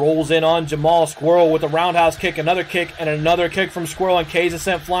rolls in on Jamal. Squirrel with a roundhouse kick, another kick, and another kick from Squirrel, and Cage is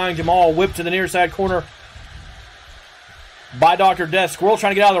sent flying. Jamal whipped to the near side corner by Dr. Death. Squirrel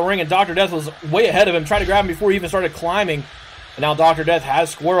trying to get out of the ring, and Dr. Death was way ahead of him, trying to grab him before he even started climbing. And now Dr. Death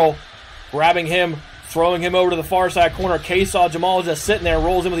has Squirrel, grabbing him, throwing him over to the far side corner. Cage saw Jamal just sitting there,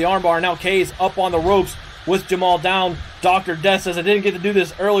 rolls him with the armbar. Now Cage up on the ropes with Jamal down. Dr. Death says, I didn't get to do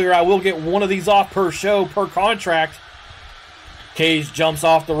this earlier. I will get one of these off per show, per contract. Cage jumps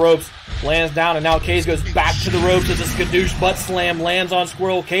off the ropes, lands down, and now Cage goes back to the ropes as a skadoosh butt slam lands on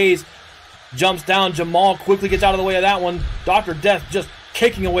Squirrel. Cage jumps down. Jamal quickly gets out of the way of that one. Dr. Death just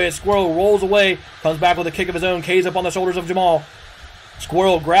kicking away at Squirrel, rolls away, comes back with a kick of his own. Cage up on the shoulders of Jamal.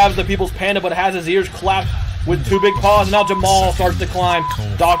 Squirrel grabs the People's Panda, but has his ears clapped with two big paws, and now Jamal starts to climb.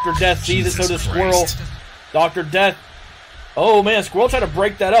 Dr. Death sees it, so does Squirrel. Dr. Death, oh man, Squirrel tried to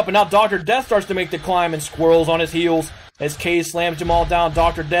break that up, and now Dr. Death starts to make the climb, and Squirrel's on his heels as Cage slams Jamal down.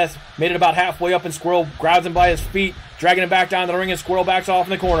 Dr. Death made it about halfway up, and Squirrel grabs him by his feet, dragging him back down to the ring, and Squirrel backs off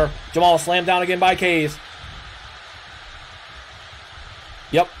in the corner. Jamal slammed down again by Cage.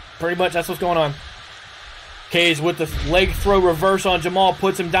 Yep, pretty much that's what's going on. Cage with the leg throw reverse on Jamal,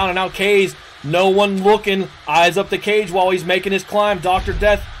 puts him down, and now Cage, no one looking, eyes up the Cage while he's making his climb. Dr.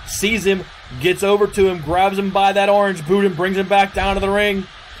 Death sees him, gets over to him, grabs him by that orange boot, and brings him back down to the ring.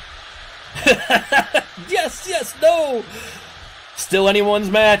 Yes, yes, no! Still anyone's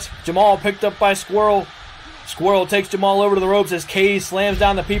match. Jamal picked up by Squirrel. Squirrel takes Jamal over to the ropes as Cage slams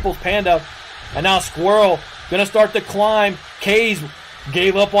down the People's Panda. And now Squirrel gonna start the climb. Cage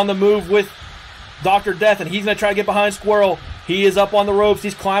gave up on the move with Dr. Death, and he's going to try to get behind Squirrel. He is up on the ropes.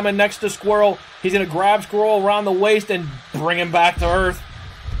 He's climbing next to Squirrel. He's going to grab Squirrel around the waist and bring him back to earth.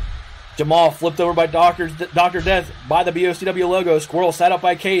 Jamal flipped over by Dr. Death by the BOCW logo. Squirrel sat up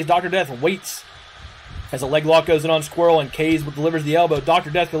by Cage. Dr. Death waits as a leg lock goes in on Squirrel, and Cage delivers the elbow.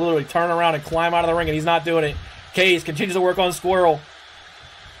 Dr. Death can literally turn around and climb out of the ring, and he's not doing it. Cage continues to work on Squirrel.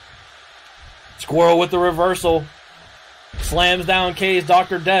 Squirrel with the reversal. Slams down Cage.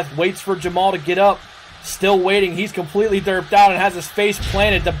 Dr. Death waits for Jamal to get up. Still waiting. He's completely derped out and has his face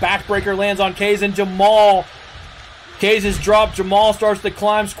planted. The backbreaker lands on Cage and Jamal. Cage is dropped. Jamal starts to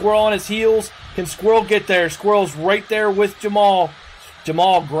climb. Squirrel on his heels. Can Squirrel get there? Squirrel's right there with Jamal.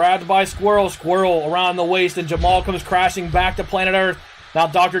 Jamal grabbed by Squirrel. Squirrel around the waist, and Jamal comes crashing back to planet Earth. Now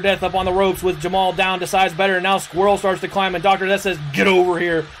Dr. Death up on the ropes with Jamal down, decides better, and now Squirrel starts to climb, and Dr. Death says, get over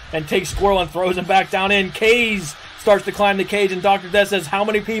here, and takes Squirrel and throws him back down in. Cage starts to climb the Cage, and Dr. Death says, how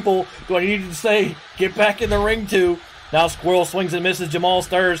many people do I need to say get back in the ring to? Now Squirrel swings and misses. Jamal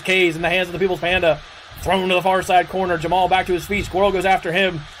stirs. Cage in the hands of the People's Panda. Thrown to the far side corner. Jamal back to his feet. Squirrel goes after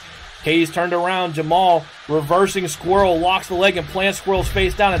him. Cage turned around. Jamal reversing Squirrel, locks the leg and plants Squirrel's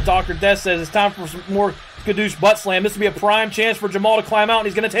face down, and Dr. Death says it's time for some more Skadoosh butt slam. This will be a prime chance for Jamal to climb out, and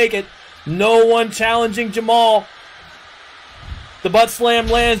he's going to take it. No one challenging Jamal. The butt slam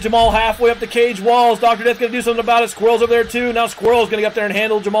lands. Jamal halfway up the cage walls. Dr. Death's going to do something about it. Squirrel's over there too. Now Squirrel's going to get up there and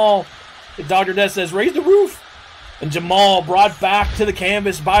handle Jamal. Dr. Death says, raise the roof. And Jamal brought back to the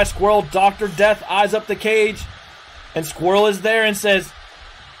canvas by Squirrel. Dr. Death eyes up the cage. And Squirrel is there and says,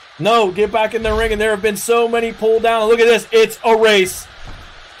 no, get back in the ring. And there have been so many pulled down. And look at this. It's a race.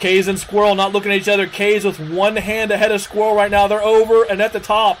 Cage and Squirrel not looking at each other. Cage with one hand ahead of Squirrel right now. They're over and at the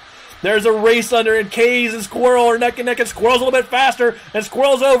top. There's a race under, and Cage and Squirrel are neck and neck, and Squirrel's a little bit faster, and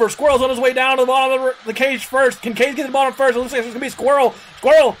Squirrel's over. Squirrel's on his way down to the bottom of the cage first. Can Cage get to the bottom first? It looks like it's going to be Squirrel.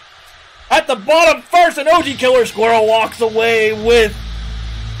 Squirrel at the bottom first, and OG Killer Squirrel walks away with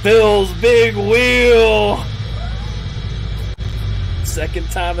Bill's Big Wheel. Second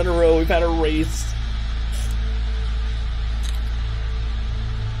time in a row we've had a race.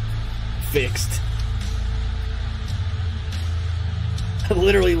 Fixed.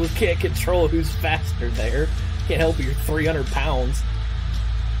 Literally can't control who's faster there. Can't help you're 300 pounds.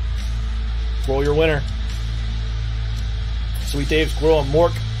 Roll your winner. Sweet Dave, Squirrel, and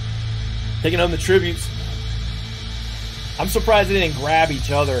Mork taking home the tributes. I'm surprised they didn't grab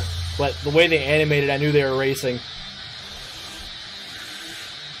each other, but the way they animated, I knew they were racing.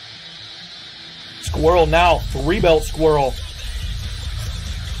 Squirrel now, 3-belt Squirrel.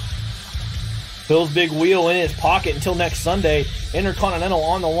 Phil's big wheel in his pocket until next Sunday. Intercontinental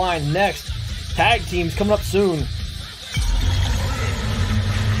on the line next. Tag teams coming up soon.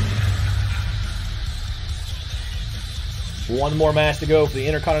 One more match to go for the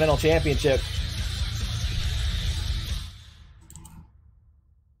Intercontinental Championship.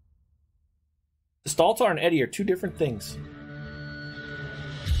 Staltar and Eddie are two different things.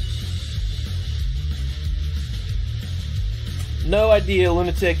 No idea,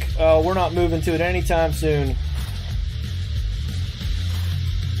 Lunatic. We're not moving to it anytime soon.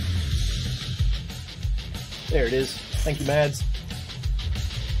 There it is. Thank you, Mads.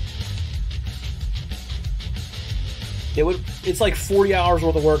 It's like 40 hours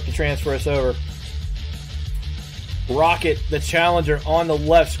worth of work to transfer us over. Rocket, the challenger, on the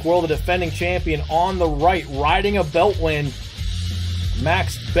left. Squirrel, the defending champion, on the right, riding a belt win.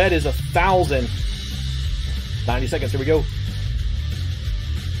 Max bet is 1,000. 90 seconds. Here we go.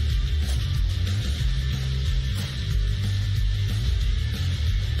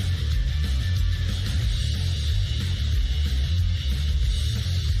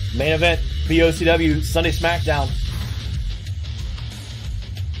 Main event, BOCW, Sunday Smackdown.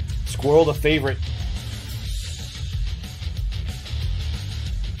 Squirrel the favorite.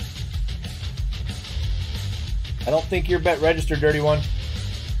 I don't think your bet registered, Dirty One.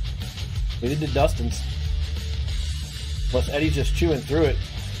 Neither did Dustin's. Unless Eddie's just chewing through it.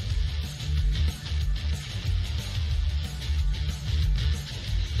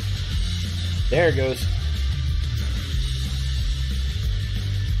 There it goes.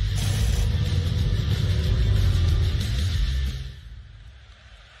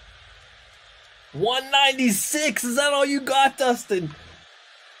 $196. Is that all you got, Dustin?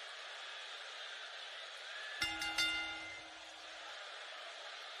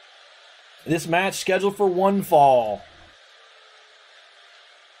 This match scheduled for one fall.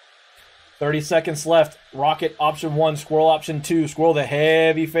 30 seconds left. Rocket option 1, Squirrel option 2. Squirrel the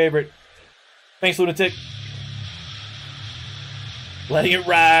heavy favorite. Thanks, Lunatic. Letting it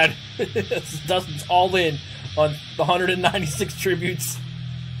ride. Dustin's all in on the 196 tributes.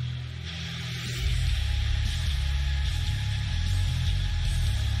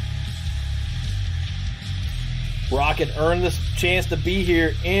 Rocket earned this chance to be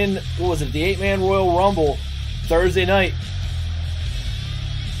here in, what was it, the 8-man Royal Rumble Thursday night.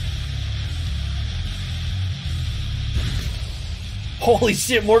 Holy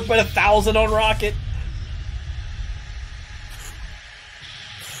shit, more than 1,000 on Rocket.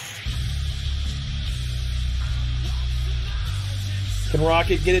 Can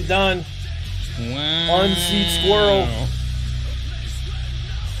Rocket get it done? Wow. Unseat Squirrel.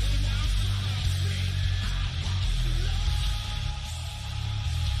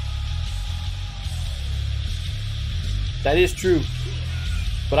 That is true,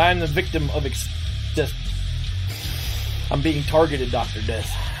 but I am the victim of just. I'm being targeted, Dr.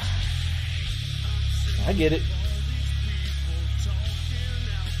 Death. I get it.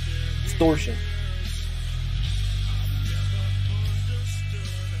 Extortion.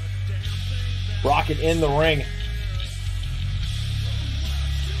 Rocket in the ring.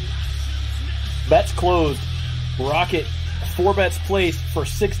 Bets closed. Rocket 4 bets placed for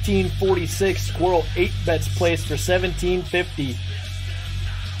 $16.46. Squirrel 8 bets placed for $17.50.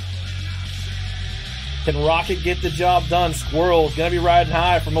 Can Rocket get the job done? Squirrel is going to be riding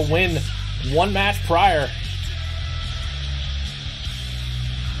high from a win one match prior.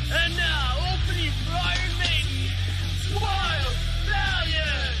 And now, opening for Iron Maiden, Wild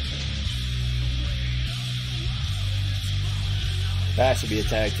Stallion! That should be a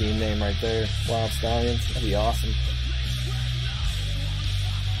tag team name right there. Wild Stallions. That'd be awesome.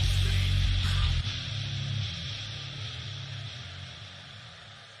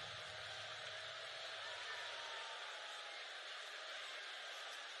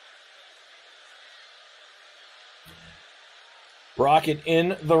 Rocket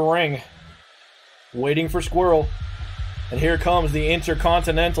in the ring, waiting for Squirrel. And here comes the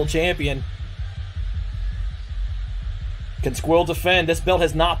Intercontinental Champion. Can Squirrel defend? This belt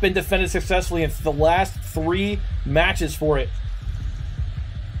has not been defended successfully in the last 3 matches for it.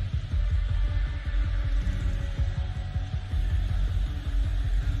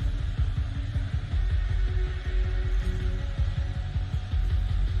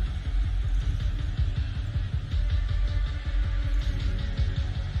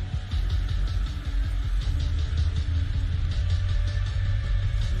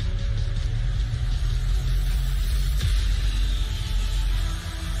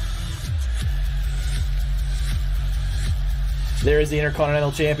 There is the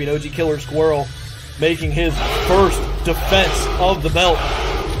Intercontinental Champion, OG Killer Squirrel. making his first defense of the belt.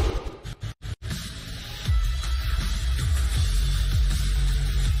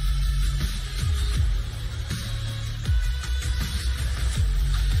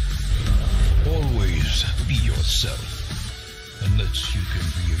 Always be yourself. Unless you can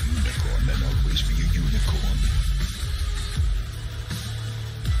be a unicorn, then always be a unicorn.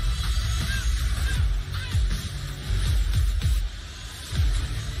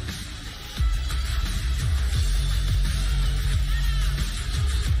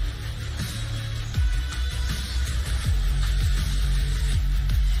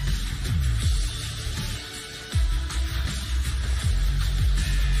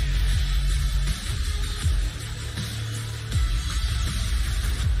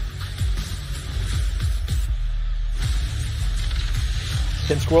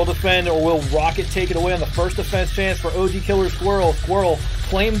 Can Squirrel defend, or will Rocket take it away on the first defense chance for OG Killer Squirrel? Squirrel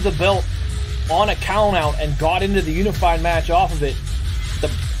claimed the belt on a countout and got into the unified match off of it. The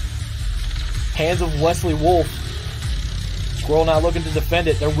hands of Wesley Wolf. Squirrel now looking to defend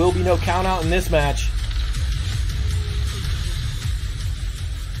it. There will be no countout in this match.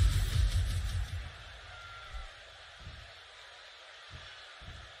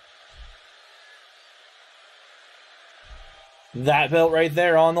 That belt right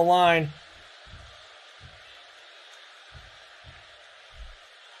there on the line.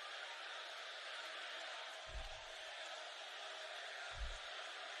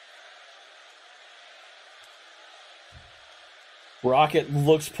 Rocket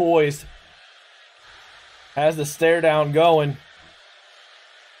looks poised. Has the stare down going.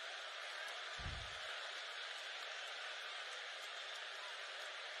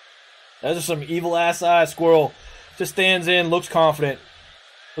 Those are some evil ass eyes. Squirrel just stands in, looks confident.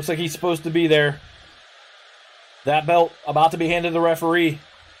 Looks like he's supposed to be there. That belt about to be handed to the referee.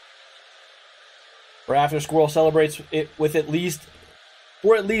 Or after Squirrel celebrates it with at least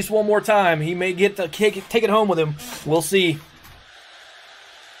one more time. He may get to take it home with him. We'll see.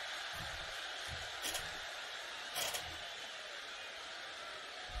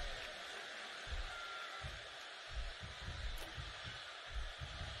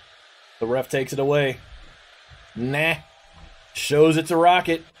 The ref takes it away. Nah. Shows it to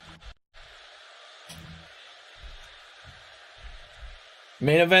Rocket.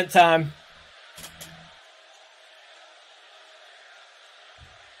 Main event time.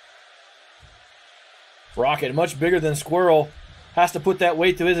 Rocket, much bigger than Squirrel, has to put that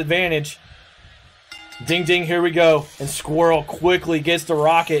weight to his advantage. Ding ding, here we go. And Squirrel quickly gets to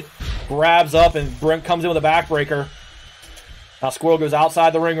Rocket, grabs up and comes in with a backbreaker. Now Squirrel goes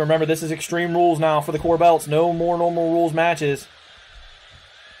outside the ring. Remember, this is Extreme Rules now for the core belts. No more normal rules matches.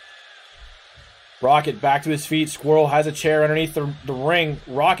 Rocket back to his feet. Squirrel has a chair underneath the ring.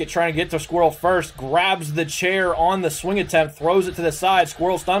 Rocket trying to get to Squirrel first. Grabs the chair on the swing attempt. Throws it to the side.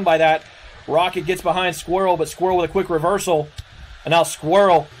 Squirrel stunned by that. Rocket gets behind Squirrel, but Squirrel with a quick reversal. And now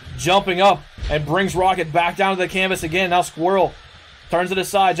Squirrel jumping up and brings Rocket back down to the canvas again. Now Squirrel turns it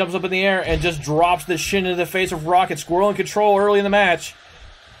aside, jumps up in the air, and just drops the shin into the face of Rocket. Squirrel in control early in the match.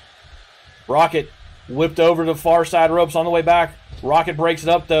 Rocket whipped over to the far side ropes on the way back. Rocket breaks it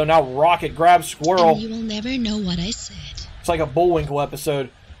up, though. Now Rocket grabs Squirrel. And you will never know what I said. It's like a Bullwinkle episode.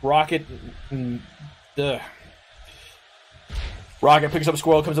 Rocket picks up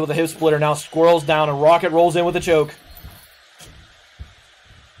Squirrel, comes in with a hip splitter. Now Squirrel's down, and Rocket rolls in with a choke.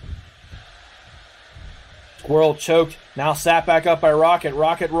 Squirrel choked, now sat back up by Rocket.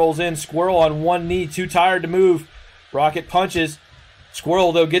 Rocket rolls in, Squirrel on one knee, too tired to move. Rocket punches.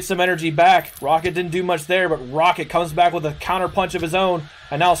 Squirrel, though, gets some energy back. Rocket didn't do much there, but Rocket comes back with a counter punch of his own.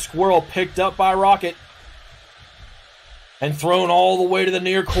 And now Squirrel picked up by Rocket and thrown all the way to the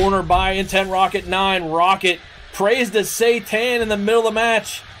near corner by Intent Rocket 9. Rocket prays to Satan in the middle of the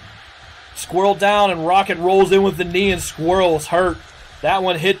match. Squirrel down, and Rocket rolls in with the knee, and Squirrel's hurt. That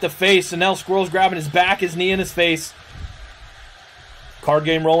one hit the face, and now Squirrel's grabbing his back, his knee, and his face. Card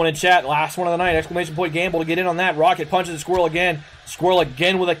game rolling in chat. Last one of the night. Exclamation point gamble to get in on that. Rocket punches Squirrel again. Squirrel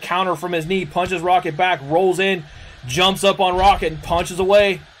again with a counter from his knee. Punches Rocket back. Rolls in. Jumps up on Rocket and punches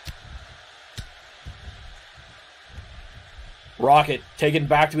away. Rocket taken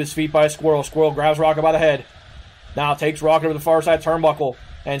back to his feet by Squirrel. Squirrel grabs Rocket by the head. Now takes Rocket over the far side turnbuckle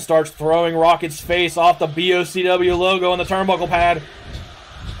and starts throwing Rocket's face off the BOCW logo on the turnbuckle pad.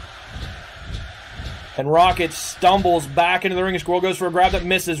 And Rocket stumbles back into the ring. Squirrel goes for a grab that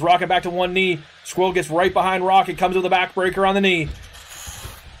misses. Rocket back to one knee. Squirrel gets right behind Rocket. Comes with a backbreaker on the knee.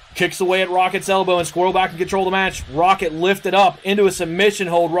 Kicks away at Rocket's elbow, and Squirrel back in control of the match. Rocket lifted up into a submission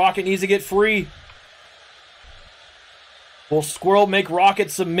hold. Rocket needs to get free. Will Squirrel make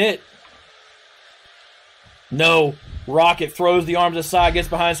Rocket submit? No. Rocket throws the arms aside, gets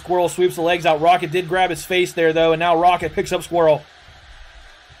behind Squirrel, sweeps the legs out. Rocket did grab his face there, though, and now Rocket picks up Squirrel.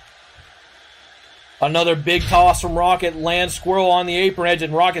 Another big toss from Rocket lands Squirrel on the apron edge,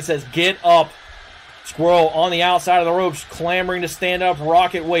 and Rocket says, get up. Squirrel on the outside of the ropes, clamoring to stand up.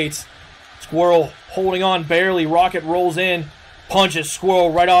 Rocket waits. Squirrel holding on barely. Rocket rolls in, punches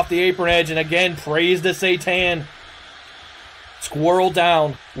Squirrel right off the apron edge, and again, praise to Satan. Squirrel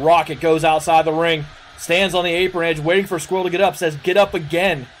down. Rocket goes outside the ring, stands on the apron edge, waiting for Squirrel to get up, says, get up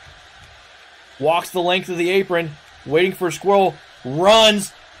again. Walks the length of the apron, waiting for Squirrel,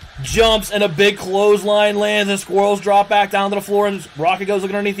 runs, jumps, and a big clothesline lands, and Squirrel's drop back down to the floor, and Rocket goes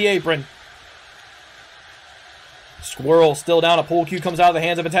looking underneath the apron. Squirrel still down. A pull cue comes out of the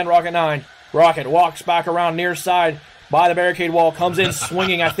hands of Intent Rocket 9. Rocket walks back around near side by the barricade wall, comes in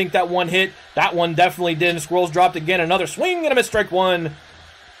swinging. I think that one hit. That one definitely didn't. Squirrel's dropped again. Another swing and a miss, strike one.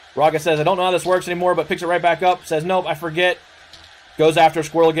 Rocket says, I don't know how this works anymore, but picks it right back up. Says, nope, I forget. Goes after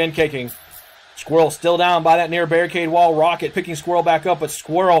Squirrel again, kicking. Squirrel still down by that near barricade wall. Rocket picking Squirrel back up, but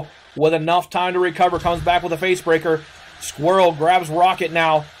Squirrel, with enough time to recover, comes back with a face breaker. Squirrel grabs Rocket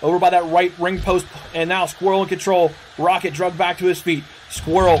now over by that right ring post, and now Squirrel in control. Rocket drugged back to his feet.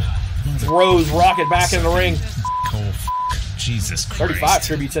 Squirrel throws Rocket back in the ring. Jesus Christ. 35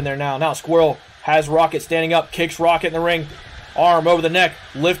 tributes in there now. Now Squirrel has Rocket standing up, kicks Rocket in the ring. Arm over the neck,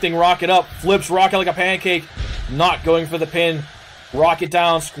 lifting Rocket up, flips Rocket like a pancake. Not going for the pin. Rocket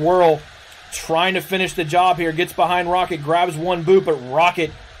down. Squirrel trying to finish the job here. Gets behind Rocket, grabs one boot, but Rocket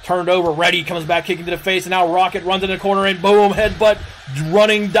turned over, ready, comes back kicking to the face, and now Rocket runs in the corner and boom, headbutt,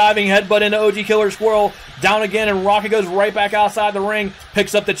 running, diving headbutt into OG Killer. Squirrel down again, and Rocket goes right back outside the ring,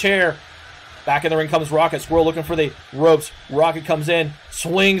 picks up the chair. Back in the ring comes Rocket. Squirrel looking for the ropes. Rocket comes in,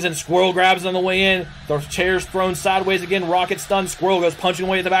 swings, and Squirrel grabs it on the way in. The chair's thrown sideways again. Rocket stunned. Squirrel goes punching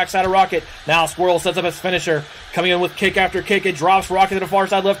away at the backside of Rocket. Now Squirrel sets up his finisher, coming in with kick after kick. It drops Rocket to the far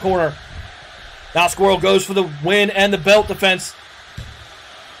side left corner. Now Squirrel goes for the win and the belt defense.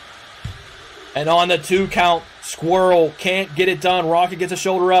 And on the 2 count, Squirrel can't get it done. Rocket gets a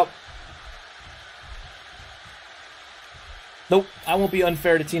shoulder up. Nope, I won't be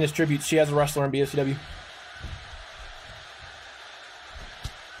unfair to Tina's tribute. She has a wrestler in BOCW.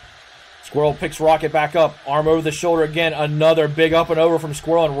 Squirrel picks Rocket back up. Arm over the shoulder again. Another big up and over from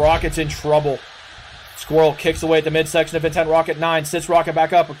Squirrel, and Rocket's in trouble. Squirrel kicks away at the midsection of Intent Rocket 9. Sits Rocket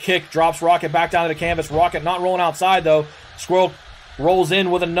back up. A kick drops Rocket back down to the canvas. Rocket not rolling outside, though. Squirrel rolls in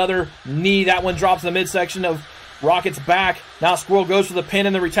with another knee. That one drops in the midsection of Rocket's back. Now Squirrel goes for the pin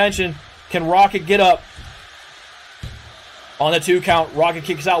and the retention. Can Rocket get up? On the 2 count, Rocket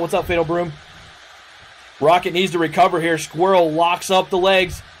kicks out. What's up, Fatal Broom? Rocket needs to recover here. Squirrel locks up the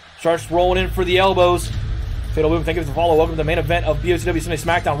legs. Starts rolling in for the elbows. Fatal Broom, thank you for the follow. Welcome to the main event of BOCW Sunday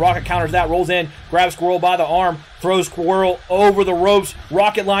Smackdown. Rocket counters that, rolls in, grabs Squirrel by the arm, throws Squirrel over the ropes.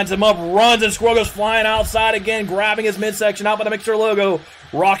 Rocket lines him up, runs, and Squirrel goes flying outside again, grabbing his midsection out by the Mixer logo.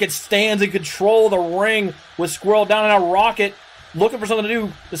 Rocket stands in control of the ring with Squirrel down, and now Rocket, looking for something to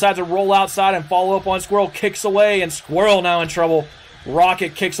do, decides to roll outside and follow up on Squirrel, kicks away, and Squirrel now in trouble.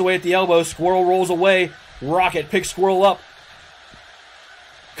 Rocket kicks away at the elbow. Squirrel rolls away. Rocket picks Squirrel up.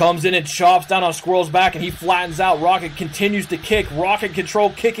 Comes in and chops down on Squirrel's back, and he flattens out. Rocket continues to kick. Rocket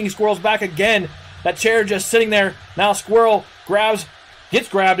control, kicking Squirrel's back again. That chair just sitting there. Now Squirrel gets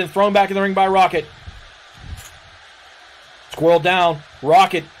grabbed and thrown back in the ring by Rocket. Squirrel down.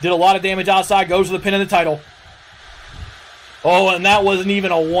 Rocket did a lot of damage outside. Goes for the pin in the title. Oh, and that wasn't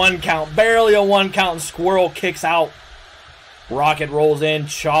even a 1 count. Barely a 1 count, and Squirrel kicks out. Rocket rolls in,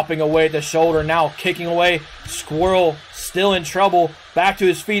 chopping away at the shoulder, now kicking away. Squirrel still in trouble. Back to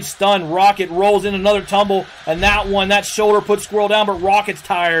his feet, stunned. Rocket rolls in another tumble, and that shoulder puts Squirrel down, but Rocket's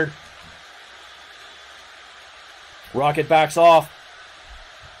tired. Rocket backs off.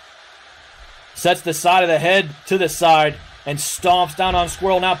 Sets the side of the head to the side and stomps down on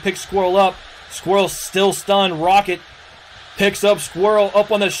Squirrel. Now picks Squirrel up. Squirrel still stunned. Rocket picks up Squirrel.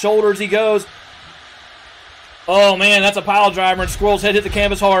 Up on the shoulders he goes. Oh, man, that's a pile driver, and Squirrel's head hit the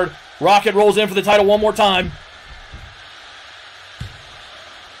canvas hard. Rocket rolls in for the title one more time.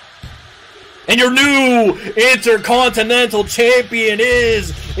 And your new Intercontinental Champion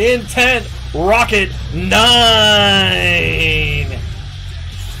is Intent Rocket 9.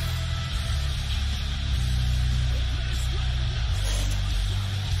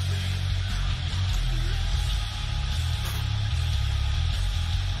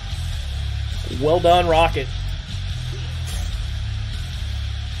 Well done, Rocket.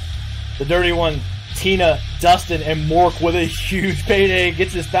 The dirty one, Tina, Dustin, and Mork with a huge payday.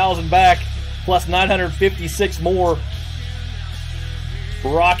 Gets his 1,000 back, plus 956 more.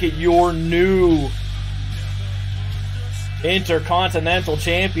 Rocket, your new Intercontinental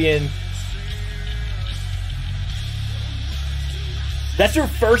Champion. That's your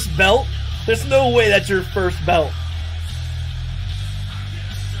first belt? There's no way that's your first belt.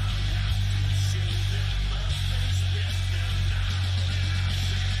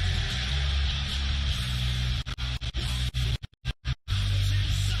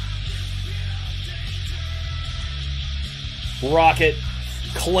 Rocket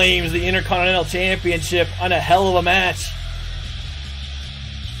claims the Intercontinental Championship on a hell of a match.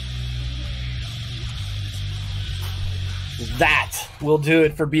 That will do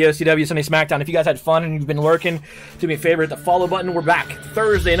it for BOCW Sunday Smackdown. If you guys had fun and you've been lurking, do me a favor, hit the follow button. We're back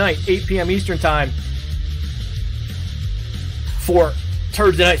Thursday night, 8 p.m. Eastern Time. For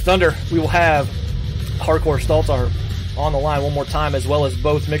Thursday Night Thunder, we will have Hardcore Staltar on the line one more time, as well as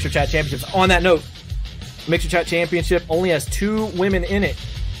both Mixer Chat Championships. On that note, Mixer Chat Championship only has 2 women in it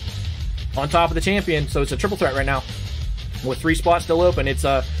on top of the champion, so it's a triple threat right now with 3 spots still open. It's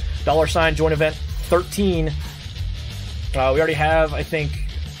a $ joint event 13. We already have, I think,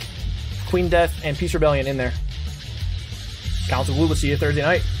 Queen Death and Peace Rebellion in there. Council Blue will see you Thursday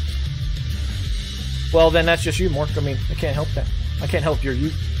night. Well, then that's just you, Mork. I mean, I can't help that. I can't help your you.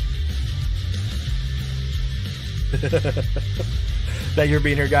 Thank you for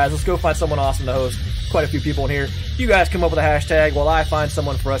being here, guys. Let's go find someone awesome to host. Quite a few people in here. You guys come up with a hashtag while I find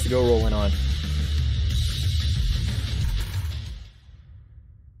someone for us to go rolling on.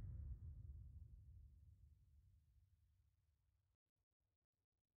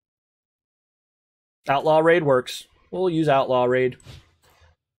 Outlaw Raid works. We'll use Outlaw Raid.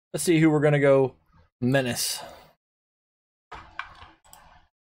 Let's see who we're going to go menace.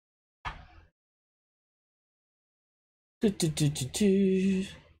 How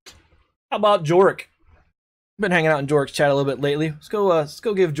about Jorik? Been hanging out in Jorik's chat a little bit lately. Let's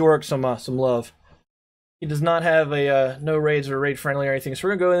go give Jorik some love. He does not have a no raids or raid friendly or anything, so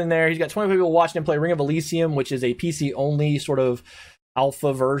we're gonna go in there. He's got 20 people watching him play Ring of Elysium, which is a PC only sort of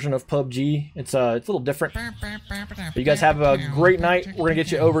alpha version of PUBG. It's a little different. But you guys have a great night. We're gonna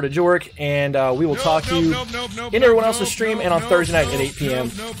get you over to Jorik, and we will talk to you in everyone else's stream and on Thursday night at 8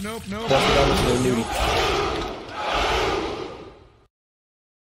 p.m. Once we're done with the nudie.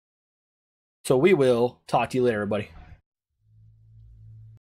 So we will talk to you later, everybody.